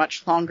games are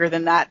much longer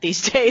than that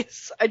these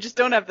days. I just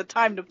don't have the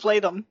time to play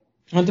them.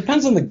 Well, it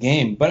depends on the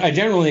game, but I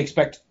generally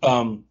expect,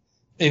 if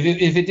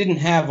it didn't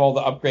have all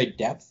the upgrade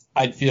depth,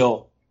 I'd be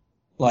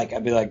like,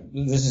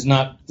 this is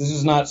not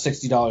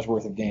 $60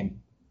 worth of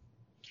game.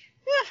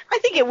 Yeah, I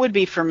think it would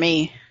be for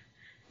me.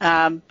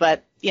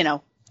 But, you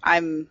know,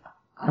 I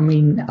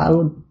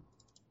would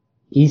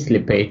easily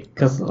pay,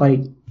 because,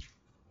 like,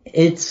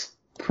 it's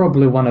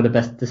probably one of the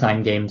best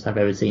design games I've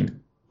ever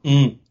seen.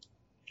 Mm.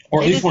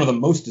 Or at least one of the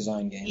most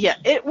designed games. Yeah,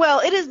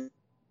 it is,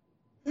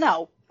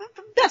 no,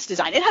 best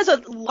design. It has a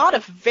lot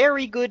of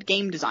very good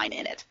game design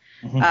in it.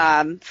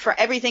 Mm-hmm. For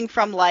everything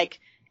from, like,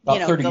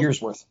 about 30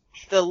 years worth.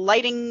 The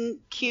lighting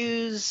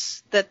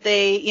cues that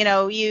they,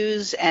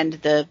 use, and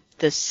the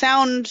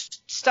sound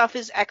stuff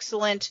is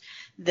excellent.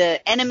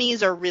 The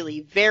enemies are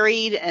really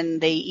varied,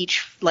 and they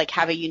each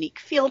have a unique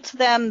feel to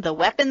them. The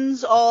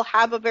weapons all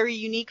have a very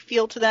unique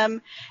feel to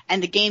them,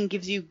 and the game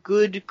gives you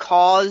good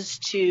cause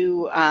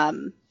to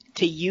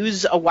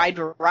use a wide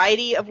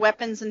variety of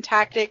weapons and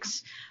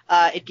tactics.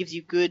 It gives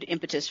you good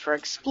impetus for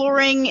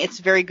exploring. It's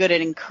very good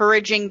at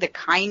encouraging the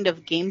kind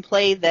of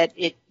gameplay that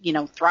it,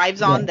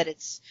 thrives on, that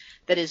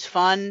is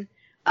fun,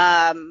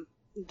 that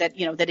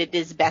it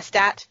is best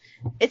at.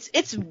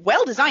 It's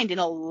well designed in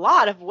a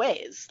lot of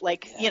ways.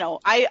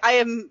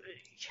 I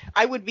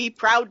would be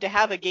proud to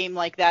have a game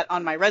like that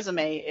on my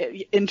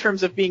resume in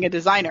terms of being a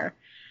designer.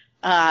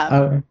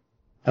 I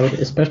would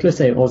especially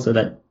say also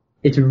that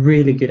it's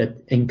really good at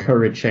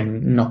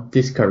encouraging, not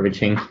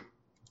discouraging.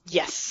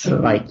 Yes.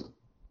 So,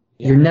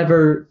 you're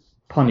never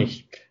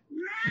punished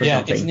for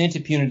something. It's an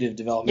anti-punitive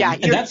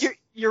development. Yeah,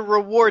 you're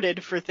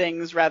rewarded for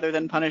things rather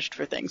than punished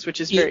for things,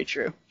 which is very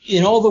true.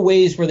 In all the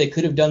ways where they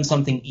could have done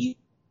something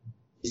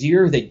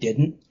easier, they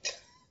didn't.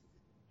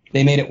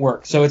 They made it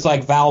work. So it's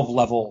like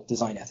Valve-level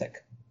design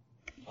ethic.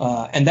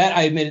 And that,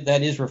 I admit,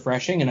 that is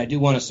refreshing, and I do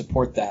want to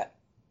support that.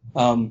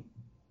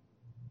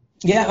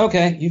 Yeah,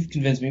 okay, you've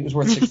convinced me. It was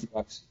worth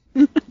 $60.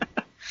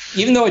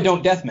 Even though I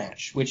don't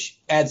deathmatch, which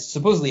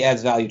supposedly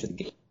adds value to the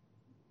game.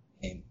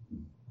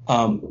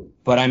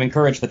 But I'm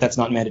encouraged that that's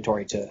not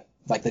mandatory to,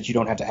 that you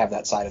don't have to have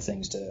that side of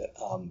things to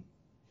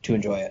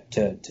enjoy it,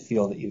 to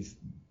feel that you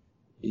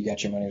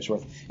got your money's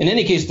worth. In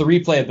any case, the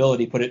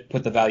replayability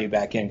put the value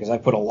back in, because I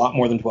put a lot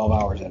more than 12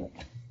 hours in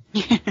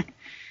it.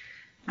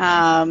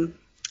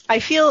 I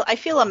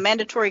feel a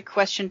mandatory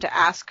question to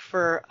ask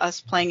for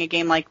us playing a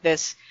game like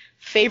this.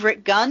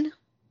 Favorite gun?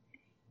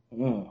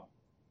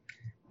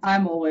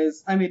 I'm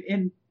always,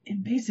 in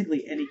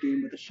basically any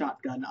game with a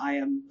shotgun, I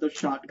am the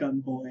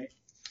shotgun boy.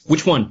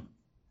 Which one?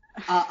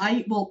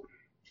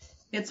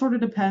 It sort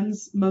of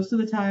depends. Most of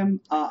the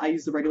time, I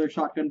use the regular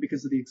shotgun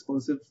because of the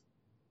explosive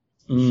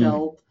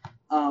shell,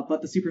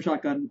 but the super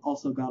shotgun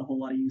also got a whole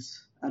lot of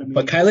use out of me.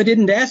 But Kyla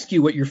didn't ask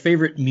you what your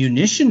favorite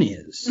munition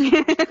is.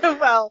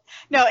 Well,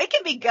 no,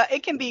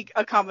 it can be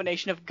a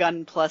combination of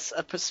gun plus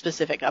a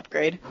specific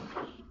upgrade.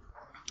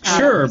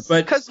 Sure,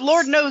 but because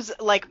Lord knows,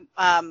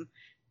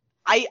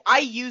 I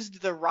used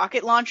the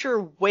rocket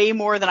launcher way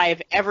more than I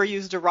have ever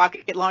used a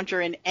rocket launcher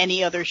in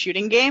any other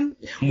shooting game.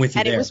 I'm with you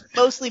and there. It was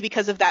mostly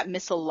because of that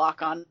missile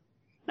lock-on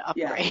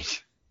upgrade.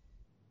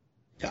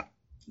 Yeah.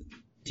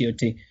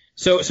 TOT.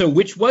 So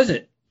which was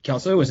it,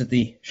 Kelso? Was it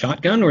the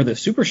shotgun or the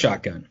super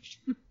shotgun?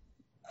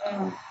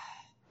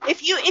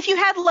 If you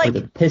had or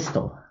the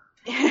pistol.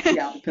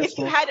 Yeah, the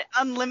pistol.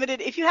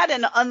 If you had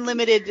an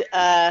unlimited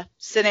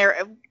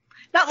scenario.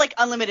 Not like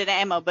unlimited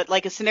ammo, but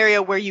like a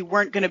scenario where you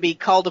weren't going to be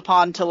called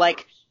upon to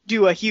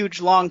do a huge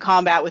long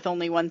combat with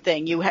only one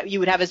thing. You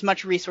would have as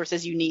much resource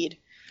as you need.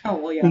 Oh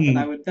well, yeah.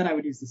 Then I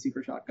would use the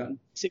super shotgun.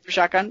 Super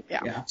shotgun,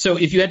 yeah. So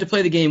if you had to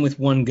play the game with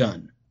one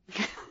gun.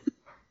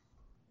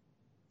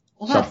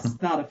 Well,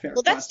 that's not a fair.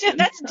 Well, that's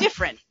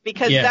different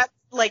because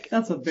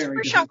that's a very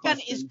super shotgun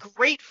question. is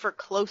great for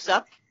close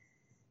up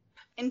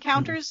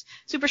encounters.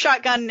 Super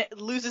shotgun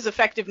loses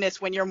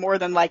effectiveness when you're more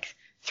than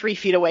 3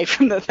 feet away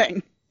from the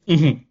thing.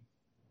 Mm-hmm.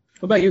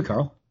 What about you,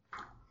 Carl?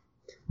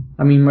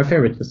 My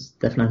favorite was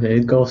definitely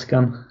a Gauss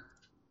gun.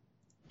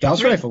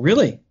 Gauss rifle,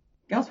 really?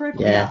 Gauss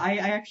rifle? Yeah, I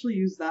actually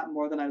used that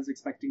more than I was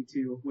expecting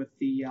to with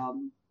the,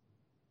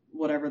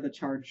 whatever the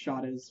charge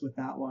shot is with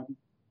that one,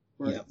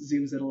 where it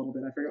zooms in a little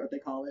bit. I forget what they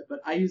call it, but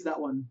I used that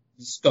one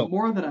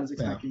more than I was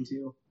expecting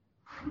to.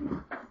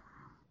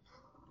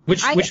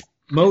 Which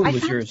mode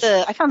was yours?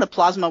 I found the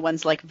plasma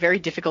ones like very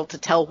difficult to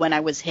tell when I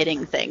was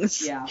hitting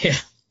things. Yeah. Yeah.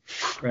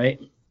 Right.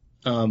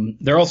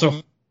 They're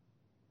also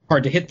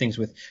hard to hit things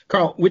with.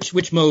 Carl,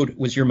 which mode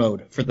was your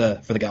mode for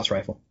the Gauss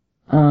rifle?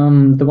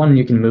 The one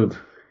you can move.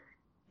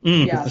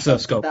 Yeah, the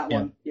scope. That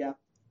one. Yeah.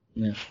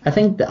 Yeah. I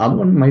think the other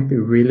one might be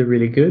really,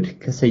 really good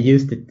because I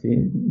used it.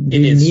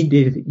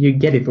 You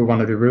get it for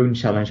one of the rune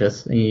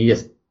challenges, and you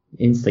just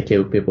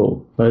insta-kill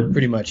people. But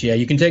pretty much, yeah.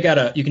 You can take out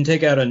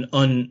an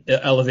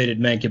unelevated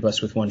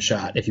mancubus with one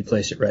shot if you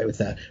place it right with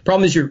that.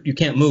 Problem is you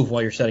can't move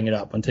while you're setting it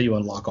up until you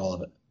unlock all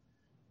of it.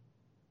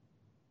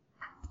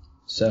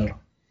 So.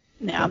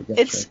 Yeah, and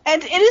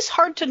it is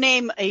hard to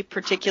name a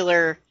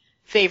particular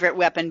favorite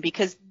weapon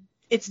because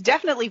it's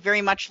definitely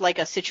very much like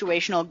a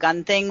situational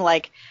gun thing.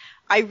 Like,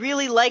 I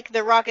really like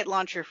the rocket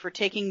launcher for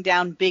taking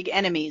down big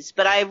enemies,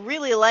 but I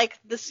really like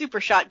the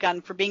super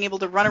shotgun for being able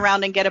to run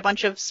around and get a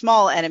bunch of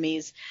small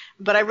enemies.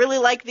 But I really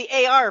like the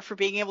AR for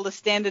being able to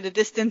stand at a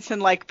distance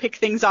and like pick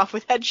things off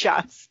with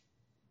headshots.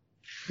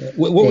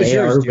 What was the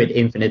yours? AR with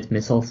infinite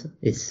missiles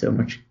is so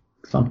much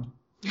fun.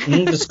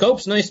 The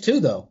scope's nice too,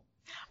 though.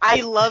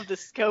 I love the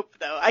scope,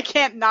 though. I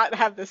can't not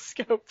have the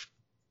scope.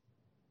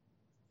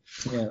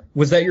 Yeah.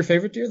 Was that your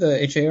favorite, dear?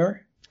 The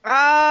HAR?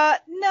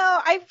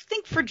 No, I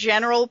think for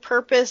general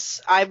purpose,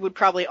 I would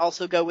probably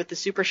also go with the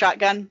super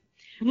shotgun.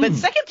 But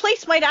second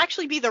place might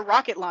actually be the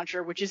rocket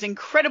launcher, which is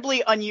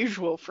incredibly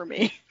unusual for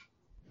me.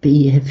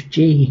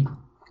 BFG.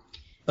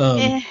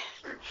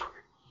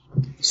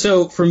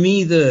 So for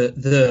me,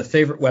 the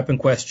favorite weapon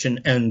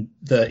question and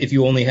the if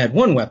you only had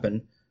one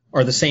weapon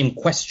are the same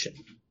question.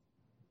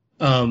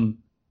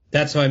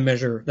 That's how I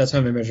measure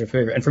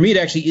favorite. And for me, it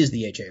actually is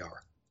the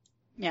HAR.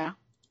 Yeah.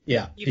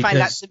 Yeah. You find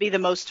that to be the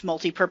most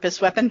multi-purpose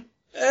weapon?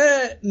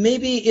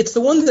 Maybe it's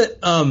the one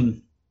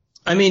that,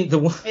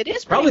 it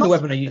is probably the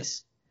weapon I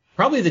use.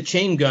 Probably the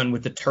chain gun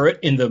with the turret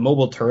in the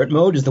mobile turret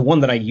mode is the one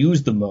that I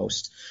use the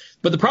most.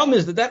 But the problem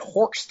is that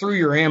horks through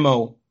your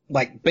ammo,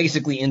 like,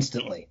 basically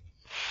instantly.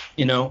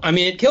 You know? I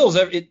mean, it kills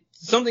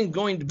something's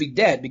going to be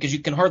dead because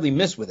you can hardly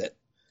miss with it.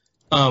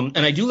 And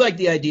I do like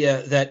the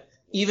idea that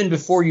even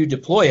before you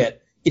deploy it,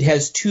 it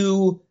has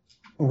it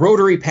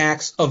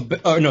has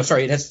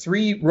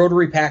 3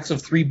 rotary packs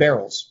of 3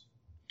 barrels.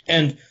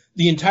 And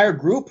the entire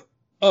group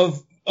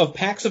of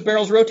packs of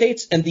barrels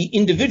rotates, and the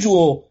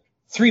individual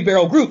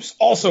 3-barrel groups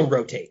also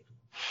rotate.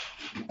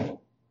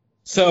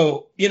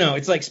 So,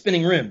 it's like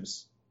spinning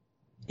rims.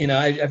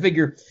 I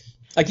figure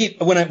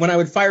when I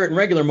would fire it in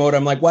regular mode,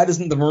 I'm like, why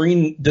doesn't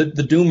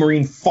the Doom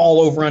Marine fall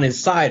over on his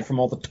side from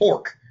all the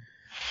torque?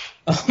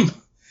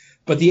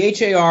 But the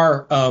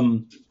HAR,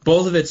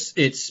 both of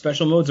its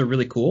special modes are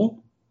really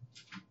cool.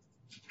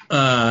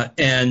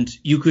 And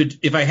you could,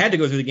 if I had to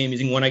go through the game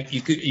using one,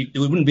 it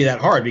wouldn't be that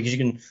hard because you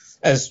can,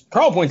 as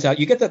Carl points out,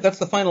 you get that's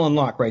the final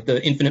unlock, right?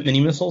 The infinite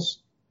mini missiles.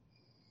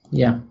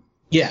 Yeah.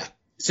 Yeah.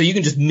 So you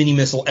can just mini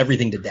missile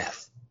everything to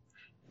death.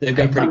 They've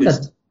got pretty good.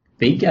 That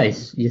big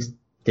guys just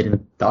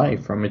didn't die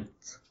from it.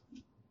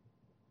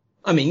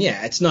 I mean,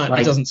 yeah, it's not,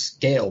 it doesn't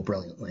scale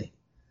brilliantly.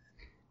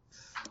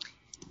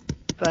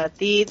 But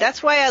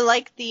that's why I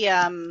like the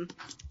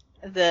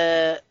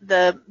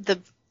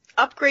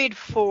upgrade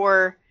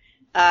for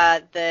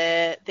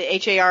the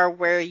HAR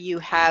where you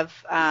have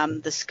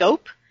the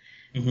scope,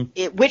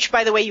 which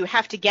by the way you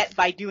have to get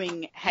by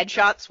doing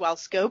headshots while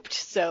scoped.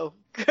 So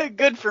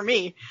good for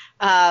me.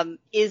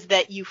 Is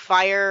that you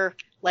fire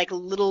like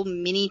little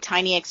mini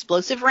tiny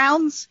explosive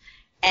rounds,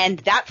 and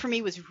that for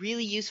me was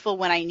really useful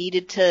when I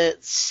needed to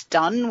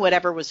stun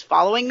whatever was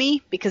following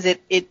me, because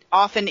it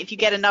often, if you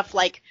get enough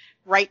like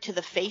right to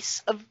the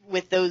face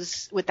with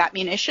that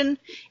munition,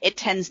 it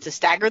tends to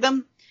stagger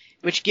them,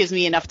 which gives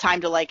me enough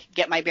time to like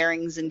get my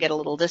bearings and get a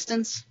little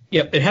distance.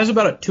 Yep, it has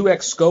about a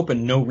 2x scope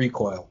and no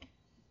recoil.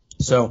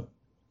 So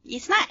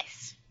it's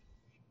nice.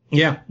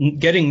 Yeah,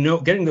 getting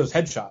those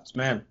headshots,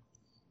 man.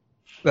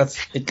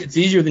 It's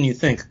easier than you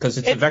think because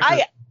it's a vector.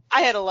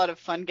 I had a lot of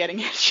fun getting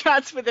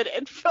headshots with it.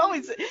 It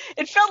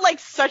felt like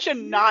such a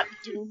not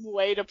Doom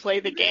way to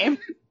play the game.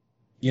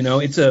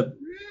 It's a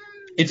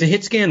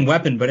hit scan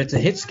weapon, but it's a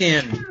hit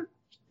scan.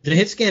 The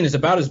hit scan is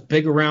about as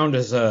big around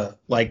as a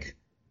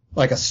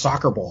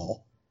soccer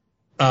ball,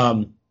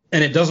 and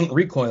it doesn't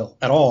recoil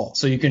at all.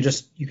 So you can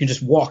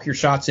just walk your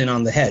shots in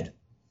on the head.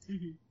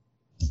 Mm-hmm.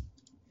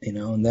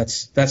 And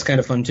that's kind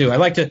of fun too. I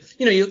like to,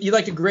 you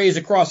like to graze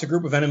across a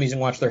group of enemies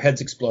and watch their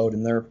heads explode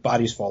and their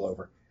bodies fall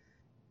over.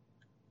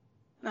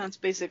 That's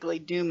basically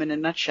Doom in a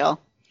nutshell.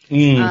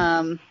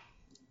 I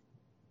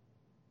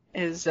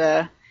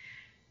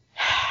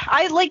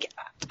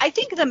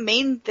think the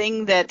main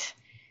thing that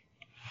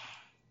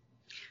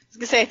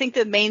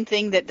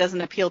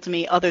doesn't appeal to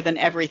me other than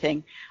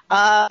everything.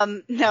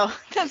 No,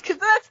 that's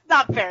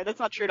not fair. That's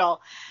not true at all.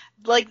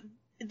 Like,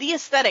 the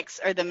aesthetics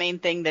are the main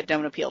thing that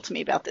don't appeal to me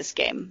about this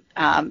game.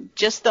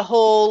 Just the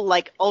whole,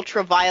 like,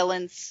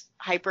 ultra-violence,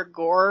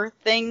 hyper-gore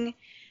thing.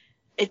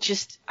 It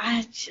just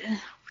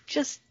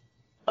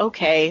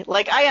okay.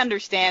 Like, I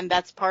understand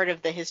that's part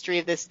of the history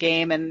of this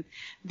game, and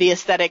the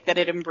aesthetic that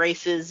it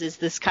embraces is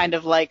this kind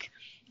of, like,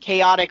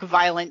 chaotic,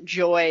 violent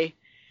joy.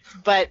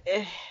 But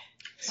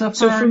so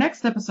for our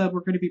next episode,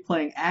 we're going to be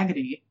playing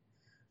Agony.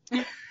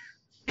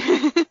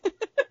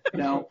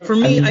 No. For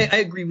me, I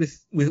agree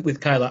with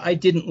Kyla. I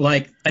don't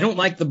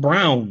like the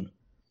brown.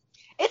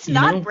 It's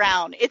not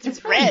brown.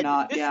 It's red.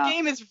 Not, this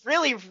game is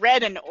really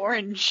red and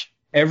orange.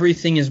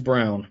 Everything is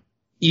brown.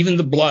 Even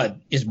the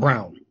blood is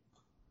brown.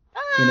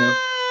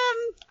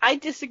 I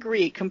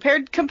disagree.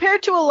 Compared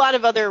to a lot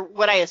of other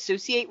what I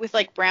associate with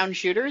like brown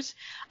shooters,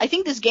 I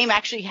think this game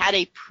actually had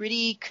a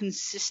pretty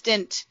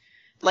consistent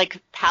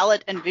like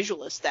palette and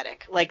visual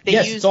aesthetic. Like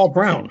it's all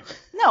brown.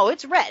 No,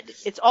 it's red.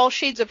 It's all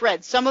shades of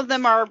red. Some of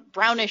them are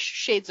brownish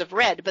shades of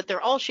red, but they're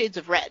all shades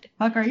of red.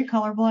 Huck, are you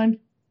colorblind?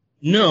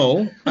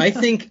 No, I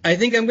think I'm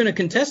going to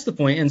contest the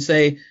point and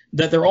say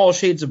that they're all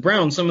shades of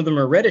brown. Some of them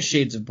are reddish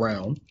shades of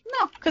brown.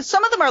 No, because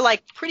some of them are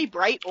like pretty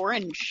bright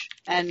orange,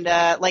 and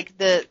like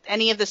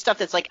any of the stuff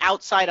that's like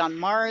outside on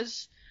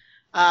Mars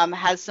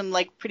has some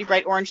like pretty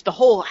bright orange. The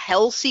whole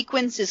hell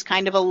sequence is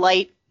kind of a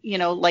light,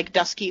 like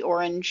dusky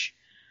orange.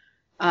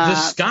 The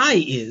sky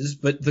is,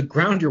 but the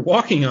ground you're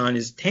walking on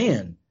is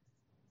tan.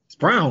 It's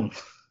brown.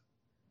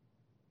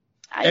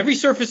 Every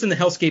surface in the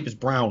hellscape is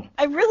brown.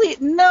 I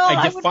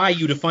defy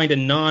you to find a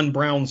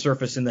non-brown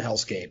surface in the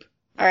hellscape.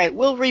 All right,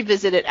 we'll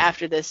revisit it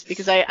after this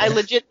because I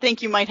legit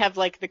think you might have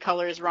like the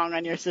colors wrong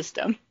on your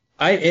system.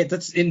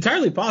 That's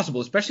entirely possible,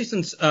 especially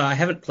since I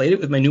haven't played it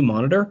with my new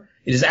monitor.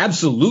 It is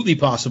absolutely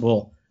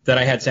possible that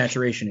I had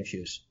saturation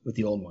issues with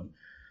the old one.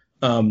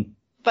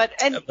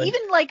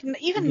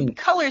 Even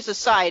colors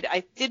aside,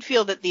 I did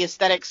feel that the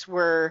aesthetics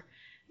were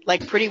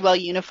like pretty well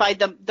unified.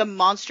 The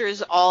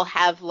monsters all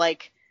have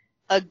like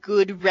a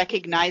good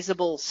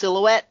recognizable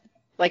silhouette,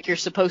 like you're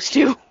supposed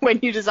to when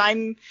you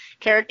design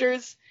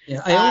characters.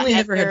 Yeah, I only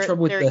ever had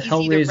trouble with the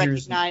Hellraisers. They're easy to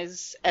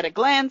recognize at a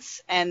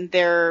glance, and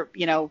they're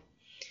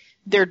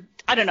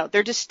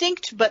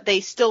distinct, but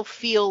they still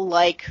feel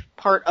like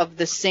part of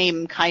the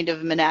same kind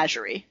of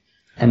menagerie.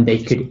 And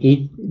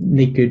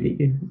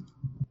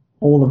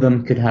all of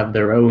them could have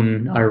their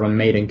own Iron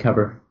Maiden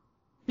cover.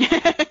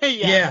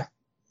 Yeah,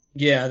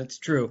 that's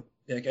true.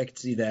 I could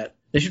see that.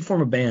 They should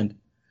form a band.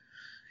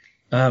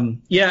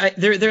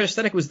 Their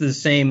aesthetic was the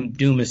same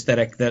Doom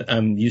aesthetic that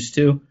I'm used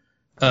to.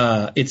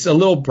 It's a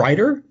little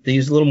brighter. They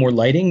use a little more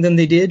lighting than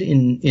they did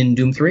in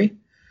Doom 3.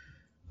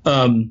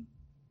 And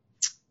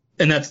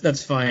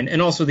that's fine.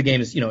 And also the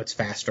game is, it's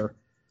faster.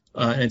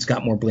 And it's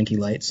got more blinky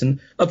lights. And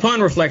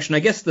upon reflection, I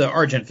guess the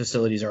Argent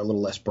facilities are a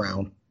little less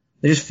brown.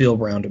 They just feel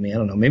brown to me. I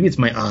don't know. Maybe it's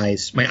my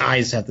eyes. My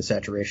eyes have the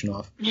saturation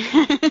off.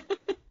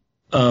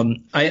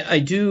 I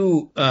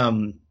do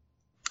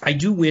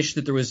wish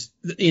that there was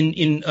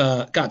in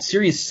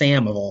Serious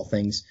Sam of all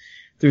things,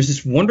 there's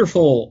this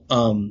wonderful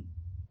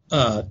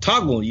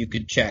toggle you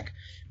could check,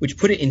 which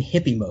put it in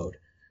hippie mode,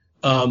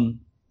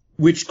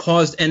 which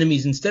caused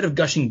enemies, instead of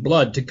gushing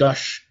blood, to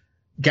gush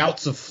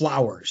gouts of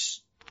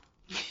flowers,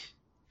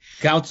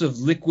 gouts of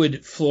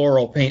liquid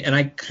floral paint. And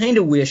I kind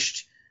of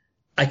wished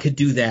I could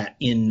do that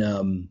in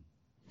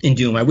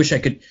Doom. I wish I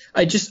could.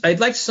 I'd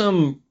like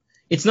some.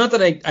 It's not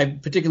that I'm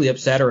particularly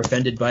upset or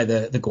offended by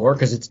the gore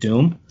because it's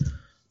Doom.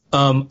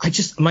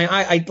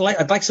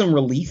 I'd like some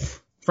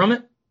relief from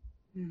it.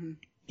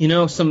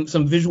 Mm-hmm.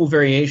 Some visual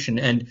variation,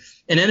 and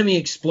an enemy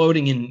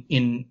exploding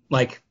in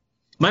like,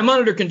 my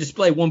monitor can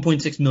display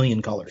 1.6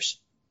 million colors.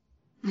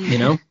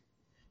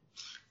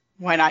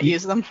 Why not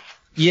use them?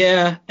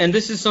 Yeah, and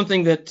this is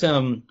something that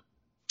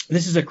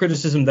this is a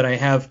criticism that I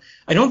have.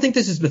 I don't think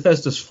this is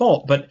Bethesda's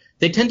fault, but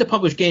they tend to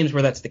publish games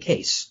where that's the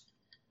case,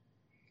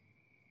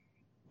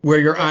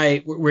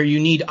 where you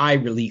need eye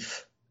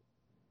relief.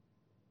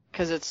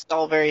 Because it's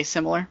all very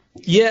similar.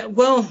 Yeah,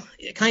 well,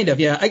 kind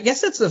of, yeah. I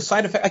guess that's a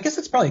side effect. I guess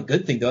that's probably a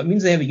good thing, though. It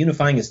means they have a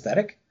unifying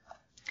aesthetic.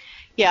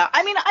 Yeah,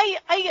 I mean,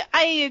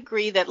 I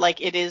agree that, like,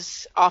 it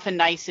is often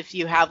nice if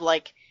you have,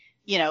 like,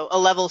 a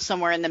level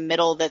somewhere in the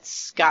middle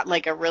that's got,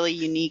 like, a really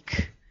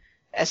unique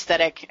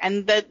aesthetic.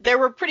 And that there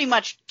were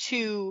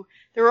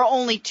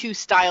only two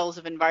styles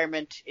of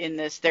environment in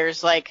this.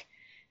 There's, like,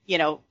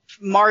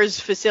 Mars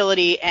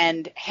facility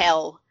and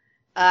Hell.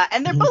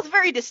 And they're both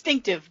very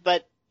distinctive,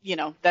 but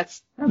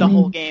that's the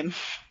whole game.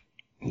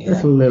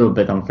 It's a little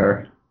bit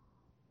unfair.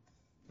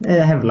 They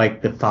have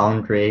like the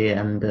foundry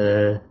and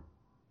the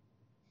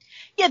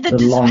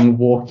long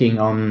walking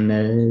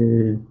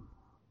on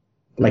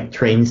like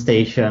train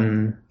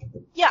station.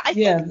 Yeah, I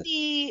guess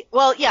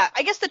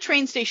the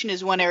train station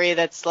is one area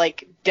that's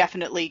like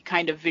definitely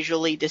kind of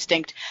visually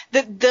distinct.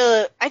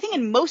 I think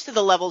in most of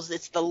the levels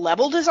it's the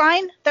level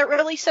design that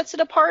really sets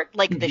it apart,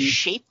 like the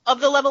shape of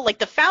the level. Like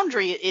the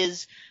foundry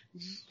is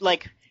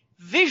like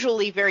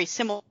visually very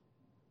similar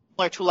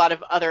to a lot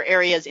of other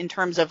areas in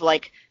terms of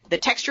like the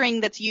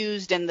texturing that's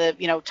used and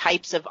the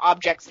types of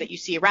objects that you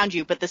see around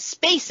you, but the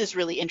space is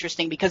really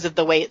interesting because of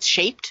the way it's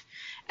shaped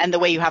and the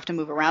way you have to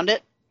move around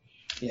it.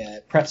 Yeah,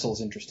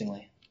 pretzels,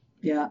 interestingly.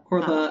 Yeah,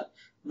 or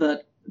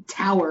the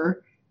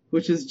tower,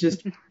 which is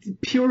just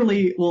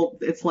purely,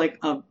 it's like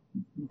a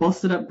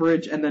busted up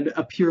bridge and then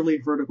a purely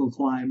vertical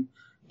climb.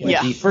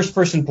 Like the first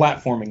person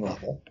platforming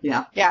level.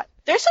 Yeah. Yeah.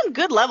 There's some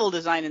good level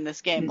design in this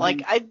game. Mm-hmm.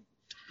 Like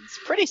It's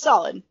pretty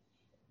solid.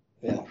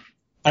 Yeah.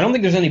 I don't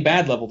think there's any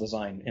bad level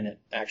design in it,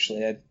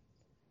 actually.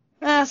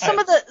 Some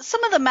of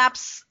the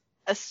maps,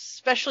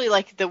 especially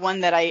like the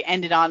one that I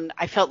ended on,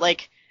 I felt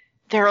like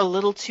they're a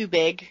little too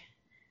big.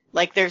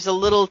 Like there's a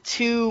little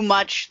too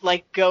much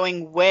like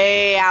going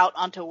way out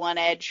onto one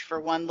edge for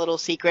one little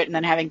secret and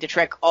then having to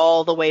trek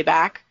all the way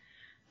back.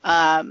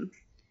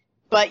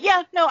 But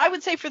yeah, no, I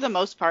would say for the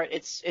most part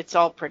it's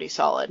all pretty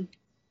solid.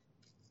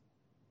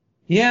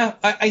 Yeah,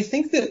 I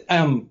think that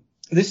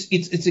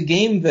it's a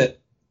game that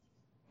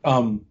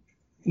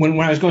when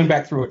I was going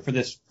back through it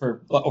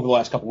for over the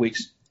last couple of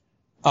weeks,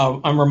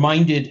 I'm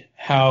reminded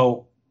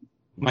how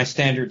my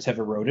standards have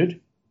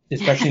eroded,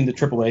 especially in the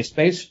AAA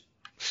space.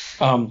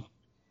 I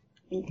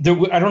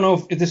don't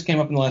know if this came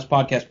up in the last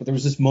podcast, but there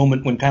was this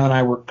moment when Kyle and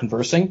I were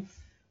conversing,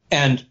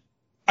 and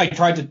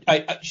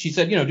she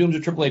said, Doom's a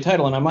AAA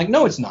title, and I'm like,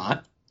 no, it's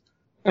not.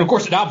 And of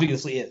course, it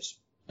obviously is.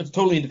 It's a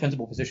totally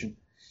indefensible position.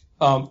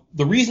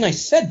 The reason I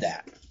said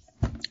that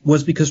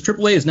was because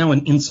AAA is now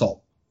an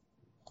insult.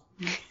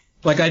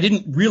 Like, I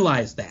didn't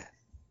realize that.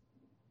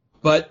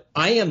 But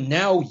I am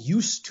now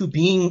used to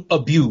being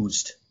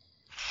abused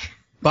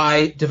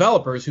by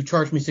developers who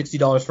charge me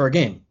 $60 for a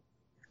game.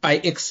 I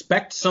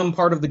expect some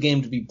part of the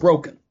game to be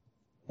broken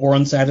or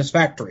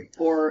unsatisfactory.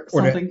 Or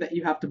something that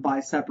you have to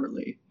buy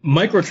separately.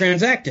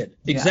 Microtransacted.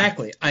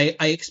 Exactly. Yeah.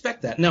 I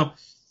expect that. Now,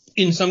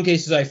 in some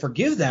cases I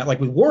forgive that. Like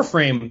with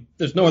Warframe,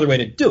 there's no other way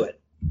to do it.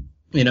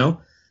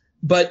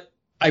 But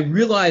I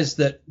realize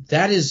that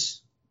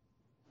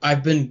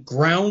I've been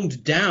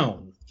ground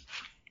down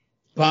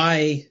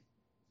by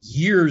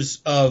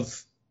years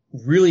of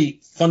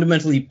really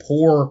fundamentally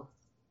poor,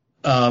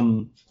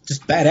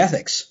 just bad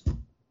ethics.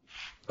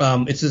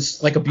 It's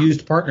this like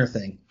abused partner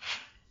thing.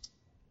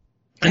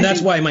 And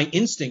that's why my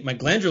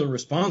glandular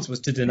response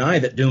was to deny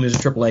that Doom is a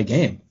AAA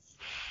game.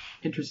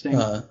 Interesting.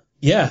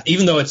 Yeah,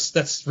 even though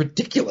that's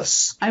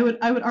ridiculous. I would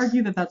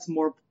argue that that's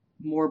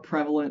more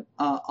prevalent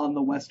on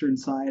the Western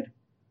side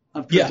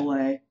of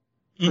AAA.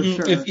 Yeah. For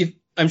sure. If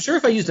I'm sure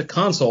if I used a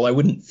console, I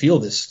wouldn't feel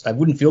this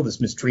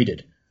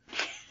mistreated.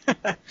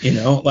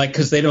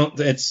 Because they don't.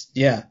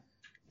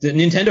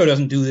 Nintendo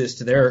doesn't do this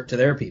to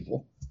their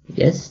people.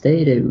 Yes,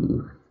 they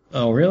do.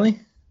 Oh, really?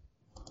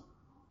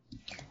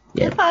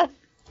 Yeah.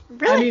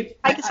 Really?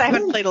 I guess I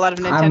haven't played a lot of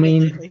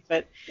Nintendo lately,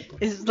 but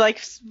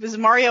is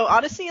Mario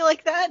Odyssey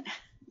like that?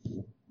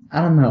 I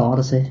don't know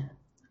Odyssey,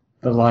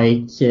 but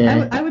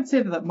I would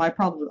say that my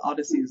problem with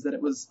Odyssey is that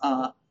it was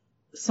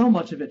so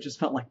much of it just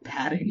felt like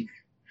padding.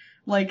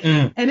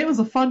 And it was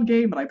a fun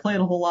game, and I played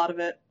a whole lot of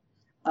it.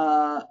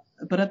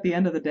 But at the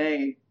end of the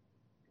day,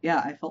 yeah,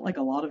 I felt like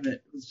a lot of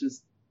it was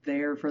just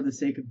there for the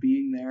sake of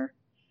being there.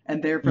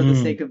 And there for the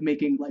sake of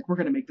making, we're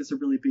going to make this a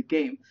really big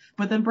game.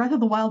 But then Breath of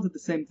the Wild did the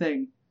same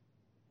thing.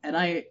 And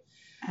I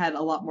had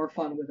a lot more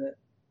fun with it.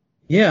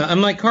 Yeah,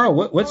 I'm like, Carl,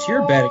 what's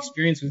your bad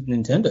experience with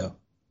Nintendo?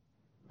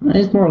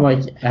 It's more like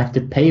I have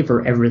to pay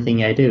for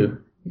everything I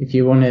do. If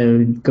you want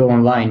to go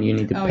online, you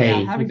need to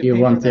pay. Yeah, if you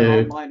want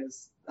to... online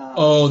is,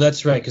 oh,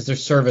 that's right,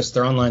 because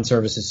their online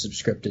service is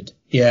subscripted.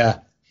 Yeah,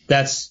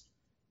 that's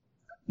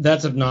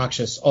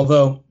obnoxious.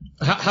 Although,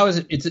 how is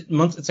it? It's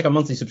like a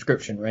monthly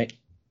subscription, right?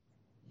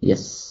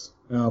 Yes.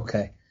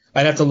 Okay.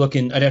 I'd have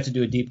to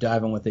do a deep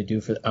dive on what they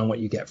do on what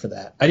you get for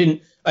that. I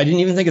didn't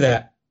even think of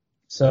that.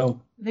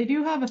 So they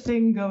do have a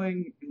thing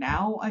going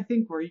now, I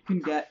think, where you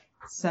can get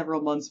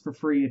several months for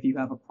free if you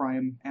have a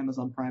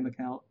Amazon Prime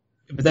account.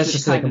 But that's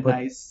just so they can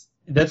nice.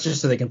 That's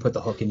just so they can put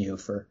the hook in you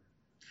for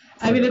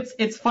I mean,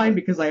 it's fine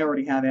because I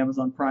already have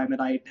Amazon Prime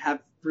and I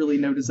have really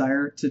no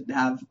desire to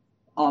have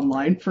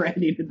online for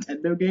any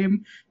Nintendo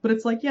game. But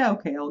it's like, yeah,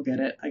 okay, I'll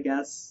get it, I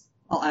guess.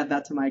 I'll add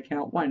that to my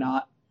account. Why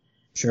not?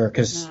 Sure,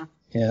 because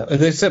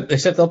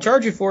except they'll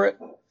charge you for it.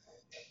 A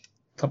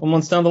couple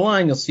months down the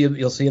line, you'll see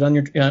it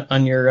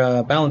on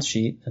your balance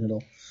sheet, and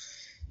it'll.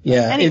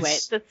 Yeah. Anyway,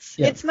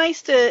 it's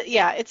nice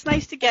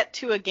to get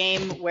to a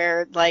game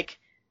where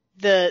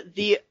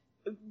the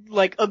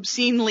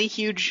obscenely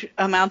huge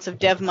amounts of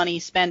dev money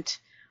spent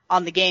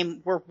on the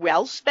game were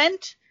well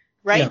spent,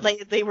 right?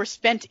 Yeah. They were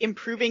spent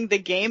improving the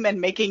game and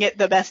making it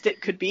the best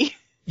it could be.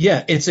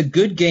 Yeah, it's a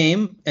good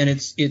game, and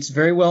it's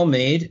very well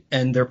made,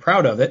 and they're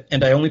proud of it,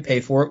 and I only pay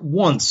for it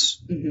once.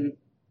 Mm-hmm.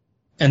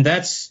 And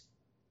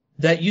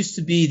that used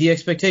to be the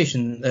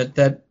expectation,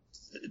 that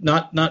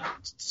not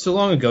so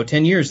long ago,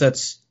 10 years,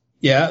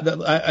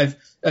 I've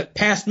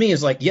past me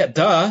is like, yeah,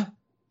 duh.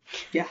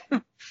 Yeah.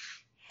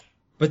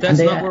 But that's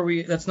not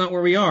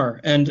where we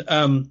are. And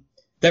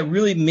that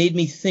really made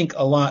me think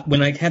a lot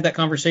when I had that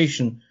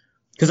conversation,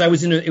 because I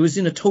was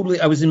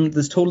in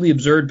this totally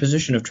absurd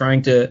position of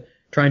trying to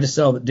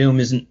sell that Doom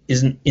isn't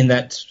in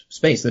that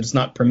space, that it's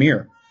not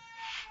Premier,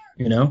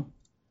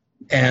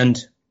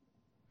 and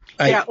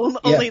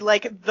only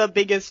the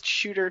biggest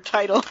shooter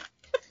title.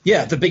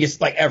 Yeah, the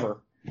biggest ever.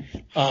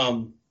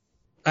 And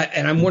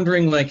I'm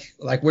wondering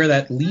where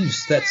that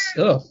leaves.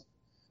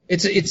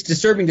 It's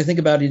disturbing to think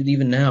about it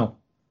even now,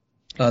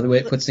 the way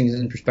it puts things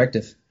in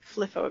perspective.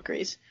 Fliffo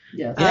agrees.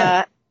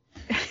 Yeah.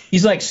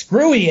 He's like,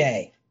 screw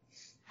EA.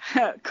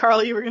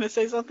 Carl, you were going to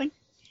say something?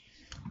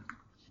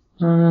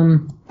 I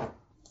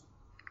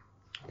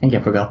think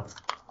I forgot.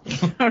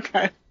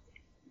 Okay.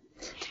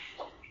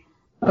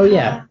 Oh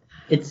yeah,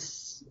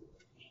 it's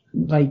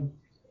like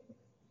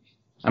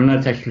I'm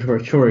not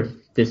actually sure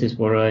if this is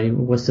what I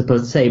was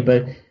supposed to say,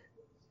 but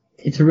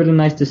it's really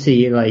nice to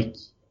see like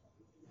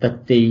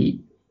that they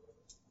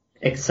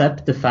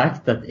accept the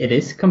fact that it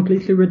is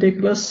completely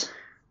ridiculous.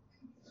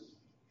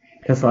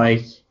 Because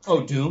like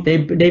Doom.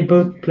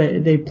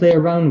 They play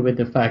around with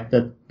the fact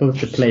that both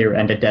the player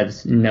and the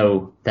devs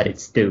know that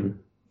it's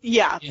Doom.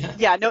 Yeah.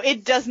 No,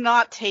 it does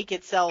not take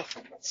itself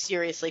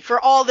seriously. For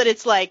all that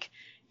it's like,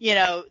 you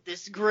know,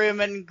 this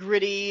grim and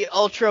gritty,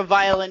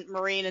 ultra-violent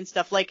marine and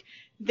stuff, like,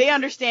 they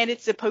understand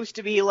it's supposed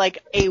to be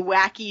like a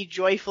wacky,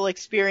 joyful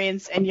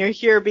experience, and you're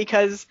here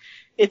because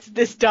it's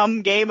this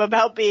dumb game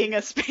about being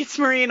a space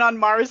marine on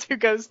Mars who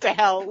goes to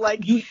hell.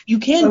 Like, you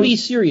can be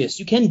serious.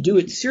 You can do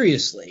it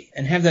seriously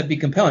and have that be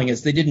compelling,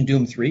 as they did in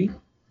Doom 3.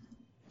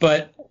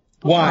 But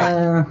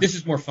why? This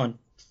is more fun.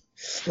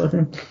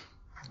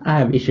 I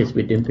have issues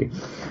with Doom 3.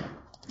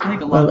 I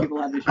think a lot of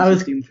people have issues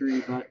with Doom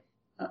 3, but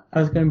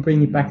I was going to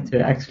bring it back to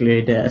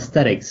actually the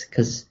aesthetics,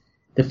 because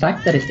the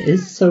fact that it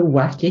is so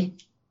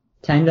wacky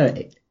kind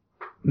of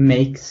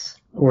makes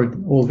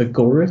all the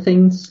gore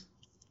things.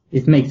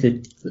 It makes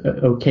it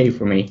okay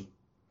for me,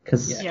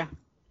 because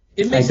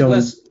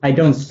I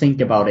don't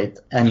think about it,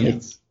 and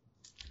it's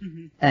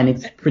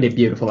pretty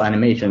beautiful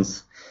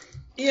animations.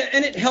 Yeah,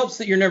 and it helps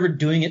that you're never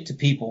doing it to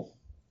people.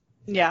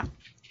 Yeah,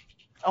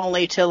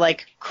 only to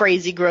like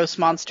crazy gross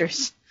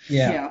monsters.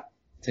 Yeah.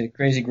 To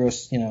crazy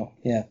gross,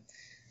 yeah.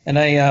 And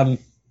I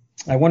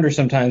wonder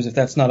sometimes if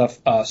that's not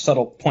a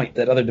subtle point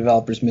that other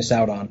developers miss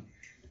out on.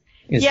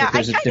 I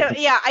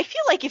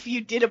feel like if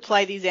you did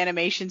apply these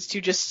animations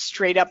to just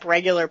straight up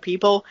regular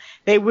people,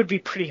 they would be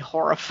pretty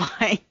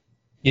horrifying.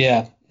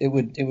 Yeah, it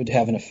would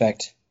have an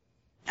effect.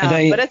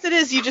 But as it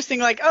is, you just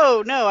think like,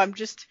 oh no, I'm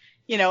just,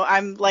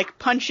 I'm like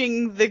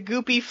punching the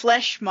goopy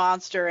flesh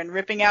monster and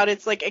ripping out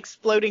its like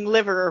exploding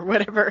liver or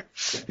whatever.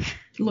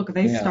 Look,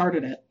 they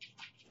started it.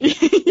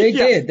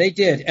 They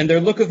did. And their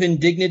look of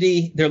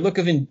indignity, their look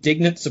of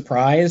indignant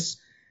surprise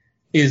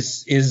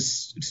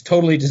is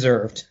totally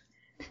deserved.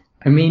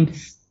 I mean,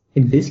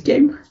 in this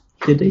game,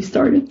 did they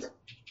start it?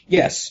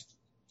 Yes.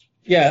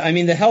 Yeah, I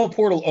mean, the hell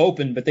portal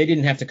opened, but they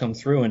didn't have to come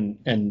through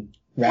and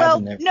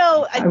ravage them.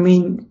 No,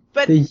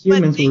 the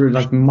humans were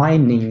like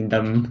mining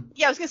them.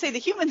 Yeah, I was gonna say the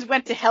humans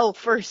went to hell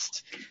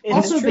first.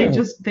 Also,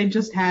 they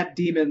just had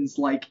demons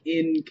like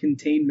in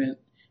containment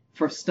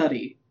for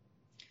study.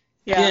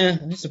 Yeah,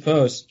 I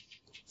suppose.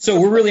 So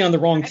we're really on the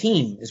wrong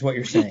team, is what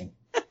you're saying.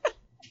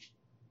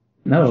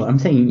 No, I'm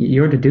saying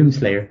you're the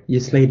Doomslayer. You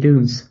slay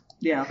Dooms.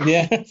 Yeah.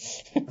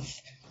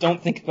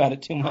 Don't think about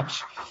it too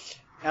much.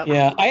 Yep.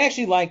 Yeah, I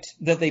actually liked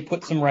that they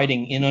put some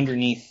writing in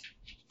underneath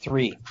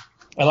 3.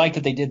 I like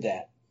that they did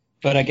that,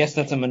 but I guess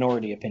that's a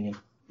minority opinion.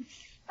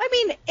 I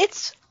mean,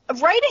 it's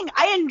writing.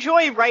 I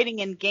enjoy writing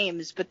in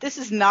games, but this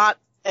is not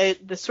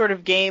the sort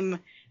of game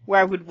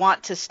where I would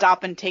want to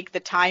stop and take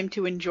the time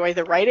to enjoy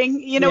the writing.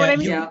 You know what I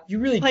mean? You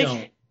really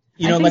don't.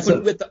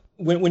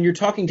 When you're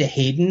talking to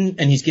Hayden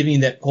and he's giving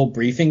you that whole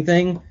briefing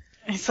thing.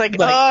 It's like,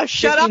 oh,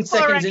 shut up 15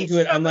 seconds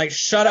into it, I'm like,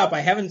 shut up.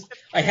 I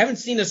haven't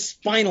seen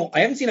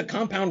a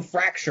compound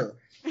fracture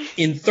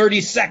in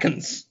 30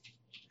 seconds.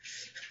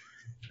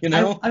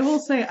 I will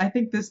say, I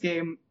think this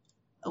game,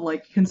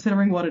 like,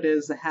 considering what it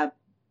is, had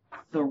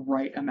the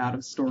right amount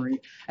of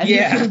story. And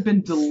it could have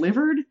been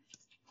delivered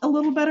a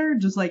little better,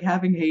 just like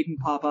having Hayden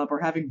pop up or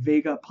having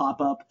Vega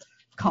pop up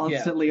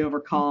constantly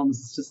over comms.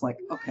 It's just like,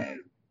 okay,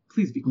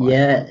 please be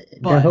quiet. Yeah,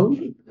 the whole,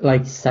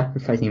 like,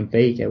 sacrificing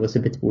Vega was a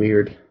bit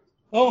weird.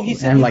 Oh, he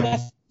said his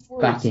last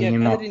words. Yeah,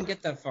 I didn't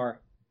get that far.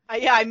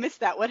 I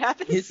missed that. What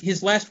happened?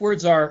 His last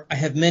words are, "I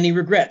have many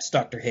regrets,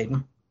 Dr.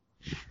 Hayden."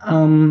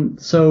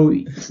 So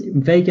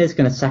Vega is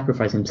gonna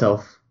sacrifice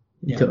himself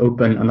to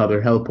open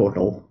another hell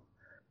portal.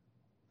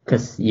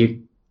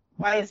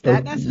 Why is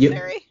that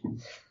necessary?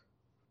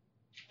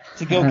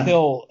 To go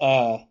kill.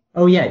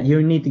 Oh yeah,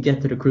 you need to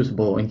get to the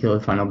Crucible and kill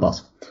the final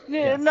boss.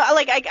 No,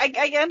 like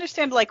I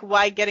understand like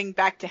why getting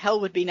back to hell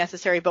would be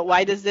necessary, but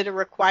why does it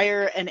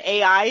require an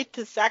AI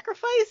to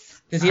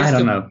sacrifice? Because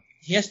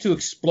he has to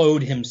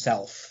explode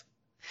himself.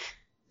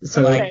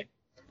 So,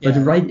 but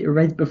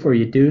right before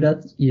you do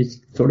that, you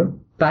sort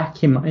of back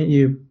him.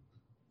 You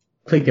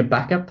click a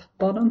backup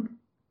button,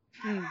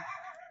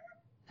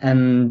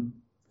 and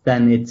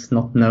then it's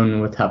not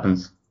known what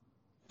happens.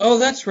 Oh,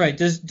 that's right.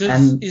 Does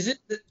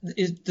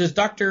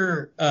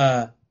Dr.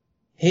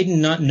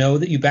 Hayden not know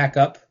that you back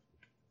up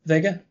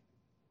Vega?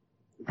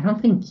 I don't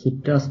think he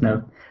does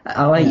know.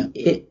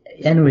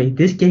 Anyway,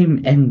 this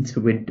game ends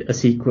with a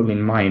sequel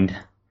in mind.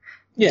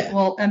 Yeah.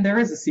 Well, and there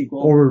is a sequel.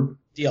 Or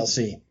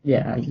DLC.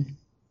 Yeah.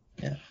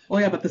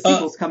 Well, yeah, but the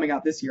sequel's coming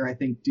out this year, I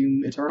think.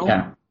 Doom Eternal.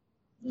 Yeah.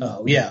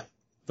 Oh, yeah.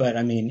 But,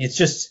 I mean, it's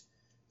just,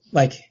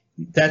 like,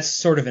 that's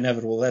sort of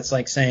inevitable. That's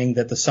like saying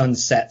that the sun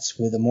sets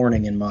with the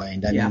morning in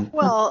mind. I mean,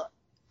 well,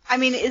 I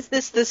mean, is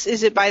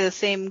it by the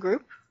same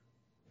group?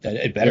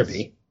 It better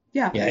be.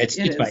 Yeah. Yeah, it's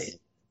by.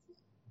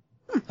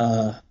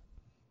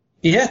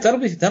 Yeah,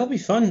 that'll be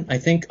fun. I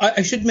think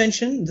I should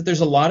mention that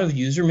there's a lot of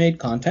user-made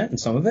content, and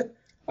some of it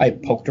I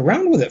poked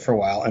around with it for a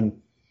while,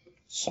 and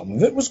some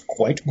of it was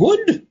quite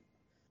good.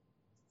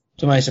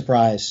 To my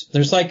surprise,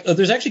 there's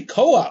actually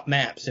co-op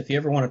maps if you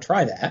ever want to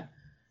try that.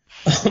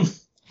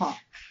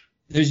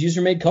 There's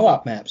user-made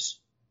co-op maps,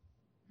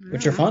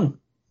 which are fun.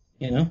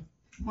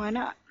 Why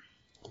not?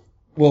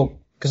 Well,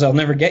 because I'll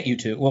never get you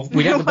to. Well,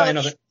 we'd have to buy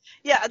another.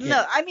 Yeah,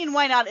 no, I mean,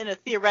 why not in a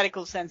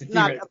theoretical sense,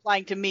 not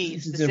applying to me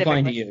specifically. It's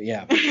applying to you,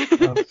 yeah.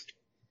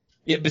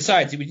 Yeah.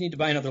 Besides, we need to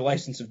buy another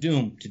license of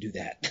Doom to do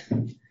that.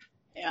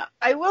 Yeah,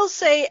 I will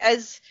say,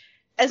 as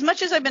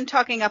much as I've been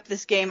talking up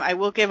this game, I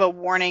will give a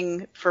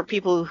warning for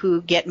people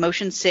who get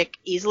motion sick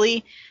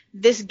easily.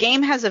 This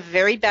game has a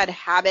very bad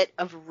habit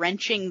of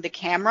wrenching the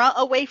camera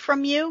away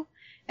from you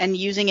and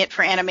using it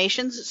for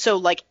animations. So,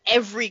 like,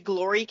 every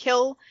glory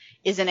kill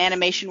is an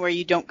animation where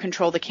you don't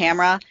control the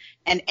camera,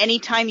 and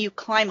anytime you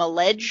climb a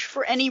ledge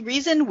for any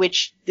reason,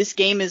 which this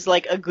game is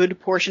like a good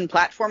portion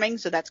platforming,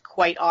 so that's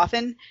quite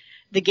often,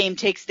 the game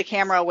takes the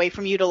camera away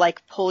from you to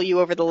like pull you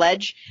over the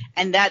ledge,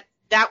 and that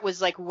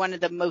was like one of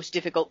the most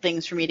difficult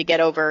things for me to get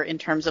over in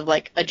terms of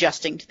like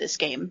adjusting to this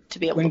game to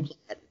be able to play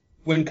it.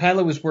 When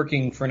Kyla was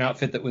working for an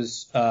outfit that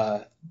was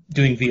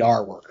doing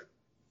VR work,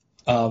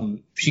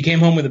 she came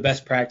home with a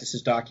best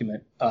practices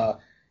document,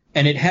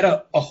 and it had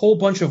a whole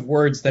bunch of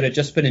words that had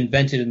just been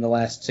invented in the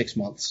last 6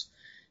 months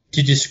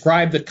to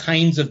describe the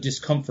kinds of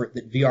discomfort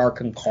that VR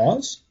can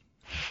cause.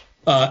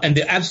 And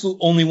the absolute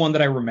only one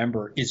that I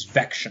remember is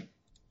vection,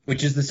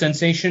 which is the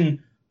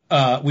sensation,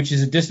 which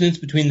is a dissonance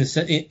between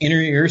the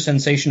inner ear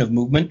sensation of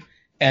movement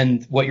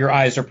and what your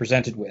eyes are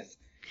presented with.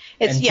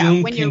 It's, and yeah,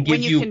 Doom when can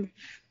give you.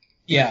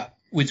 Yeah,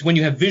 it's when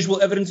you have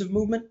visual evidence of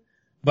movement,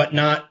 but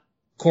not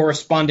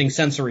corresponding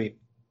sensory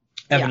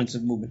evidence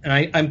of movement.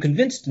 And I'm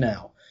convinced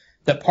now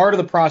that part of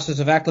the process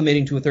of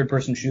acclimating to a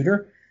third-person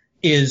shooter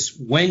is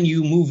when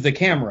you move the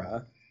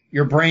camera,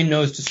 your brain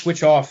knows to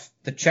switch off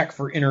the check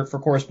for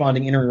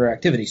corresponding inner ear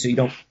activity, so you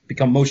don't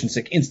become motion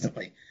sick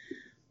instantly.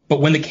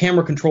 But when the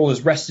camera control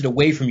is rested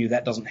away from you,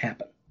 that doesn't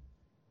happen.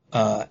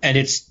 And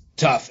it's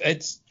tough.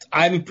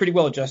 I'm pretty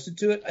well adjusted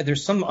to it.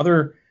 There's some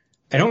other,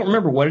 I don't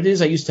remember what it is.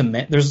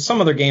 There's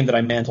some other game that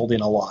I mantled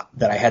in a lot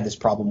that I had this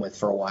problem with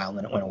for a while, and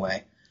then it went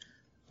away.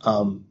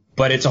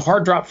 But it's a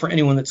hard drop for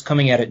anyone that's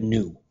coming at it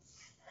new.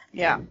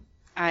 Yeah.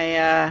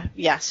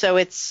 So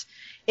as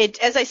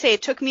I say,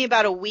 it took me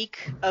about a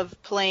week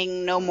of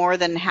playing no more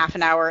than half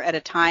an hour at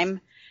a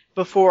time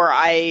before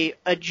I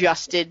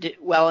adjusted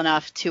well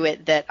enough to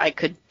it that I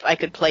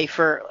could play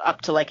for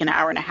up to like an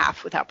hour and a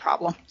half without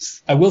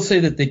problems. I will say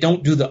that they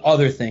don't do the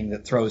other thing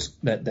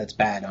that's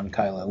bad on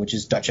Kyla, which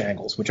is Dutch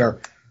angles, which are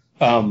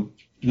angles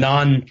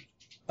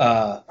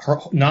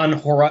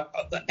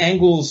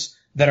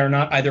that are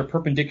not either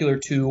perpendicular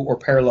to or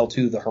parallel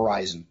to the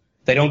horizon.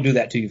 They don't do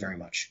that to you very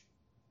much.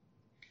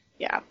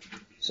 Yeah.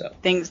 So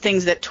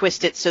things that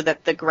twist it so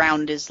that the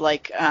ground is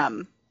like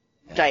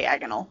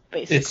diagonal,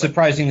 basically. It's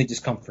surprisingly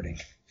discomforting.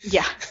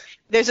 Yeah.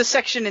 There's a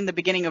section in the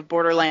beginning of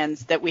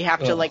Borderlands that we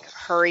have to like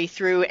hurry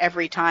through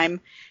every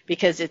time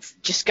because it's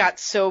just got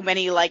so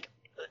many like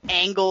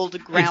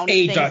angled ground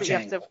things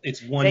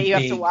that you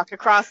have to walk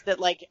across that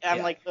like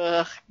I'm like,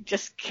 ugh,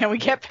 just can we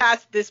get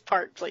past this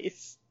part,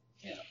 please?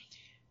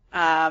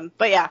 Yeah.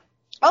 But yeah.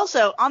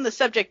 Also, on the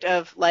subject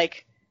of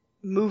like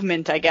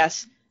movement, I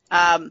guess,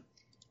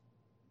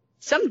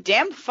 some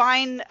damn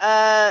fine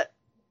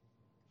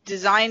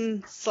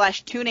design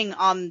 / tuning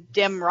on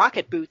dem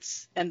rocket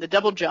boots and the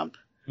double jump.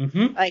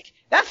 Mm-hmm. Like,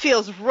 that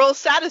feels real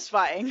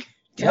satisfying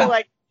to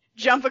like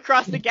jump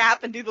across the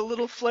gap and do the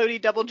little floaty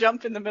double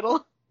jump in the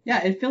middle.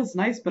 Yeah, it feels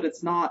nice, but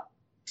it's not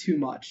too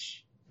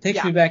much.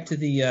 Takes me back to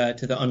the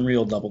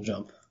Unreal double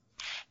jump,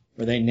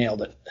 where they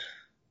nailed it.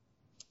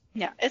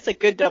 Yeah, it's a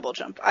good double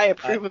jump. I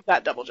approve of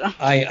that double jump.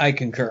 I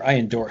concur. I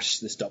endorse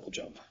this double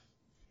jump.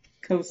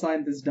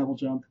 Co-sign this double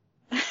jump.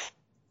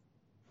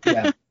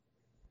 Yeah,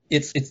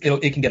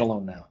 it can get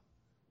alone now.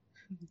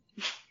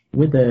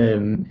 With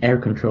the air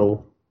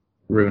control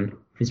rune,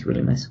 it's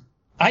really nice.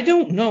 I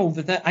don't know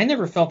that I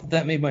never felt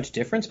that made much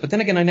difference, but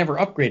then again, I never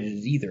upgraded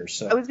it either.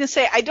 So I was gonna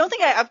say I don't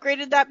think I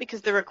upgraded that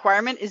because the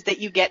requirement is that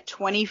you get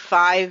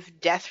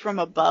 25 death from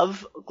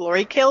above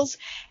glory kills,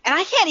 and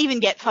I can't even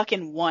get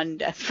fucking 1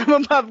 death from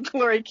above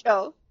glory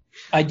kill.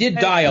 I did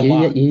die a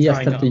lot. You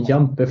just have to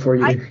jump before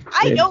you.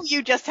 I know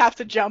you just have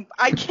to jump.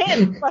 I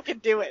can't fucking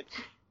do it.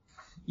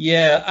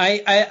 Yeah,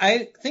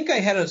 I think I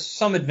had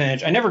some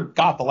advantage. I never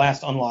got the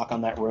last unlock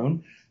on that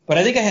rune, but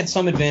I think I had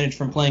some advantage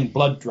from playing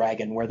Blood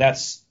Dragon, where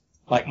that's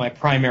like my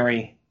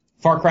primary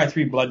Far Cry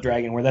 3 Blood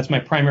Dragon, where that's my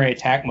primary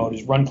attack mode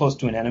is run close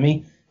to an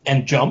enemy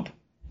and jump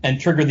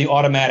and trigger the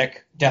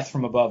automatic death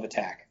from above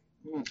attack.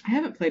 I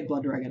haven't played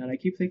Blood Dragon, and I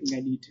keep thinking I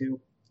need to.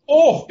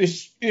 Oh,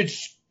 it's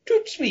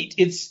too sweet.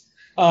 It's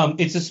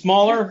a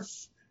smaller.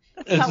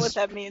 That's not what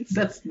that means.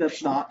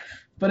 That's not.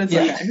 But it's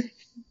okay.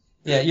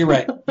 Yeah, you're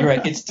right.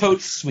 It's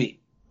totes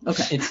sweet.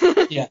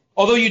 Okay.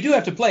 Although you do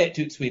have to play it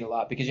toot sweet a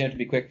lot because you have to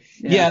be quick.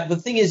 Yeah, the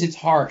thing is, it's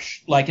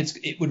harsh. Like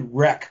it would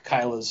wreck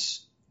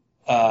Kyla's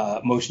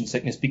motion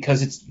sickness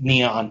because it's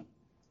neon.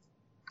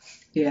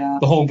 Yeah.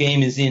 The whole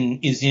game is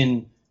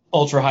in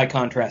ultra high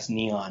contrast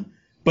neon,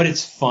 but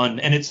it's fun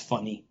and it's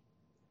funny,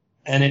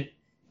 and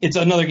it's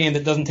another game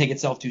that doesn't take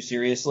itself too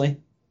seriously.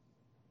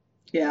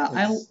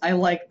 Yeah, I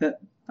like that.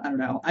 I don't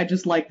know. I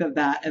just like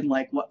that and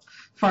like what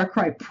Far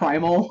Cry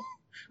Primal,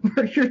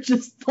 where you're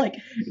just like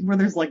where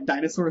there's like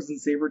dinosaurs and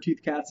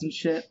saber-toothed cats and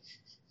shit.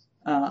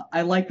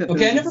 I like that. Okay,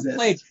 those I never exist.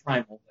 played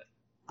Primal.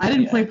 I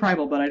didn't play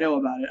Primal, but I know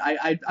about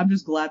it. I'm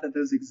just glad that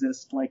those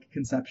exist, like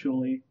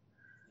conceptually.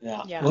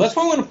 Yeah. Well, that's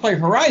why I want to play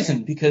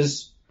Horizon,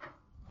 because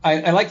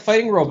I like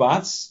fighting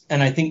robots,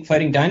 and I think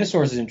fighting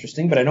dinosaurs is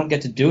interesting, but I don't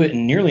get to do it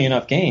in nearly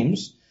enough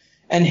games.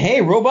 And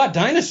hey, robot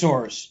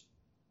dinosaurs.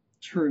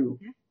 True.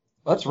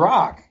 Let's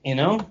rock, you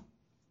know?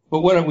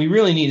 But what we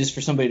really need is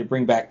for somebody to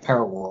bring back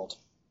Paraworld.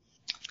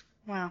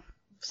 Well,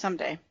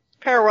 someday.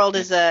 Paraworld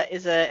is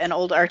an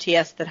old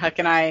RTS that Huck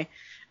and I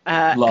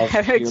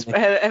have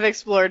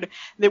explored,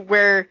 that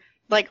where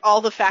like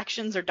all the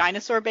factions are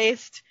dinosaur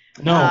based.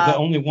 No, the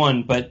only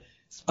one, but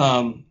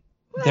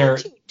there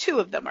two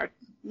of them are.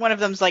 One of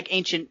them's like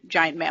ancient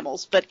giant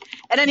mammals, but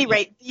at any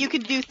rate, you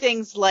could do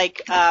things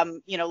like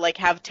like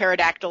have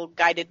pterodactyl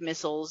guided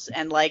missiles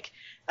and like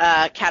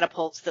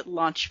catapults that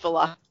launch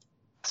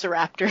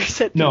velociraptors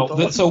at people.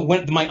 No, so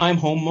when my I'm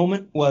home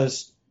moment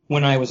was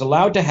when I was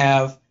allowed to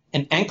have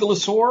an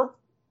ankylosaur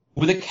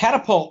with a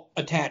catapult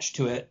attached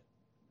to it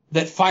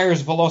that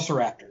fires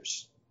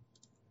velociraptors.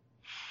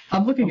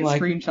 I'm looking at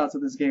screenshots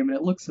of this game and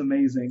it looks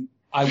amazing.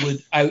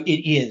 It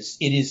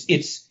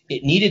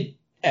needed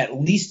at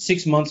least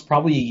 6 months,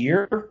 probably a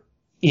year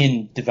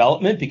in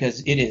development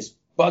because it is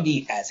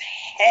buggy as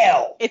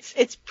hell.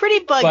 It's pretty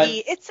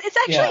buggy. But, it's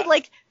actually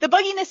like the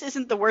bugginess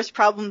isn't the worst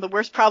problem. The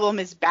worst problem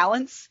is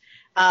balance.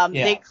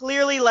 They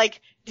clearly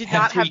did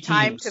not have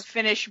time to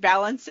finish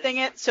balancing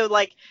it. So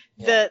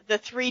the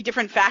three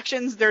different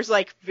factions, there's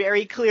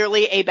very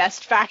clearly a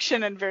best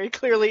faction and very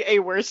clearly a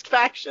worst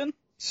faction.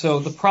 So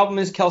the problem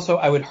is, Kelso,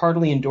 I would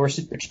heartily endorse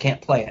it, but you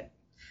can't play it.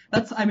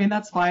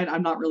 That's fine.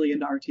 I'm not really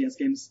into RTS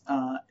games.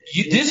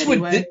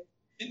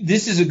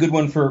 This is a good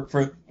one for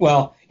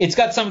it's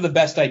got some of the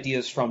best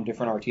ideas from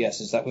different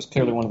RTSs. That was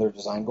clearly one of their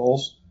design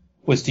goals,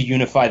 was to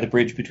unify the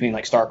bridge between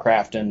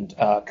StarCraft and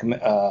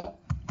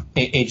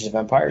Ages of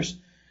Empires.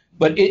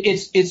 But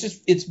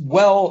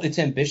it's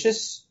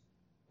ambitious,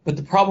 but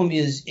the problem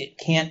is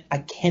I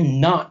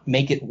cannot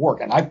make it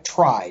work, and I've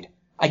tried.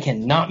 I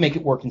cannot make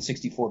it work in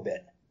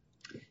 64-bit.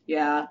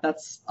 Yeah,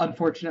 that's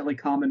unfortunately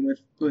common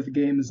with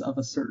games of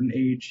a certain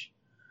age.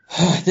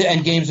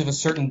 And games of a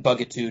certain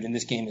buggitude, and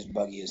this game is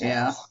buggy as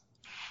hell.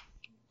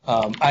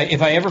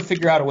 If I ever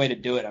figure out a way to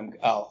do it,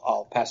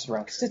 I'll pass it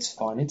around because it's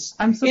fun.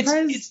 I'm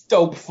surprised. It's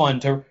dope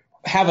fun to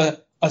have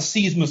a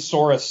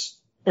Seismosaurus,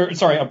 a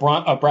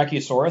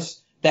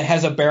Brachiosaurus that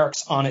has a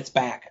barracks on its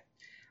back.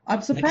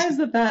 I'm surprised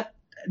that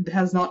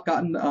has not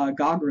gotten a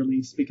GOG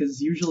release,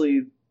 because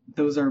usually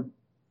those are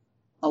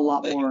a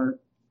lot more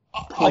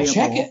playable. I'll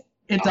check it.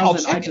 It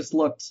doesn't. I just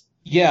looked.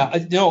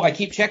 Yeah, no, I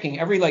keep checking.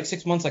 Every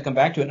 6 months I come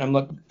back to it and I'm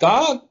like,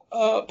 GOG,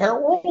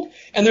 Paraworld?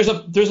 And there's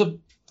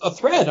a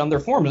thread on their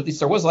forums, at least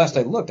there was last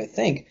I looked, I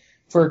think,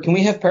 for can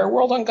we have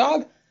Paraworld on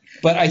GOG?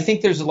 But I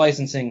think there's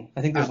licensing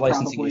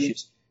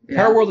issues. Yeah.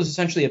 Paraworld is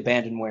essentially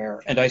abandonware,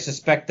 and I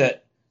suspect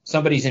that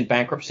somebody's in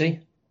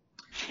bankruptcy.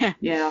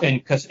 Yeah.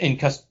 In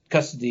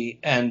custody,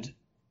 and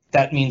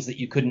that means that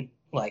you couldn't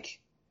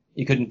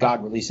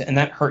GOG release it, and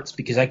that hurts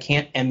because I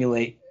can't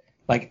emulate.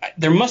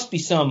 There must be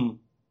some.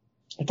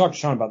 I talked to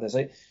Sean about this.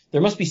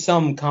 There must be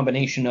some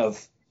combination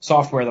of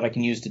software that I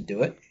can use to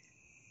do it,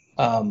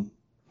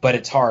 but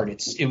it's hard.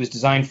 It was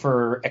designed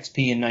for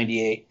XP in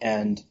 '98,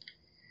 and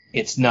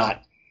it's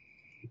not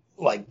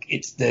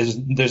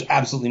there's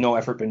absolutely no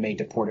effort been made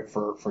to port it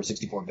for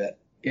 64-bit.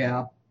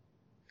 Yeah.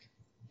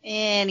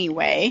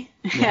 Anyway,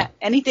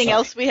 anything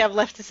else we have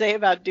left to say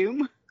about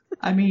Doom?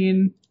 I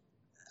mean,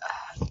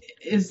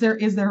 is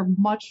there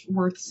much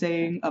worth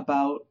saying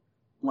about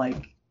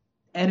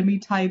enemy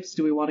types?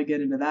 Do we want to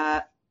get into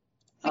that?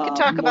 We could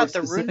talk about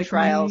the rune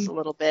trials a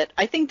little bit.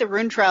 I think the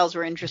rune trials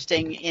were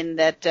interesting in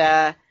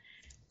that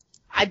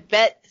I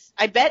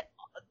bet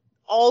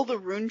all the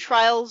rune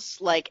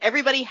trials,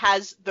 everybody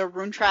has the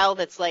rune trial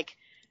that's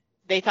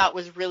they thought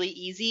was really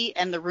easy,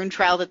 and the rune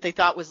trial that they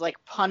thought was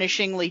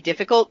punishingly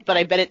difficult, but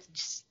I bet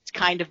it's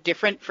kind of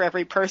different for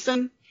every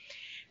person,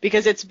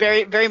 because it's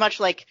very, very much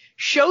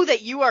show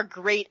that you are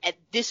great at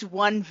this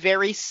one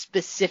very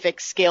specific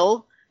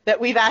skill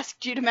that we've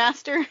asked you to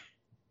master.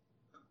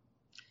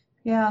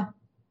 Yeah.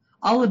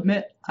 I'll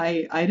admit,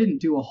 I didn't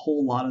do a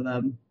whole lot of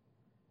them,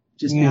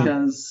 just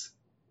because,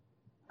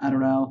 I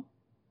don't know,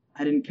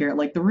 I didn't care.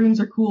 The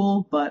runes are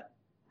cool, but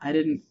I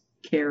didn't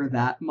care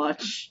that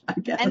much, I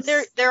guess. And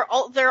they're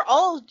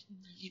all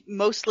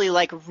mostly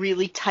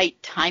really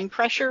tight time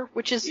pressure,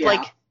 which is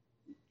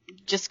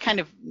just kind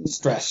of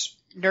stress.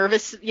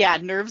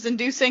 Nerves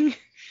inducing.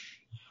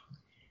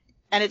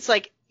 And it's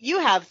you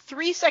have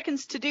 3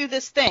 seconds to do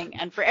this thing,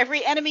 and for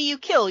every enemy you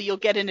kill, you'll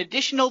get an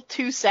additional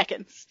 2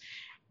 seconds.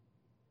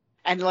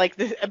 And like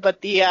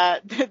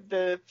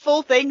the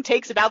full thing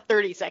takes about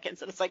 30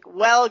 seconds, and it's like,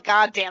 well,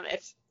 god damn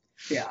it.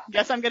 Yeah.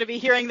 Guess I'm going to be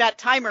hearing that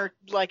timer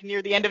like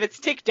near the end of its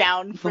tick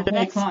down for the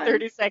next time.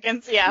 30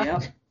 seconds. Yeah.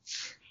 Yep.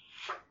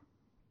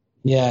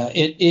 Yeah,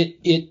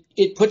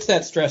 it puts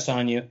that stress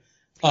on you.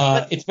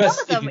 It's best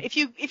some of them, if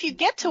you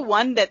get to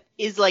one that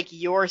is like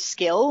your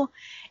skill,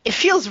 it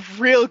feels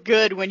real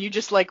good when you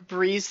just like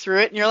breeze through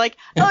it and you're like,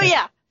 oh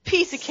yeah,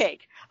 piece of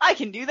cake. I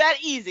can do that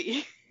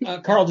easy.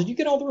 Carl, did you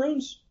get all the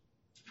runes?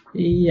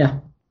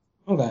 Yeah.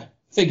 Okay,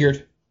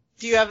 figured.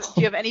 Do you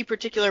have any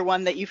particular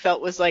one that you felt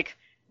was like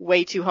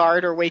way too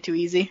hard or way too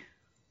easy?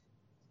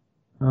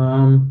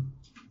 I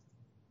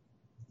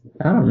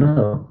don't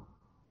know.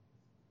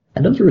 I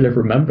don't really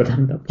remember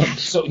them that much.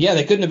 So yeah,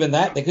 they couldn't have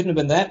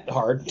been that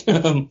hard.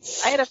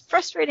 I had a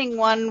frustrating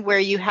one where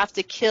you have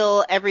to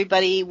kill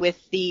everybody with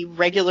the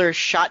regular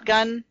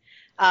shotgun,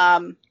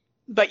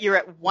 but you're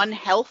at 1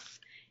 health,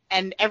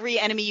 and every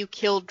enemy you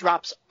kill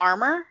drops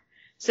armor.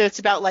 So it's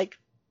about like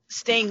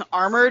staying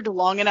armored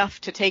long enough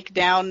to take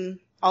down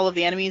all of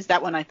the enemies.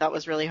 That one I thought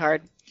was really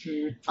hard.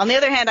 On the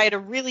other hand, I had a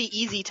really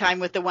easy time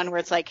with the one where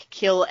it's like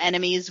kill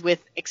enemies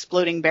with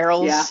exploding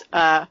barrels.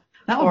 Yeah.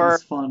 That one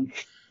was fun.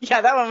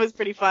 Yeah, that one was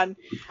pretty fun.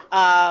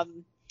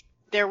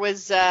 There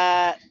was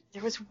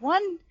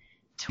one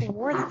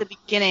towards the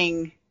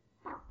beginning.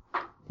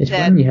 It's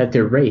when you had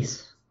to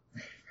race.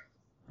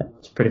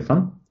 That's pretty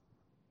fun.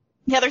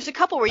 Yeah, there's a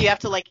couple where you have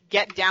to like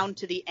get down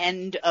to the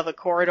end of a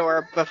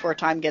corridor before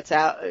time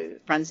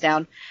runs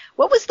down.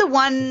 What was the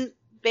one,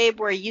 babe,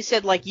 where you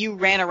said like you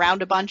ran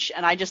around a bunch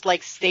and I just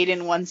like stayed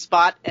in one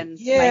spot and?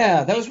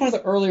 Yeah, that was one of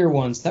the earlier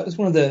ones. That was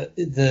one of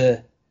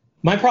the.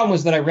 My problem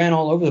was that I ran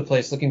all over the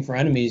place looking for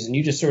enemies, and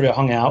you just sort of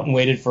hung out and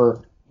waited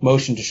for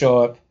motion to show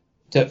up,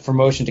 for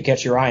motion to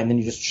catch your eye, and then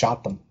you just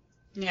shot them.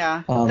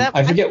 Yeah,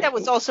 I think that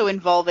was also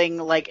involving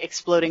like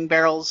exploding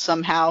barrels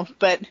somehow,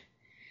 but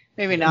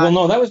maybe not. Well,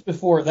 no, that was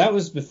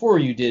before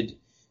you did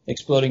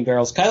exploding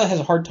barrels. Kyla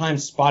has a hard time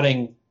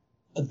spotting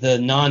the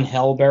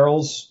non-hell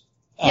barrels.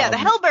 Yeah, the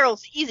hell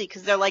barrels easy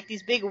because they're like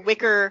these big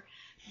wicker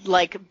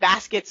like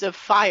baskets of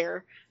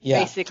fire,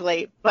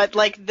 basically. But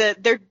like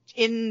they're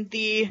in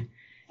the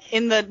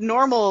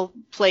normal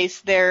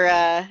place,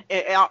 they're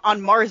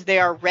on Mars. They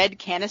are red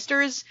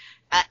canisters,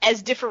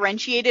 as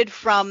differentiated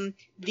from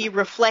the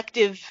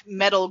reflective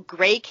metal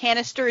gray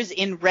canisters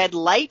in red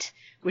light,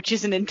 which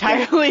is an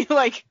entirely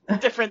like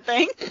different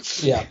thing.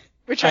 Yeah,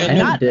 which I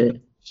had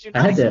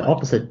the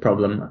opposite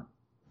problem.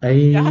 I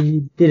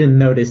didn't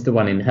notice the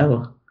one in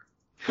hell.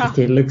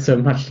 They look so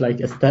much like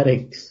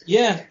aesthetics.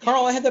 Yeah,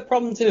 Carl, I had that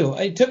problem too.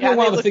 It took me a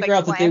while to figure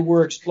out that they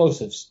were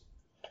explosives.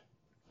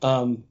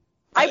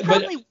 I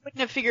probably wouldn't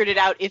have figured it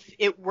out if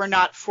it were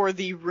not for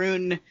the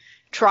rune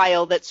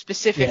trial that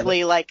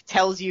specifically like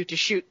tells you to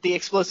shoot the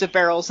explosive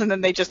barrels, and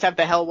then they just have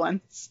the hell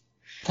ones.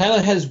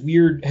 Kyla had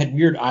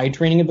weird eye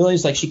training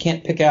abilities. Like she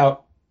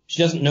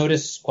doesn't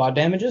notice quad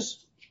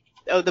damages.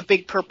 Oh, the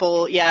big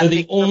purple, yeah. They're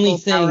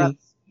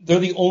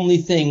the only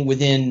thing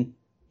within,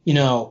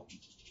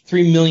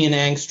 3 million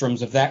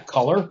angstroms of that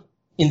color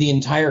in the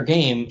entire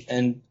game,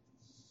 and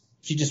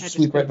she just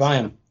sweep right by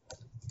them.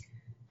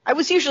 I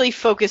was usually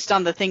focused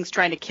on the things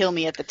trying to kill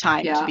me at the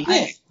time. Yeah, to be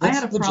fair. I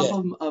had a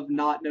problem of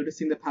not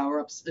noticing the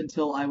power-ups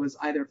until I was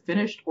either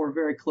finished or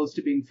very close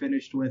to being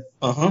finished with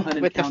an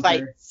encounter. With the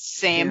fight.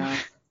 Same.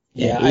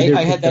 Yeah,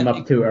 I had them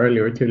up too early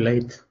or too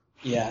late.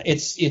 Yeah,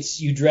 it's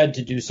you dread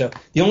to do so.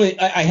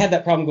 I had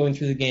that problem going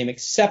through the game,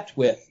 except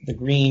with the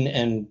green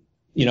and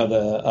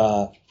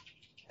the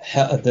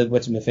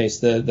what's in my face,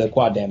 the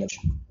quad damage.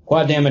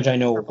 Quad damage I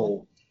know will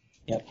hold.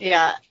 Yep.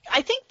 Yeah,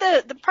 I think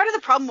the part of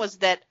the problem was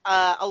that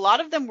a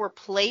lot of them were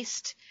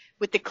placed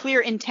with the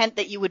clear intent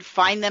that you would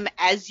find them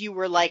as you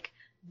were like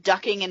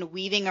ducking and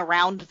weaving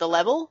around the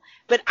level,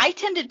 but I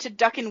tended to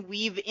duck and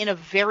weave in a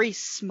very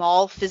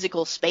small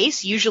physical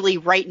space, usually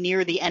right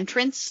near the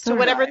entrance to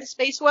whatever the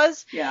space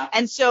was. Yeah.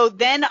 And so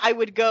then I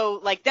would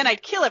go, then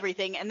I'd kill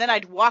everything, and then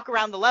I'd walk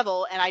around the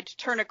level, and I'd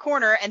turn a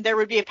corner, and there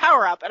would be a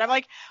power-up, and I'm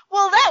like,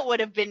 well, that would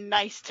have been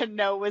nice to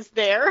know was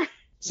there.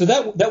 So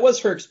that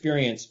was her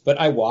experience, but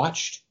I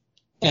watched,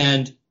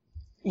 and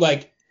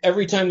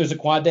every time there's a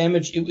quad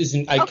damage, it was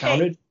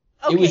counted.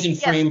 Okay, it was in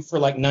frame for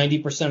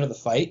 90% of the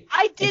fight.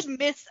 I did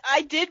miss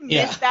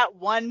that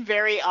one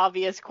very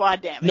obvious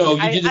quad damage. No,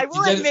 you did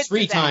it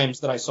 3 times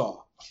that I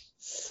saw.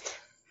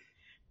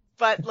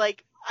 But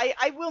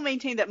I will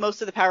maintain that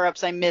most of the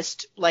power-ups I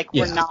missed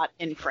were not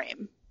in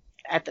frame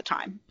at the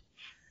time.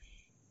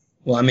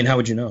 Well, I mean, how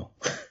would you know?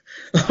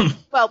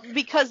 Well,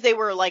 because they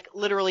were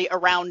literally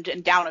around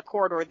and down a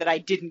corridor that I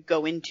didn't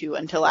go into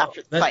until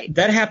after the fight.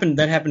 That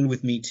happened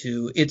with me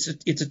too. It's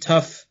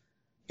tough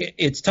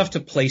to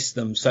place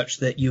them such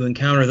that you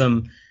encounter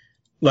them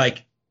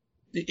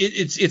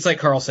it's like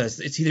Carl says,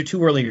 it's either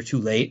too early or too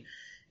late,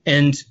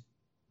 and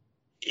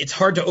it's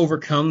hard to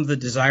overcome the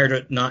desire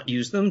to not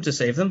use them to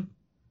save them.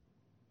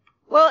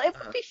 Well,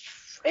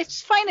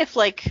 it's fine if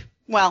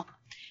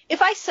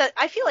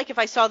I feel like if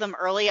I saw them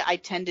early, I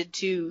tended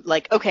to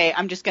okay,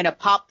 I'm just gonna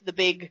pop the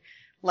big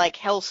like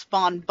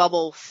Hellspawn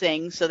bubble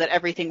thing so that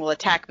everything will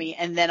attack me,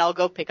 and then I'll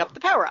go pick up the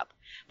power-up.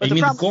 But you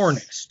mean the Gore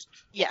Nest?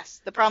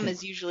 Yes. The problem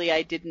is usually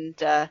I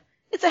didn't,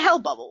 it's a hell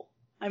bubble.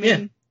 I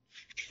mean,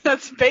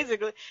 that's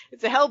basically,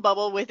 it's a hell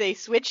bubble with a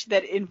switch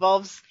that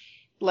involves,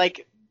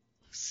 like,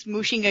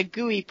 smooshing a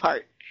gooey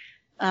part.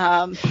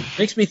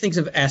 Makes me think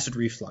of acid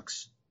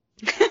reflux.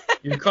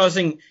 You're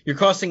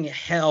causing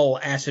hell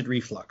acid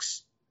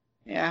reflux.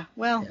 Yeah,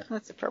 well,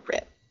 that's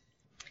appropriate.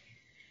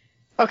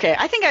 Okay,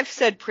 I think I've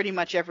said pretty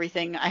much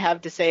everything I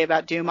have to say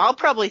about Doom. I'll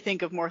probably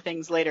think of more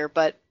things later,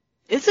 but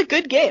it's a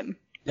good game.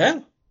 Yeah.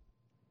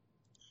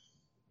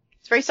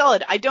 It's very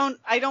solid. I don't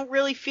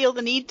really feel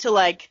the need to,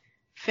 like,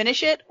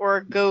 finish it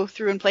or go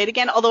through and play it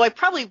again, although I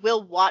probably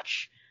will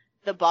watch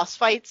the boss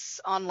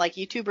fights on, like,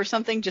 YouTube or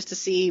something just to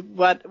see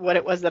what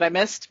it was that I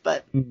missed,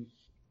 but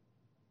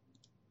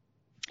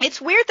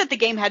it's weird that the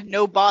game had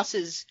no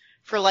bosses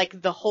for,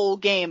 like, the whole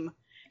game,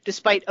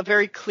 despite a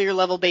very clear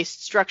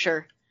level-based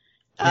structure.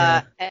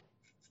 Yeah.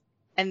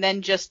 And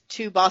then just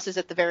 2 bosses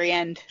at the very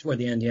end. Toward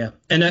the end, yeah.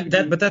 And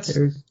that's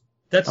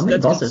how many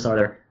bosses are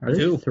there? Are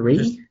there 3?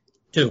 There's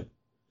 2.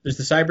 There's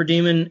the Cyber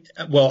Demon.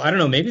 Well, I don't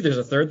know. Maybe there's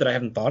a third that I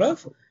haven't thought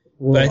of.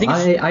 Well, but I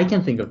think I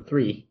can think of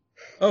 3.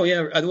 Oh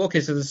yeah.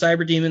 Okay. So the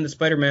Cyber Demon, the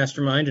Spider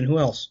Mastermind, and who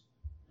else?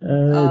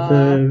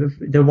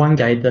 The one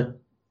guy that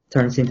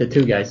turns into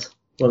 2 guys.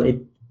 Well,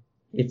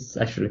 it's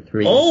actually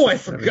 3. Oh, I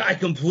forgot. I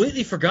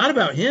completely forgot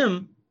about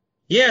him.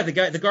 Yeah,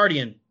 the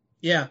Guardian.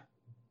 Yeah.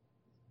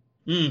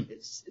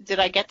 Did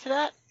I get to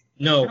that?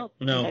 No.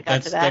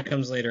 That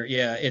comes later.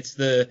 Yeah, it's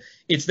their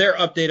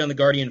update on the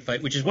Guardian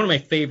fight, which is one of my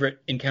favorite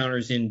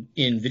encounters in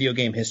video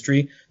game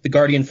history. The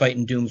Guardian fight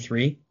in Doom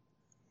 3.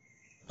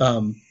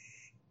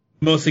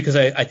 Mostly because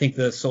I think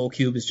the Soul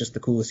Cube is just the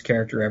coolest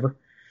character ever.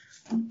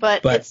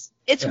 But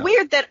it's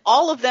weird that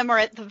all of them are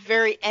at the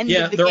very end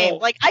of the game.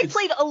 I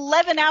played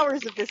 11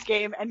 hours of this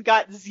game and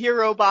got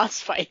 0 boss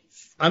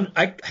fights.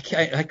 I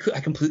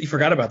completely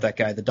forgot about that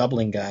guy, the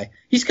doubling guy.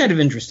 He's kind of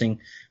interesting,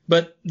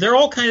 but they're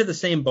all kind of the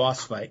same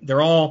boss fight.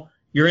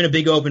 You're in a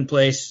big open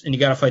place and you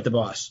got to fight the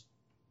boss.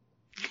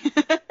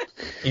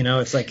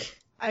 It's like.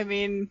 I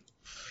mean.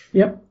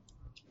 Yep.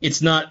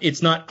 It's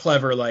not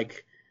clever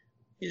like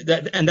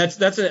that, and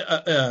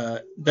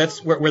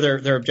that's where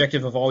their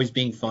objective of always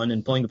being fun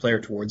and pulling the player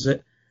towards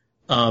it.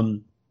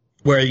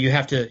 Where you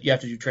have to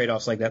do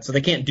trade-offs like that, so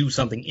they can't do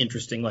something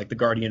interesting like the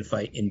Guardian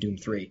fight in Doom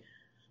 3.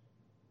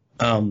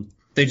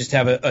 They just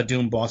have a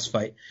Doom boss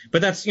fight,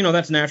 but that's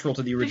natural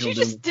to the original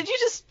Doom. Did you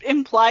just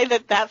imply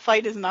that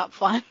fight is not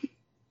fun?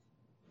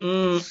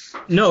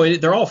 No,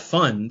 they're all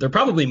fun. They're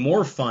probably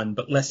more fun,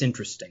 but less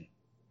interesting.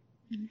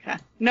 Okay.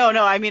 No,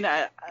 I mean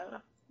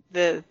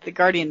the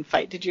Guardian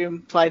fight. Did you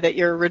imply that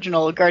your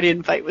original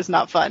Guardian fight was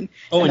not fun?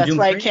 Oh, and that's Doom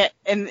why 3?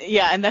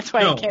 And that's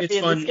why I can't be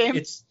in this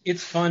game.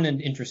 It's fun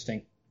and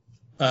interesting.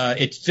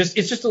 It's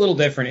just a little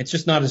different.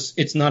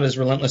 It's not as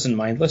relentless and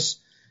mindless.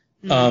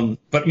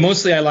 But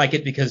mostly I like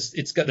it because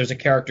there's a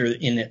character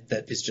in it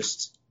that is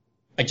just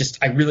I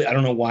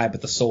don't know why,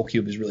 but the Soul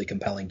Cube is really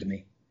compelling to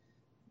me.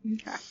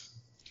 Okay.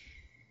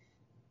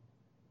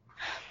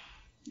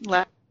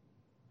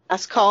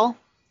 Last call.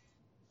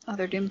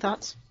 Other Doom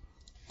thoughts?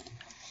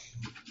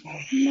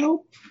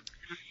 Nope.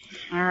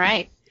 All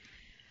right.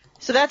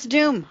 So that's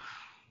Doom.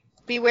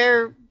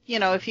 Beware,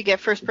 if you get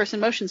first-person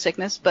motion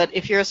sickness, but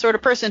if you're a sort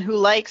of person who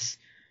likes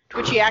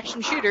twitchy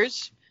action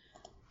shooters,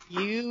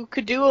 you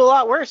could do a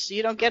lot worse.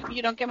 You don't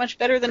get much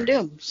better than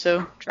Doom.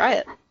 So try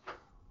it.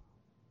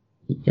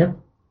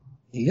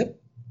 Yep.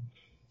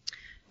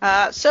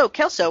 So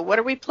Kelso, what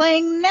are we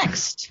playing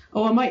next?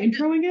 Oh, am I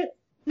introing it?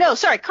 No,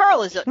 sorry,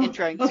 Carl is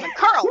introing this one.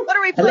 Carl, what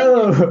are we playing?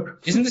 Hello.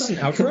 Isn't this an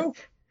outro?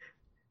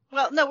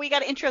 Well, no, we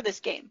got to intro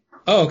this game.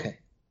 Oh, okay.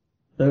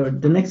 So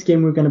the next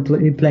game we're going to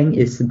be playing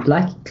is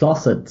Black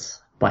Closet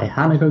by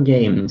Hanako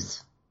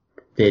Games.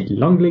 Did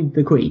Long Live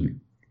the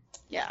Queen.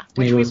 Yeah,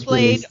 which we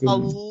played a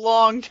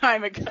long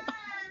time ago.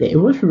 Yeah, it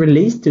was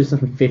released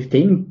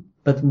 2015,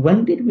 but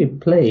when did we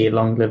play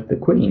Long Live the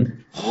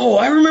Queen? Oh,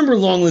 I remember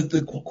Long Live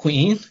the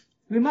Queen.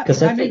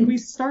 We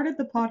started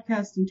the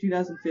podcast in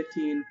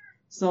 2015,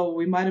 so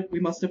we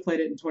must have played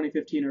it in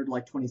 2015 or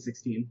like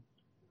 2016.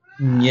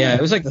 Yeah,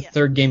 it was like the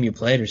third game you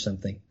played or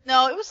something.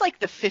 No, it was like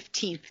the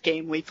 15th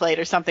game we played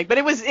or something, but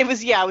it was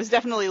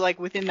definitely like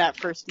within that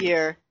first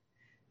year.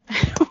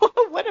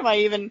 What am I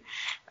even?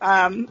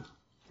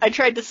 I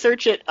tried to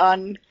search it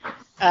on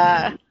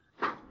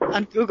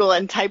Google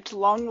and typed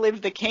 "Long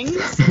Live the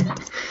Kings"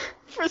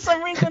 for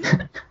some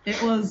reason.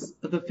 It was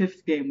the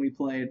 5th game we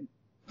played.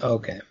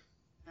 Okay.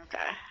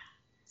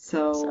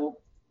 So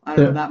I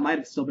don't know. That might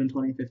have still been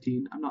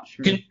 2015. I'm not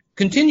sure.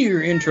 Continue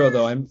your intro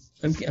though. I'm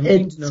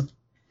keen to know.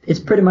 It's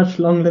pretty much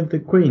Long Live the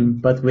Queen,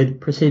 but with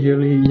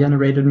procedurally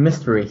generated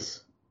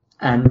mysteries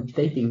and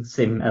dating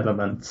sim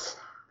elements.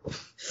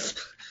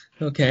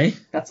 Okay.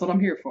 That's what I'm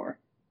here for.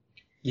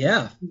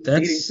 Yeah,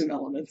 dating sim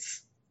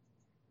elements.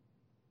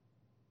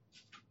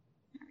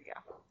 There we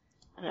go.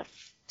 I had a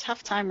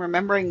tough time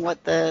remembering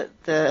what the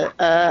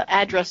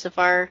address of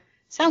our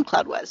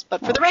SoundCloud was.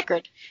 But for the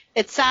record,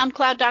 it's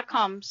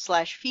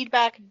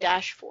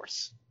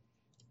soundcloud.com/feedback-force.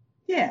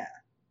 Yeah.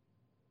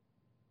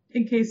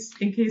 In case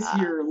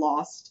you're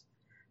lost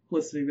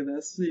listening to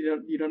this,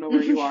 you don't know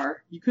where you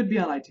are. You could be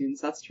on iTunes.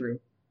 That's true.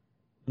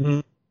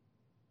 In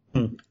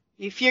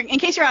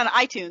case you're on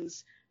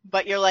iTunes,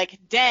 but you're like,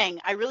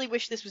 dang, I really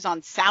wish this was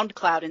on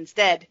SoundCloud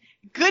instead.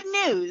 Good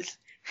news.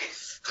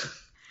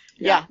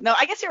 Yeah. No,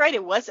 I guess you're right.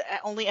 It was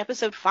only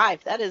episode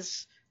 5. That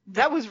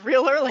was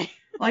real early.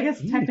 Well, I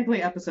guess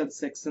technically episode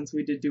 6, since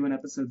we did do an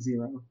episode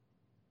 0.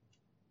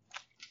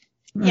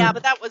 Yeah,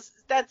 but that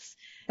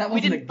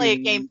we didn't play a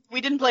game. We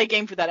didn't play a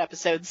game for that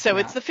episode, so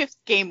it's the 5th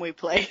game we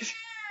played.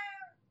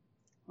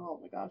 Oh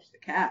my gosh, the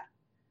cat.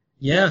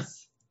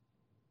 Yes.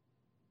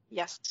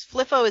 Yes,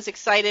 Fliffo is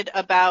excited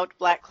about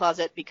Black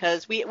Closet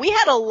because we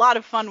had a lot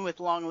of fun with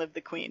Long Live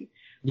the Queen.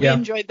 We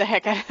enjoyed the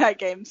heck out of that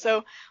game,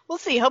 so we'll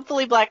see.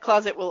 Hopefully Black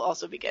Closet will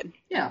also be good.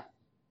 Yeah.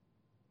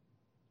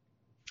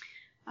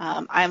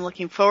 I'm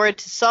looking forward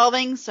to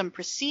solving some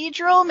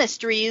procedural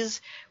mysteries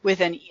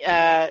with an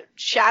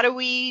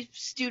shadowy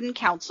student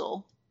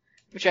council,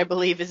 which I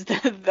believe is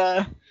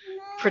the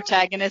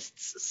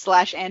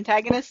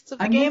protagonists/antagonists of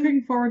the game. I'm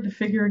looking forward to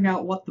figuring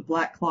out what the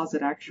Black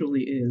Closet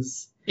actually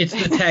is. It's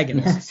the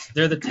antagonists.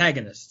 They're the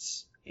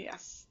antagonists.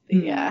 Yes.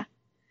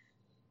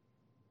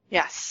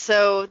 Yes.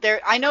 So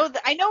I know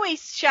a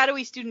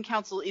shadowy student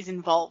council is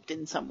involved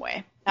in some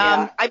way.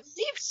 I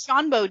believe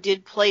Shanbo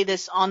did play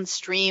this on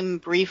stream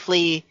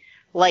briefly,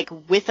 like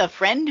with a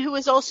friend who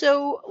was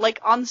also like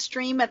on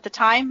stream at the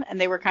time,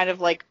 and they were kind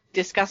of like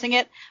discussing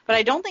it. But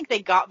I don't think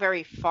they got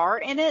very far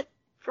in it,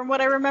 from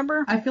what I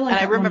remember. I feel like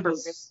I feel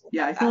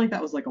like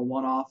that was like a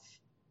one-off.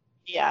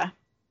 Yeah.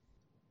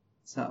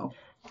 So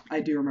I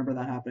do remember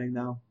that happening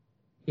though.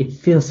 It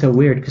feels so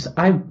weird because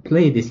I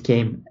played this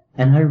game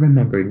and I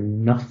remember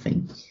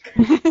nothing.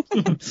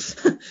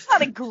 It's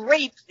not a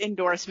great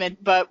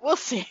endorsement, but we'll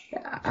see.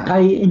 I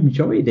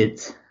enjoyed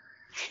it.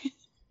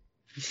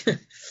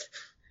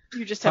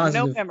 You just have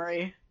no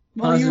memory.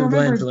 Well, you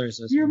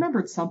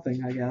remembered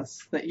something, I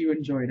guess, that you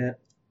enjoyed it.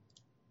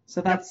 So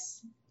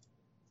that's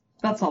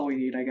all we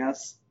need, I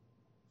guess.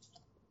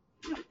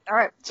 All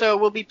right, so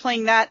we'll be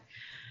playing that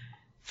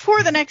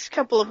for the next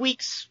couple of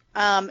weeks.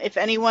 If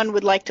anyone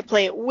would like to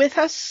play it with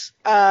us,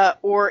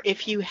 or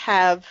if you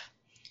have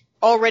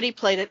already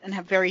played it and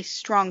have very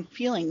strong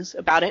feelings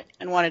about it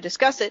and want to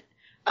discuss it,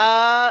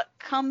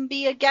 come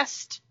be a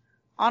guest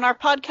on our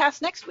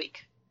podcast next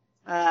week.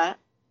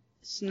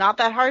 It's not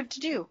that hard to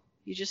do.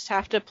 You just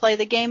have to play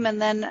the game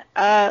and then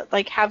have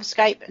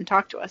Skype and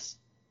talk to us.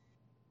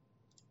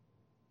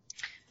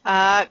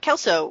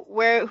 Kelso,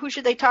 who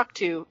should they talk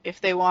to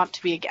if they want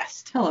to be a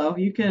guest? Hello,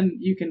 you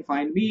can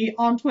find me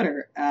on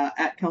Twitter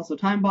at Kelso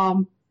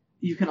Timebomb.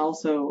 You can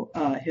also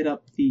hit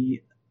up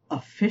the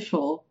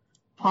official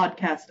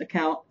podcast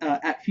account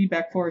at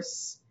Feedback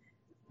Force.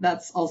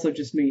 That's also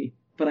just me,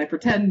 but I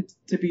pretend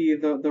to be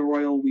the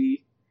royal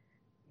we.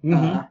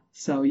 Mm-hmm.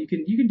 So you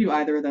can do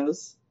either of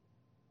those.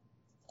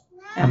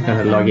 I'm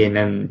gonna log in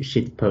and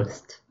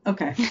shitpost.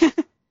 Okay.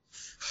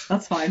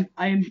 That's fine.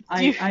 Do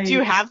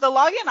you have the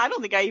login? I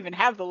don't think I even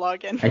have the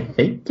login. I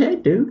think I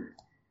do.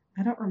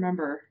 I don't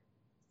remember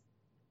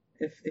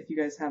if you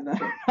guys have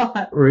that or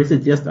not. Or is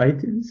it just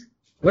iTunes?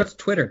 What's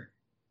Twitter?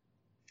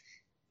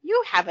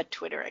 You have a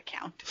Twitter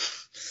account.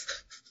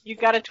 You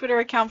got a Twitter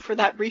account for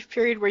that brief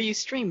period where you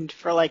streamed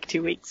for like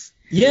 2 weeks.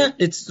 Yeah,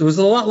 it was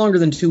a lot longer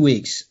than 2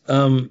 weeks.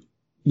 You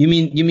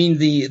mean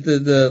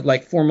the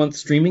like 4-month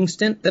streaming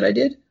stint that I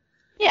did?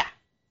 Yeah.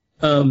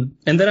 And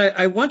that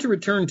I want to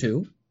return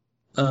to.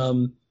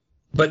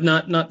 But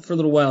not for a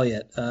little while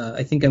yet.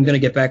 I think I'm going to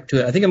get back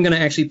to it. I think I'm going to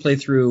actually play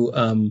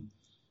through,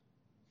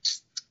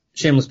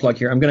 shameless plug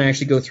here. I'm going to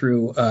actually go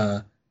through,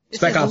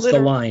 Spec Ops The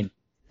Line.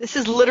 This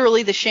is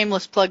literally the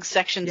shameless plug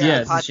section of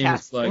the podcast.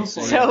 Shameless plug.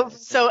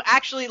 So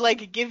actually,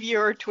 give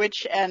your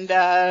Twitch and,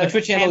 my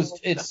Twitch handle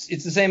is,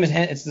 it's the same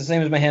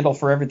as my handle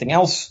for everything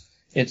else.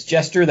 It's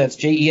Jester, that's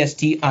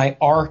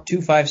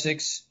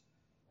JESTIR256.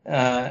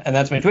 And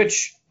that's my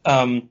Twitch.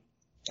 And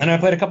I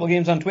played a couple of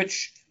games on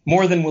Twitch.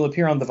 More than will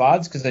appear on the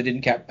VODs because I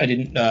didn't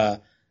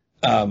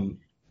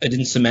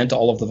cement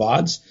all of the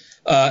VODs.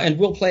 And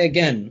we'll play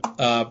again,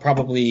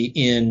 probably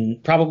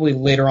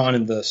later on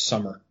in the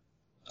summer,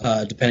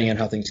 depending on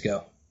how things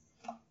go.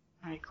 All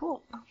right,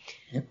 cool.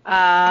 Yep.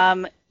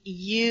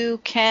 You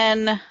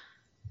can.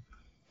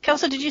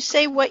 Kelso, did you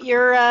say what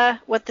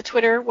the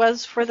Twitter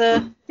was for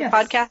the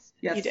podcast?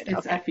 Yes, you did.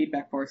 It's at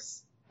Feedback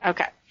Force.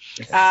 Okay.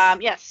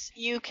 Yes,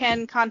 you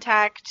can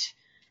contact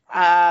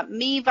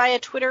me via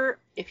Twitter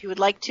if you would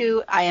like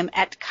to. I am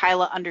at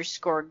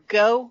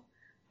Kyla_go.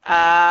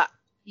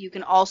 You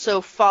can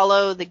also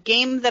follow the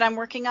game that I'm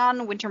working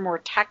on, Wintermore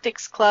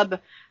Tactics Club,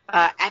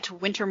 at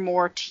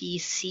Wintermore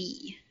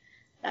TC.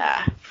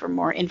 For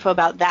more info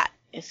about that.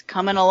 It's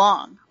coming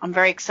along. I'm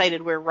very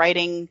excited.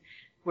 We're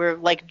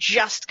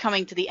just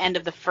coming to the end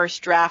of the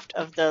first draft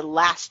of the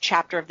last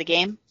chapter of the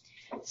game.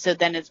 So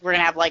then we're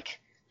going to have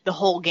the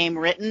whole game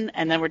written,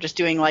 and then we're just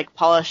doing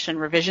polish and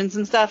revisions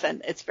and stuff,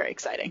 and it's very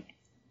exciting.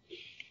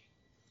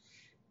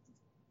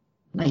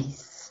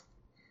 Nice.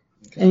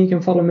 Okay. And you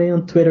can follow me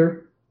on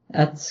Twitter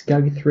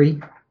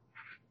 @Skug3.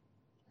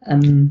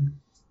 And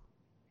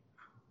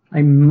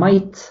I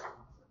might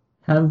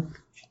have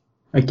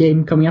a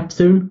game coming up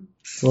soon.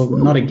 Well,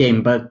 not a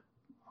game, but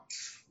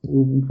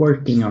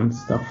working on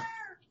stuff.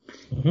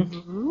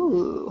 Mm-hmm.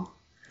 Ooh.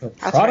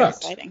 That's very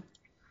exciting.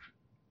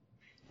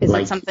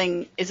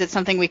 Is it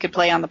something we could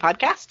play on the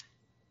podcast?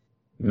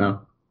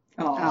 No.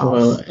 Oh.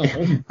 Well,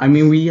 I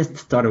mean, we just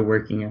started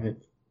working on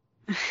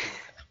it.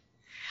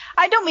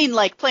 I don't mean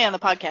like play on the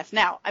podcast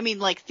now. I mean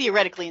like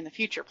theoretically in the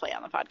future play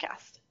on the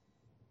podcast.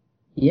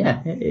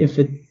 Yeah, if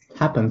it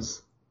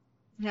happens.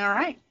 All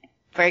right.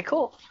 Very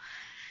cool.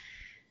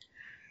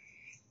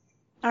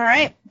 All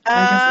right.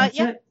 I guess that's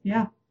it.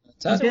 Yeah.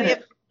 That's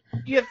it.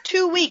 You have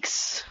 2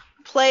 weeks.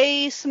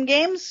 Play some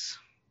games.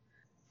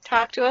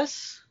 Talk to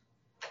us.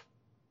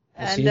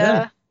 We'll see you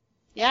then.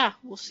 Yeah,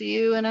 we'll see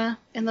you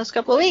in those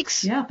couple of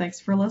weeks. Yeah, thanks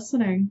for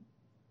listening.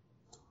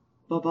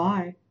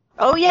 Bye-bye.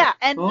 Oh yeah,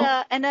 and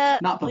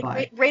not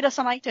bye-bye. Rate us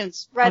on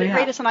iTunes.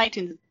 Rate us on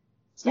iTunes.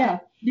 Yeah,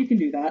 you can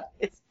do that.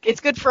 It's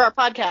good for our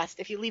podcast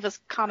if you leave us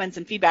comments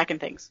and feedback and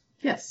things.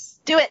 Yes.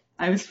 Do it.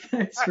 I always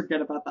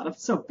forget about that. I'm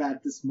so bad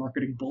at this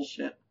marketing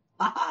bullshit.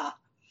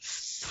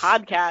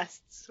 Podcasts.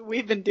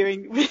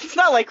 It's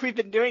not like we've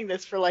been doing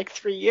this for like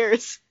 3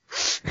 years.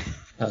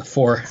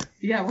 4.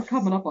 Yeah, we're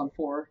coming up on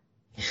 4.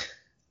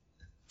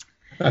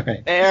 All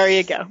right. There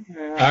you go.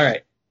 Yeah. All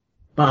right.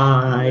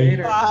 Bye.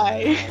 Later.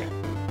 Bye.